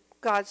do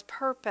God's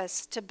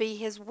purpose, to be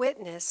his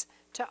witness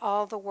to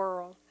all the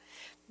world.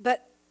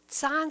 But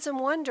signs and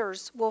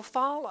wonders will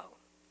follow.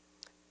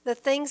 The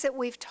things that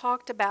we've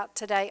talked about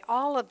today,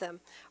 all of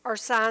them are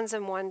signs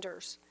and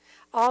wonders.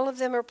 All of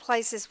them are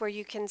places where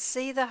you can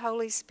see the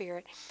Holy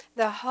Spirit.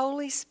 The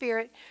Holy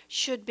Spirit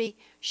should be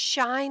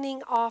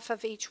shining off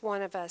of each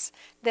one of us,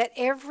 that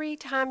every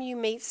time you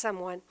meet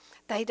someone,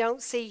 they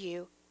don't see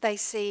you, they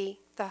see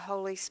the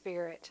Holy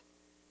Spirit.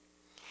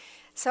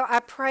 So I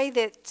pray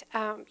that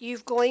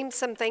you've gleaned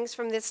some things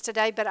from this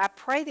today, but I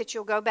pray that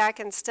you'll go back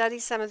and study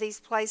some of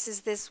these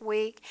places this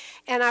week.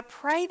 And I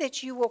pray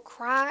that you will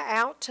cry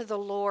out to the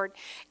Lord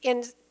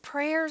in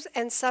prayers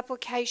and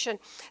supplication,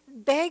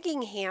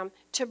 begging him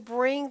to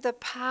bring the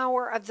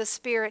power of the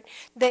Spirit,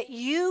 that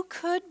you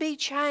could be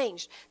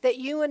changed, that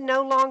you would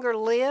no longer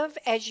live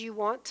as you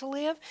want to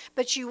live,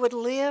 but you would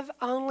live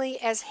only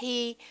as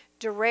he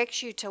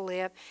directs you to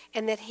live,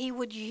 and that he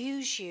would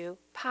use you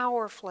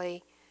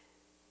powerfully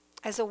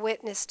as a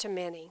witness to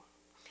many.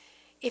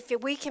 If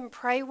we can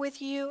pray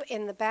with you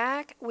in the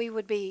back, we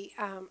would be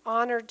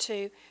honored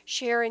to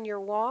share in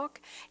your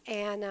walk.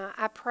 And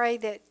I pray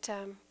that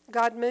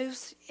God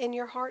moves in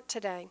your heart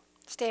today.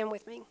 Stand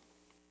with me.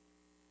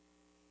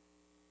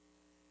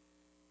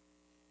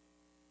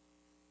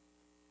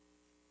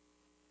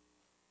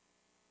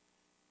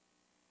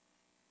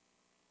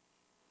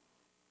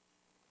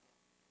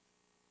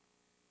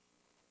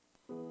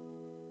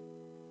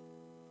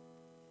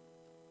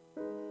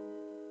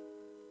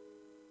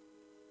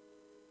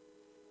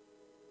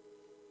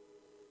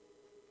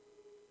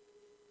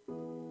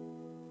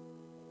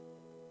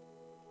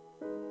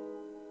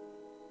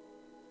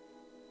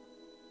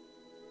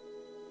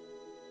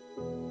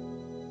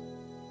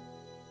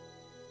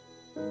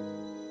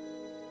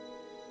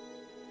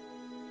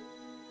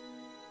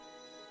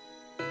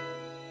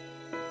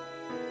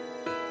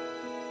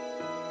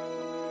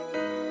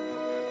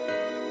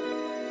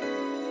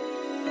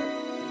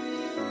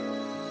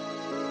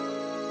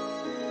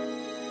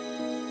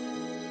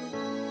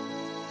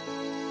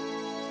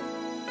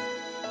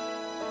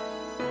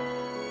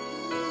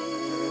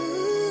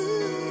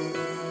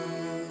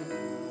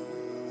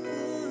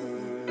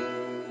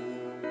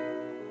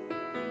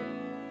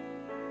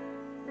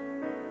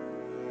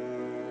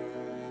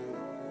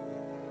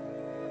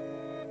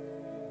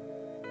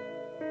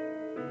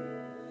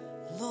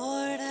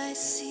 Lord, I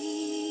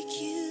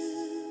seek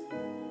you,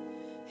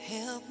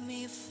 help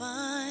me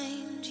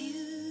find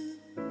you,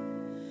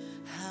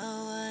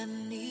 how I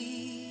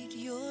need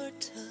your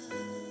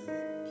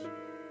touch.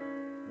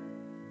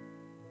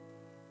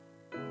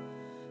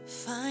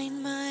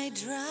 Find my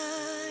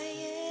dry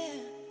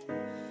and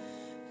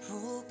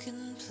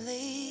broken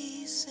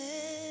places,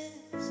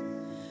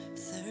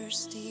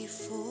 thirsty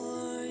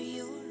for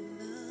your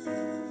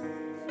love.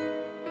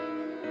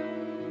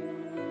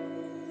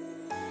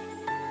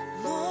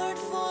 Lord,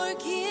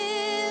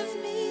 forgive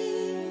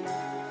me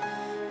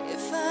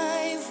if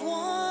I've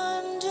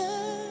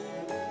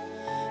wandered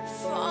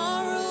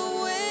far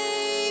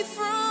away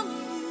from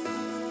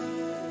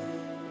you.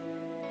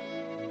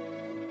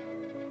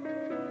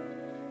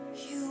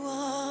 You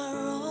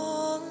are all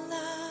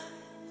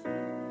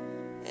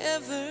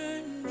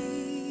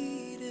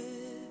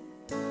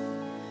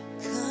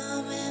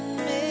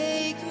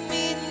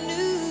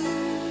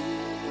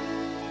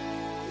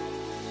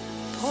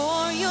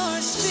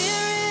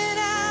Spirit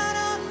out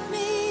on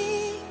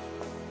me.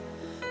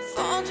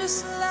 Fall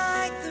just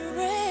like the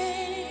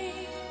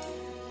rain.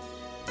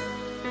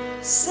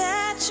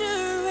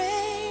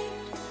 Saturate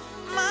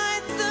my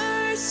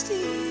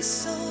thirsty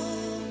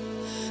soul.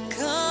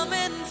 Come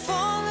and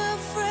fall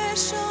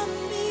afresh on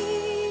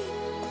me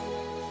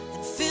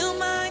and fill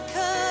my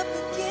cup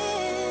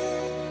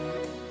again.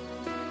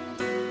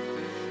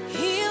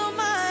 Heal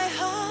my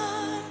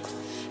heart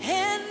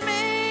and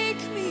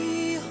make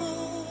me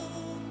whole.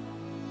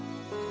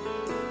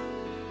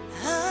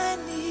 I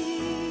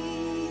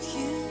need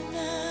you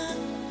now.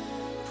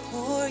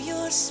 Pour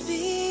your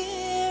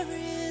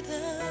Spirit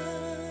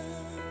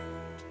out.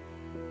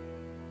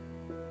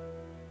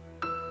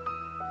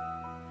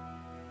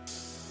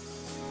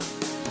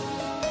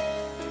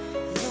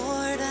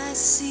 Lord, I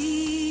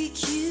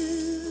seek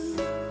you.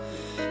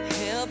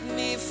 Help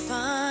me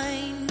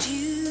find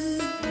you.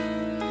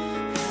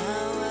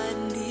 How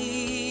I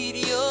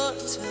need your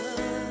touch.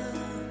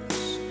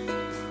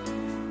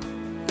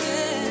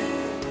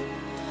 Yeah.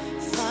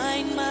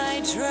 Find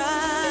my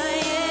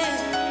dry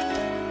and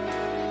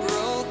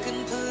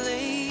broken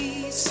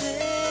places.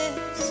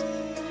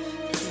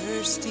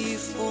 Thirsty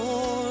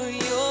for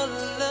your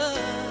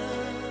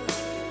love.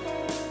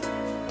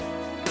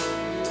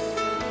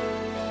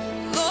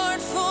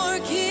 Lord,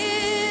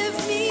 forgive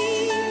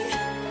me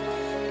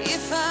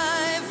if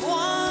I've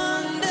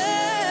wandered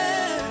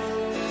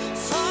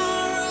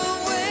far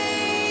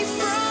away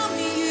from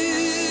you.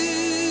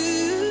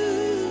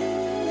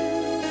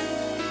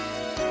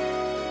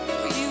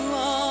 For you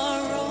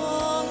are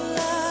all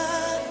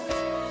I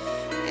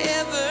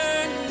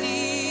ever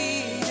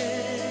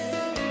needed.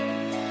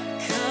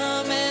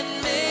 Come and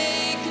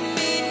make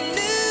me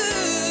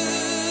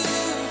new.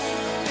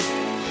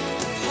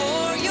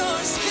 Pour your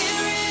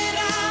Spirit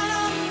out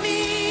on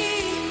me.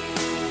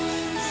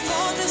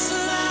 Fall just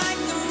like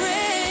the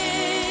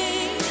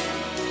rain.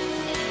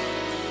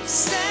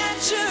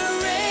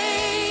 Saturate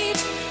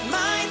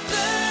my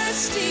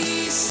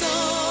thirsty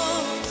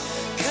soul.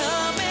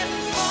 Come and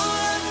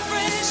fall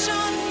fresh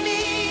on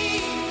me.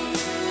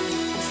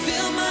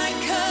 Fill my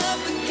cup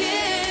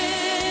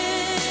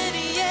again.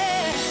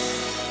 Yeah.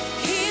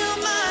 Heal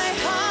my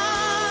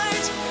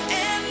heart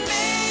and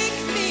make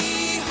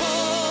me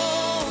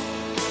whole.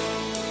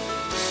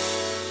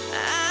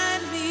 I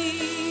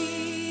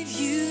need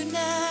you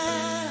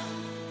now.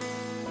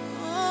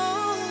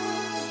 Oh,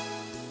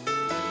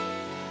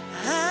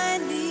 I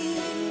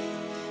need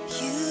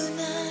you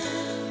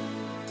now.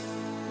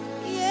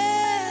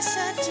 Yes, I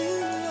do,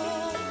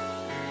 Lord.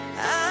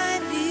 I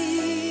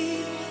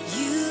need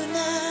you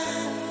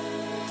now.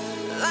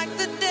 Like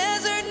the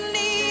desert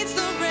needs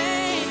the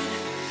rain.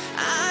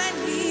 I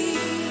need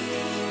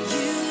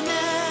you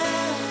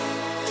now.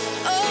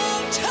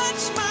 Oh,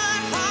 touch my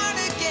heart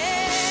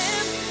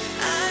again.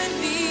 I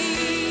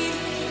need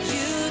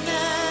you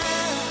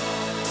now.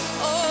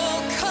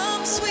 Oh,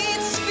 come,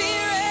 sweet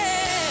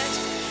Spirit.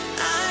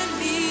 I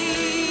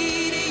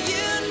need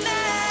you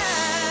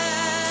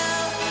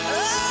now.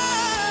 Oh,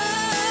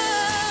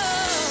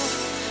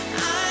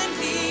 I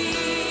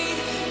need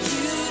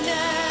you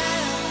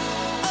now.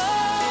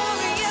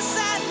 Oh, yes,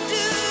 I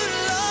do,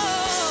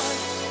 Lord.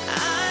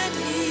 I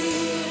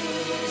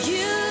need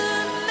you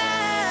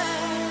now.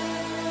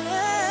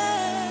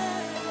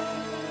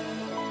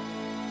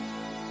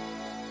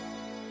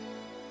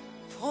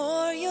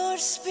 Pour your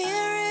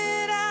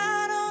Spirit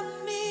out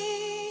on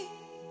me.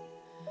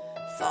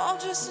 Fall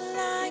just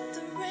like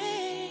the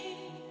rain.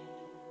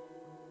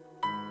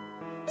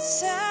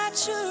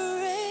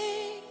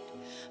 Saturate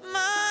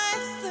my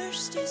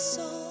thirsty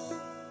soul.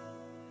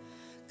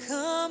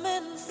 Come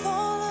and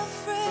fall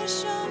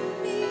afresh on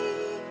me.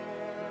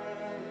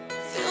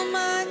 Fill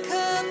my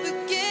cup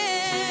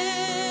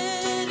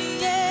again.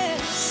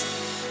 Yes.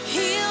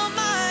 Heal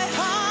my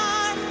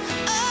heart.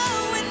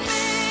 Oh, and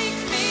make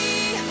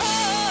me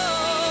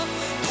whole.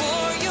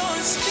 Pour your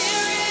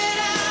Spirit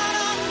out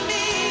on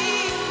me.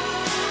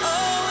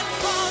 Oh, and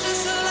fall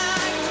just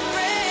like the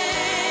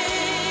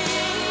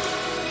rain.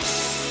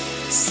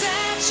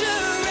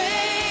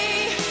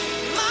 Saturate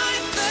my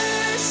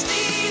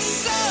thirsty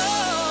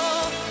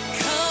soul.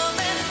 Come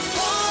and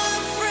fall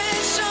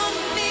fresh on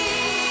me.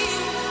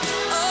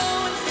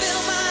 Oh, and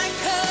fill my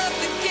cup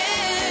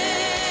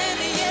again.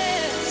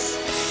 Yes.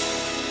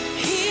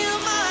 Heal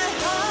my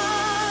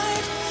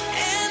heart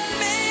and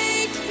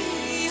make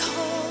me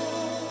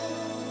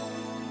whole.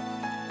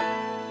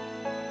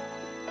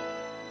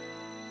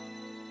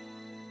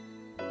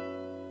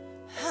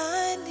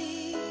 I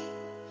need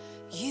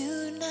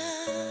you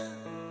now.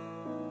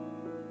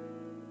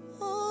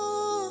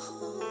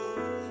 Oh,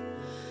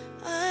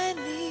 I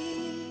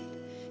need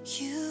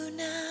you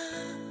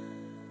now.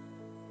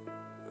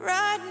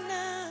 Right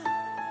now,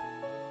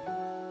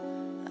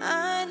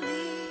 I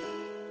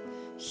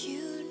need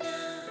you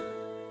now.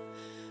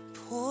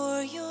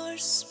 Pour your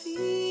Spirit